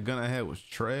using, because that gun I had was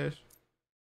trash.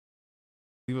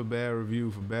 Leave a bad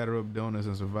review for batter up donuts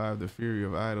and survive the fury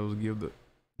of idols. Give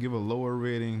a lower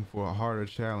rating for a harder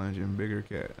challenge and bigger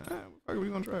cat. Fuck, we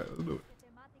gonna try it. Let's do it.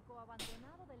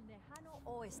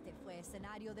 Oeste fue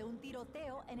escenario de un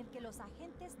tiroteo en el que los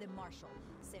agentes de Marshall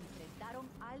se enfrentaron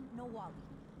al Nawali,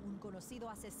 un conocido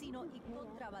asesino y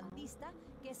contrabandista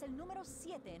que es el número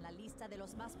 7 en la lista de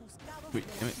los más buscados de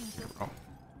la cinta.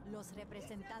 Los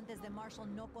representantes de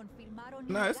Marshall no confirmaron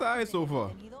ni It's alright so far.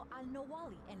 detenido al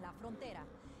Nawali en la frontera,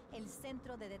 el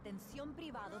centro de detención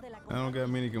privado de la I don't got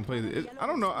many complaints. I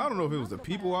don't know if it was the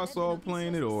people I saw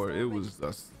playing it or it was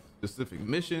a specific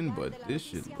mission, but this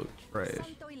shit looked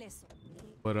trash.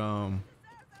 But yeah,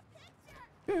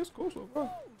 it's cool so far.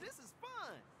 This is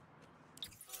fun.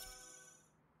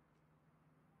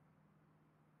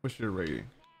 What's your rating?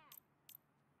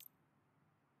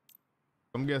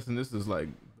 I'm guessing this is like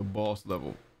the boss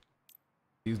level.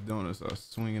 These donuts are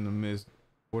swinging the mist.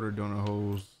 Quarter donut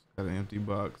holes. Got an empty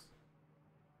box.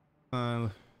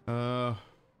 Let's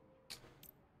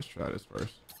try this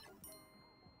first.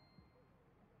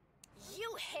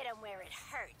 You hit him where it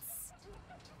hurts.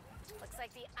 Looks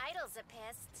like the idols are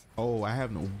pissed. Oh, I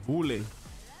have no bullet.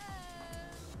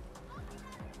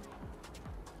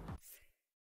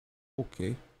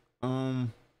 Okay. I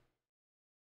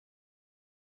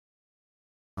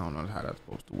don't know how that's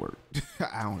supposed to work.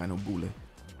 I don't got no bullet.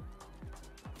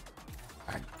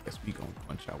 I guess we gonna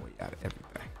punch our way out of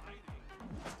everything.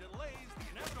 Delays the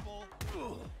inevitable.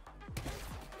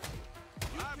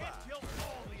 You can't kill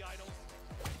all the idols.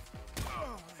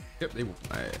 Yep, they whooped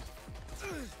my ass.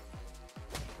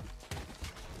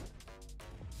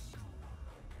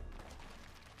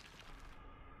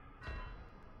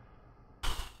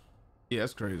 Yeah,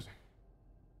 that's crazy.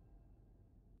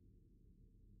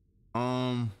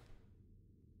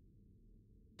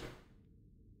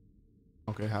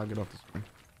 Okay, how I get off the screen?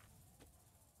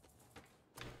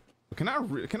 Can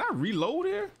I reload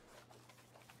here?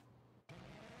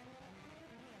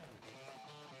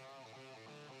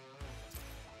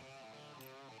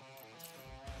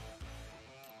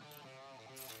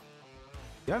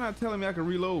 Y'all not telling me I can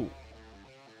reload?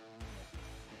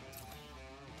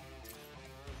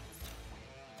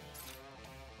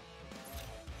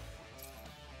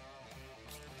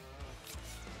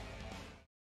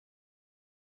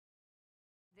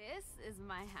 is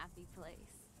my happy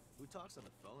place. Who talks on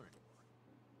the phone anymore?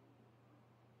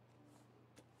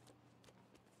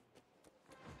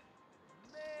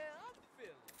 Man, I'm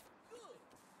feeling good.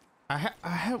 I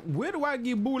have. Where do I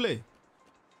get boule?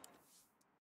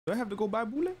 Do I have to go buy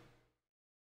boule?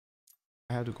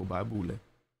 I have to go buy boule.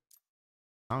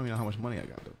 I don't even know how much money I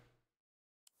got though.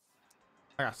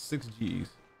 I got 6 G's.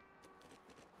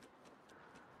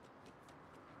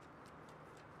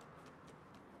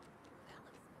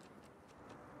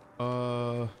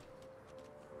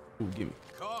 Ooh, give me.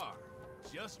 Car,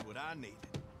 just what I needed.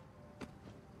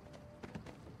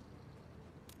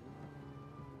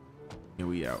 Here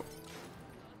we out.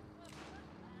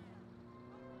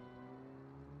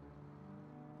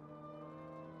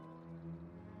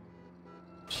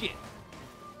 Shit.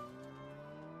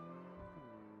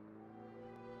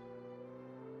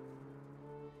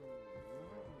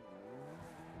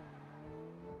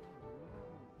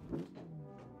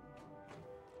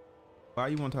 Why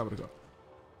you on top of the car?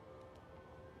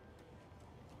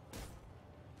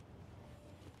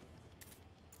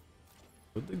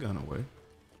 Put the gun away.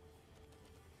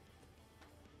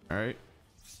 All right.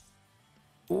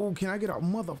 Oh, can I get a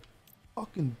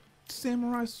motherfucking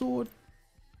samurai sword?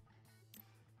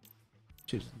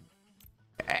 Just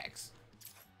axe.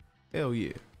 Hell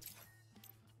yeah.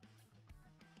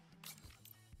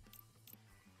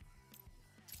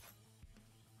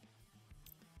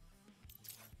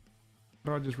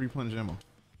 How do I just replenish ammo?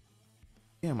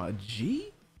 Damn, a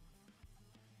G?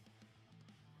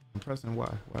 I'm pressing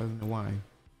Y. Why isn't it Y?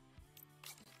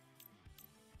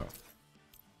 Oh.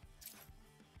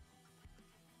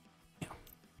 Damn.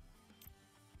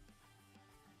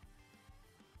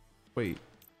 Wait.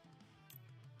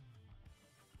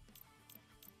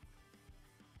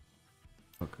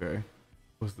 Okay.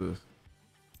 What's this?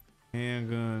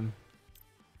 Handgun.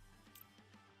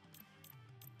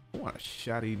 I want a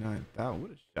shotty 9000.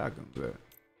 What is shotguns at?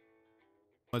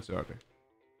 What's are they?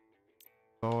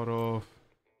 Sawed off.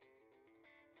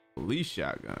 Police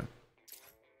shotgun.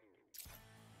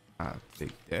 I'll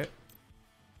take that.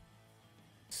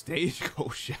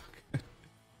 Stagecoach shotgun.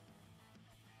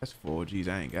 That's 4 G's.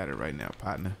 I ain't got it right now,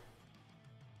 partner.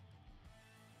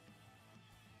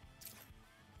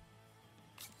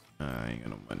 I ain't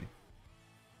got no money.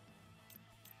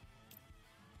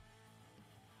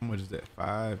 How much is that?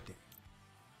 5.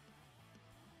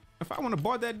 If I want to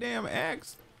bought that damn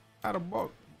axe, I'd have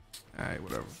bought. All right,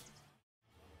 whatever.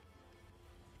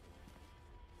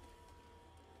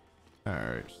 All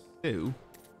right, so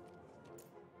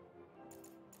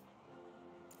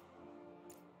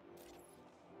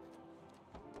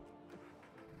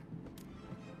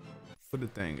where the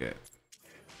thing at?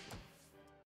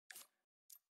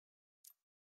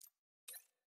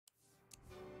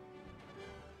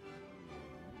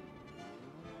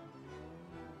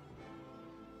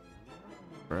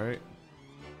 Right.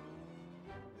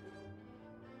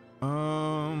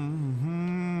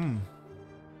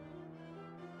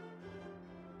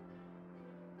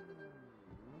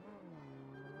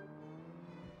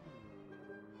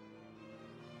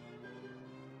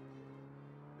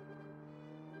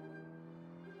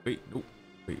 Wait, nope.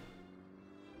 Wait.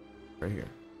 Right here.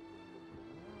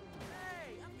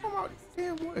 Come out this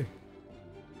damn way.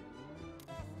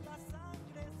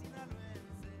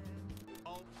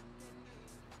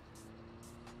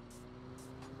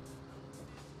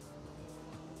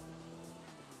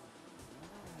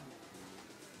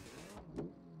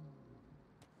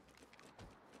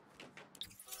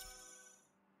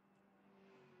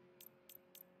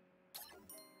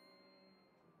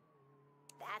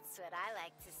 That's what I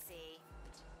like to see.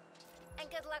 And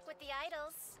good luck with the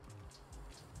idols.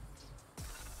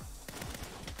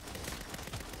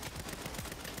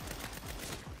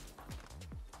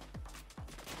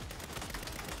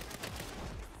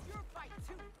 Your fight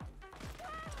too.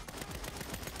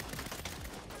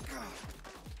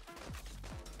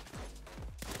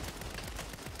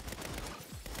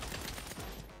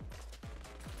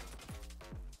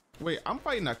 Wait, I'm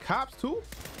fighting the cops too?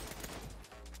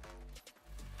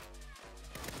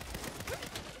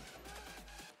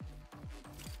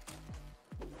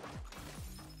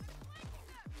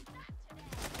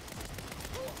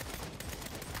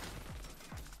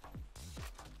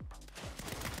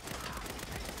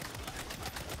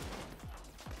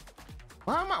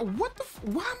 Why am I? What the?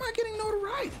 Why am I getting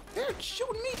notoriety? They're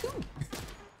shooting me too.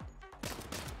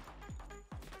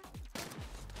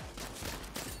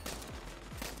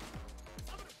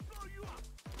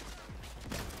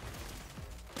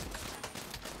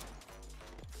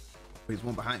 There's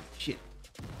one behind me. Shit.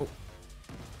 Oh.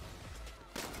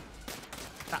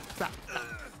 Stop, stop, stop.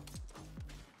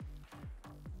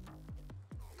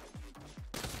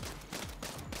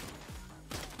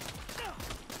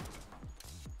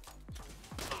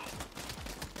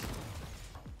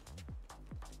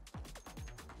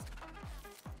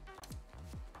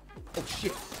 Oh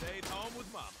shit. Stayed home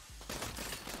with mama.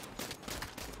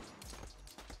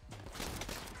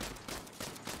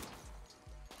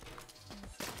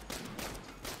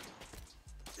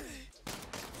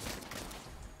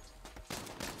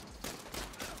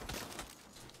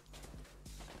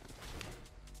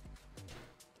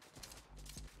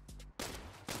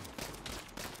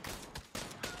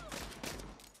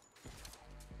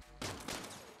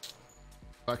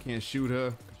 I can't shoot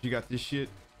her. She got this shit.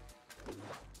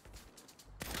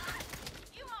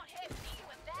 You won't hit me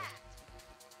with that.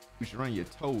 You should run your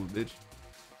toes, bitch.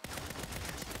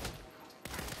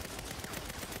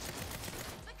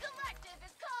 The collective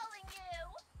is calling you.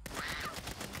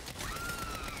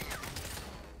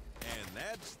 And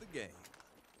that's the game.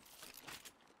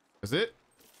 That's it?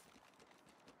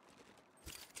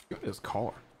 Look at this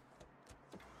car.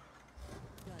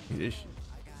 Look at this shit.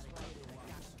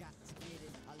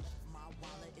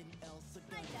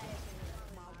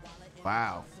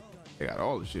 Wow, they got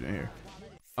all the shit in here.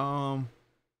 What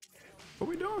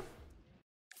we doing?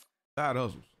 Side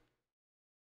hustles.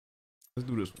 Let's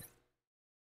do this one.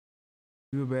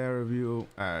 Do a bad review.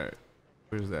 All right,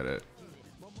 where's that at?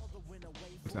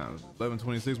 What time?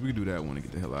 11:26. We can do that one and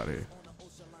get the hell out of here.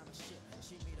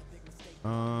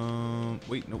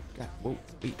 Wait, no. God, whoa,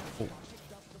 wait, oh.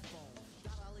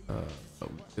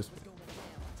 Oh, this way.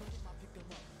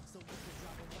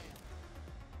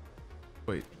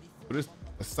 Wait. This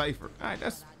a cipher. All right,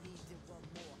 that's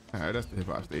the hip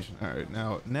hop station. All right,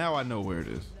 now I know where it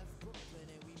is.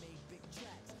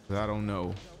 I don't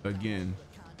know again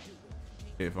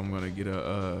if I'm gonna get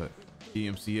a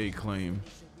DMCA claim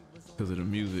because of the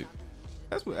music.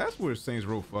 That's where Saints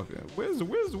Row fucking. Where's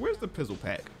the pizzle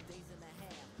pack?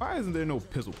 Why isn't there no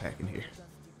pizzle pack in here?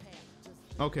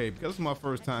 Okay, because it's my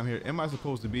first time here. Am I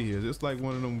supposed to be here? It's like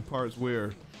one of them parts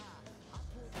where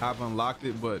I've unlocked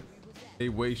it, but they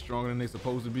way stronger than they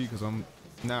supposed to be because I'm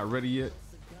not ready yet.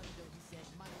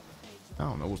 I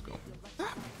don't know what's going on.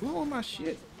 Stop blowing my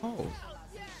shit. Oh,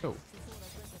 yo.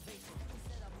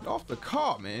 Get off the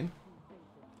car, man.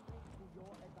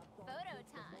 Photo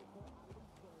time.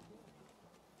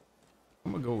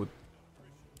 I'm gonna go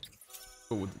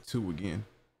with the 2 again.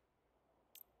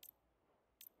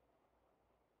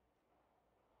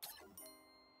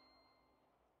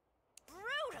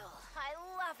 Brutal. I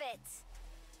love it.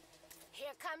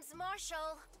 Here comes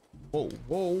Marshall. Whoa,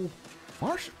 whoa.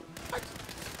 Marshall? What?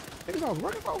 Niggas I was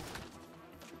working for?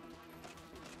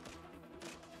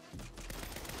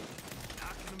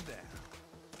 Knocking them down.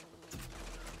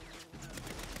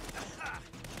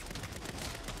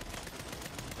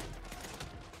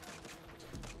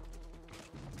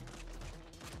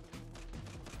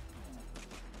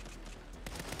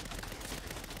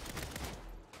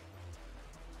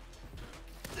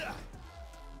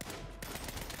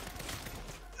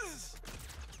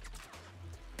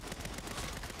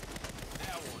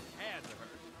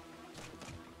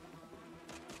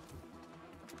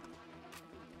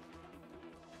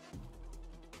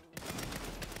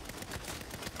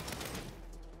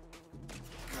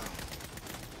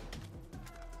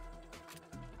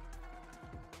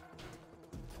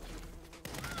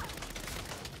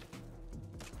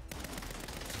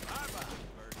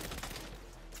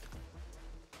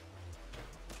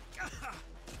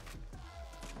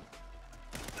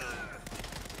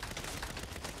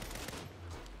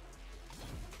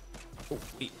 Oh,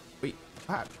 wait.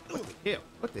 God, what the hell?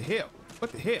 What the hell?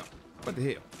 What the hell? What the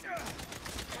hell?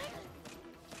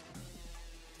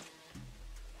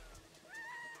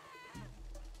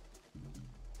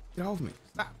 Get off me.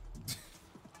 Stop.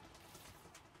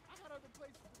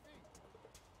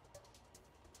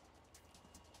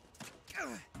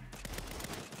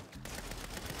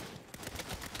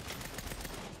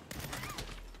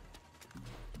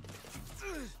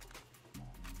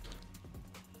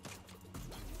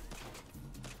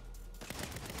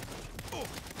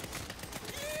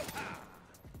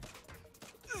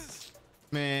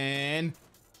 Man.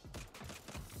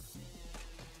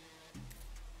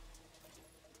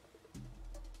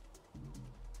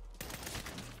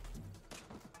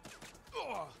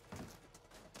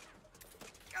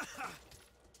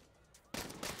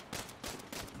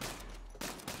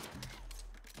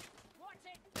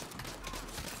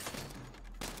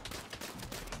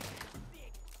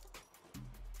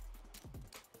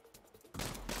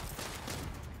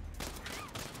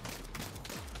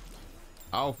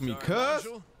 Off me, Sorry, cuz.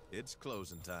 Marshall, it's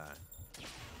closing time.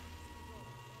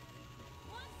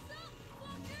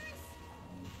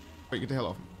 Wait, get the hell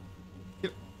off me.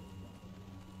 Get.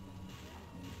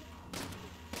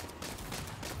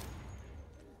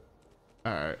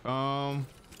 All right. Oh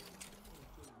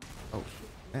shit,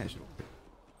 that shit.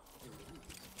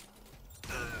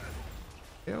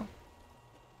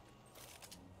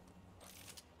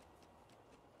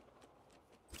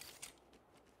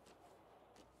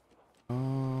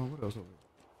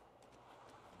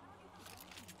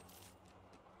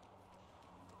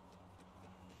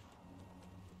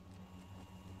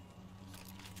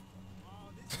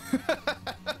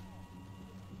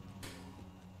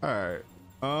 All right.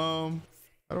 How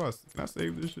do can I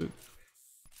save this shit?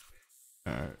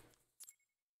 All right.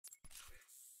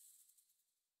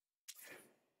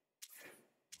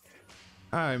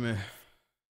 All right, man. I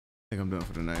think I'm done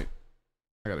for the night.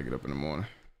 I gotta get up in the morning.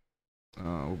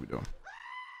 What we doing?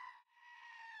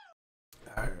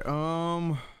 All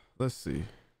right. Let's see.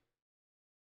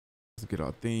 Let's get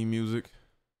our theme music.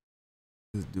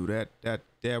 Let's do that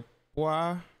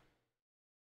boy.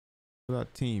 What's our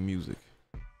team music?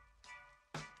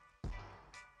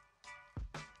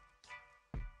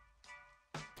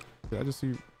 Did I just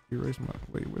erase my?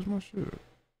 Wait, where's my shit?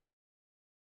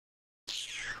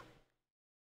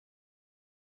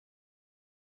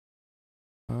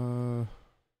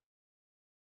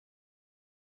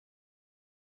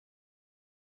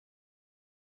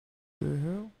 The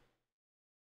hell?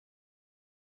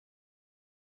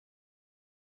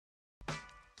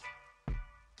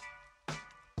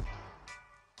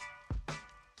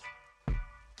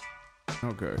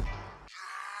 Okay.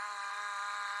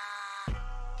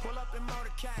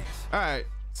 All right.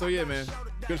 So yeah, man.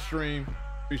 Good stream.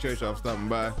 Appreciate y'all stopping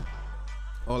by.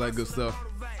 All that good stuff.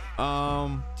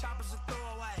 Yeah,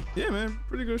 man.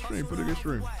 Pretty good stream. Pretty good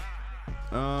stream.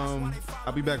 I'll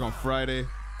be back on Friday.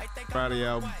 Friday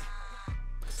out.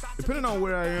 Depending on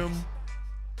where I am,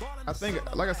 I think,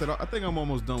 like I said, I think I'm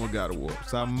almost done with God of War.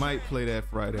 So I might play that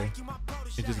Friday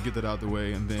and just get that out the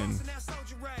way, and then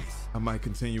I might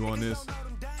continue on this.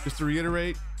 Just to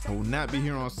reiterate, I will not be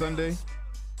here on Sunday.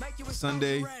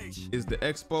 Sunday is the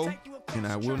expo, and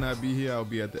I will not be here. I'll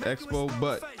be at the expo,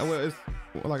 but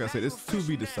like I said, it's to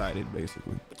be decided,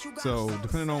 basically. So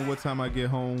depending on what time I get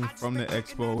home from the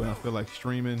expo and I feel like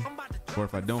streaming, or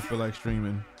if I don't feel like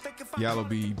streaming, y'all will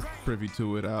be privy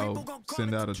to it. I'll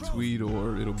send out a tweet,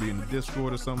 or it'll be in the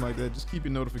Discord or something like that. Just keep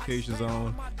your notifications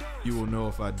on. You will know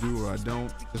if I do or I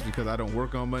don't, just because I don't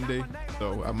work on Monday.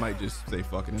 So I might just say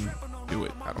fuck it and do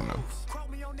it. I don't know.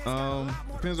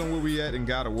 Depends on where we at in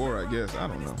God of War, I guess. I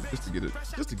don't know. Just to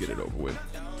get it over with.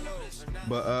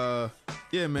 But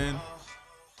yeah, man.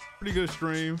 Pretty good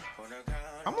stream.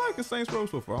 I'm liking Saints Row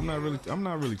so far. I'm not really too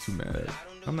mad at it.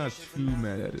 I'm not too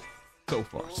mad at it so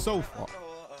far.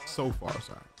 Sorry.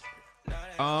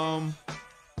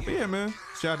 But yeah, man.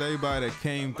 Shout out to everybody that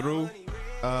came through.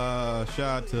 Shout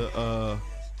out to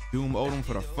Doom Odom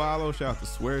for the follow. Shout out to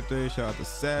Suerte. Shout out to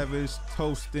Savage,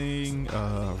 Toasting,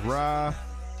 Ra.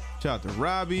 Shout out to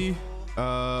Robbie.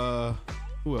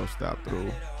 Who else stopped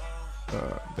through?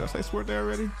 Did I say Suerte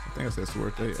already? I think I said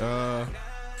Suerte.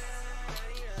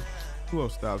 Who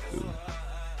else stopped through?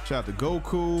 Shout out to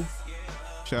Goku.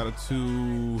 Shout out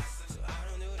to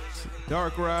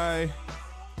Darkrai.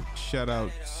 Shout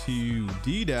out to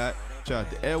D-Dot. Shout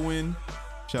out to Edwin.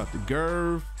 Shout out to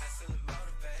Gerv.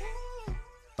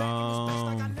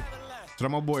 Shout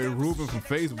out my boy Ruben from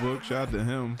Facebook. Shout out to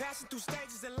him.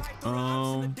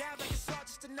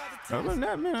 Other than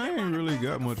that, man, I ain't really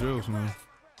got much else, man.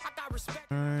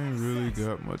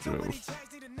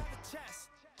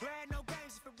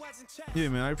 Yeah,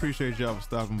 man, I appreciate y'all for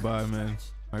stopping by, man.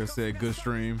 Like I said, good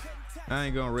stream. I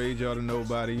ain't gonna raid y'all to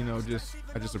nobody, you know,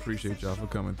 I just appreciate y'all for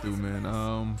coming through, man.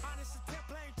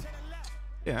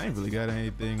 Yeah, I ain't really got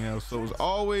anything else. So as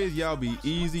always, y'all be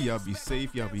easy, y'all be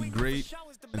safe, y'all be great.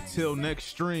 Until next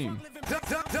stream.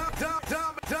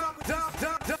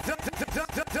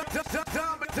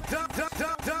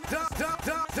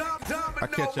 I'll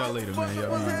catch y'all later, man.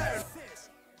 Y'all.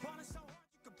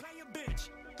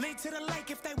 Lead to the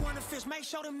lake if they want to fish. Make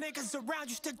sure them niggas around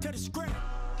you stick to the script.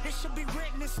 It should be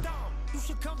written in stone. You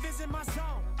should come visit my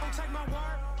zone. Don't take my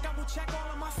word, double check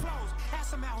all of my flows. Ask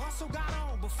them how hustle got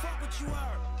on, but fuck what you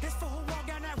heard. This for who walked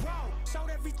down that road. Sold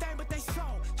everything but they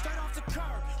sold. Straight off the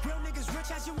curb. Real niggas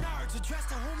rich as you nerds. Address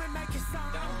to whom and make it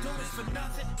sound. I don't do this for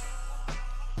nothing.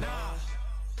 Nah.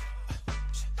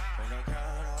 When I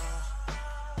count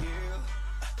on you,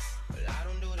 but I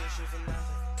don't do this shit for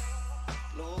nothing.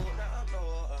 No,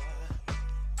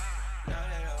 not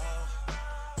at all.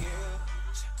 You,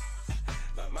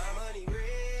 but my money real,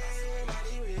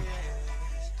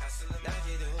 that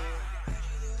you do.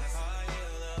 All you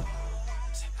know.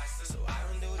 So I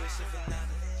don't do this shit for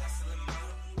nothing.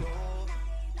 No,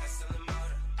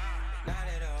 not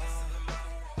at all.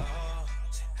 Oh,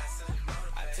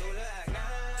 I told her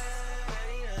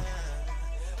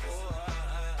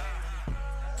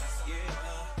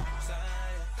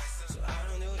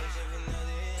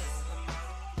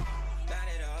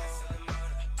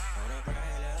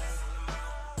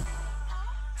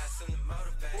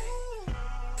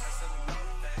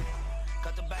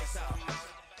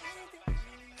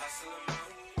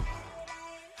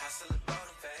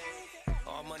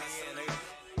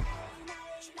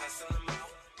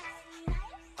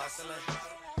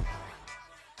hustling.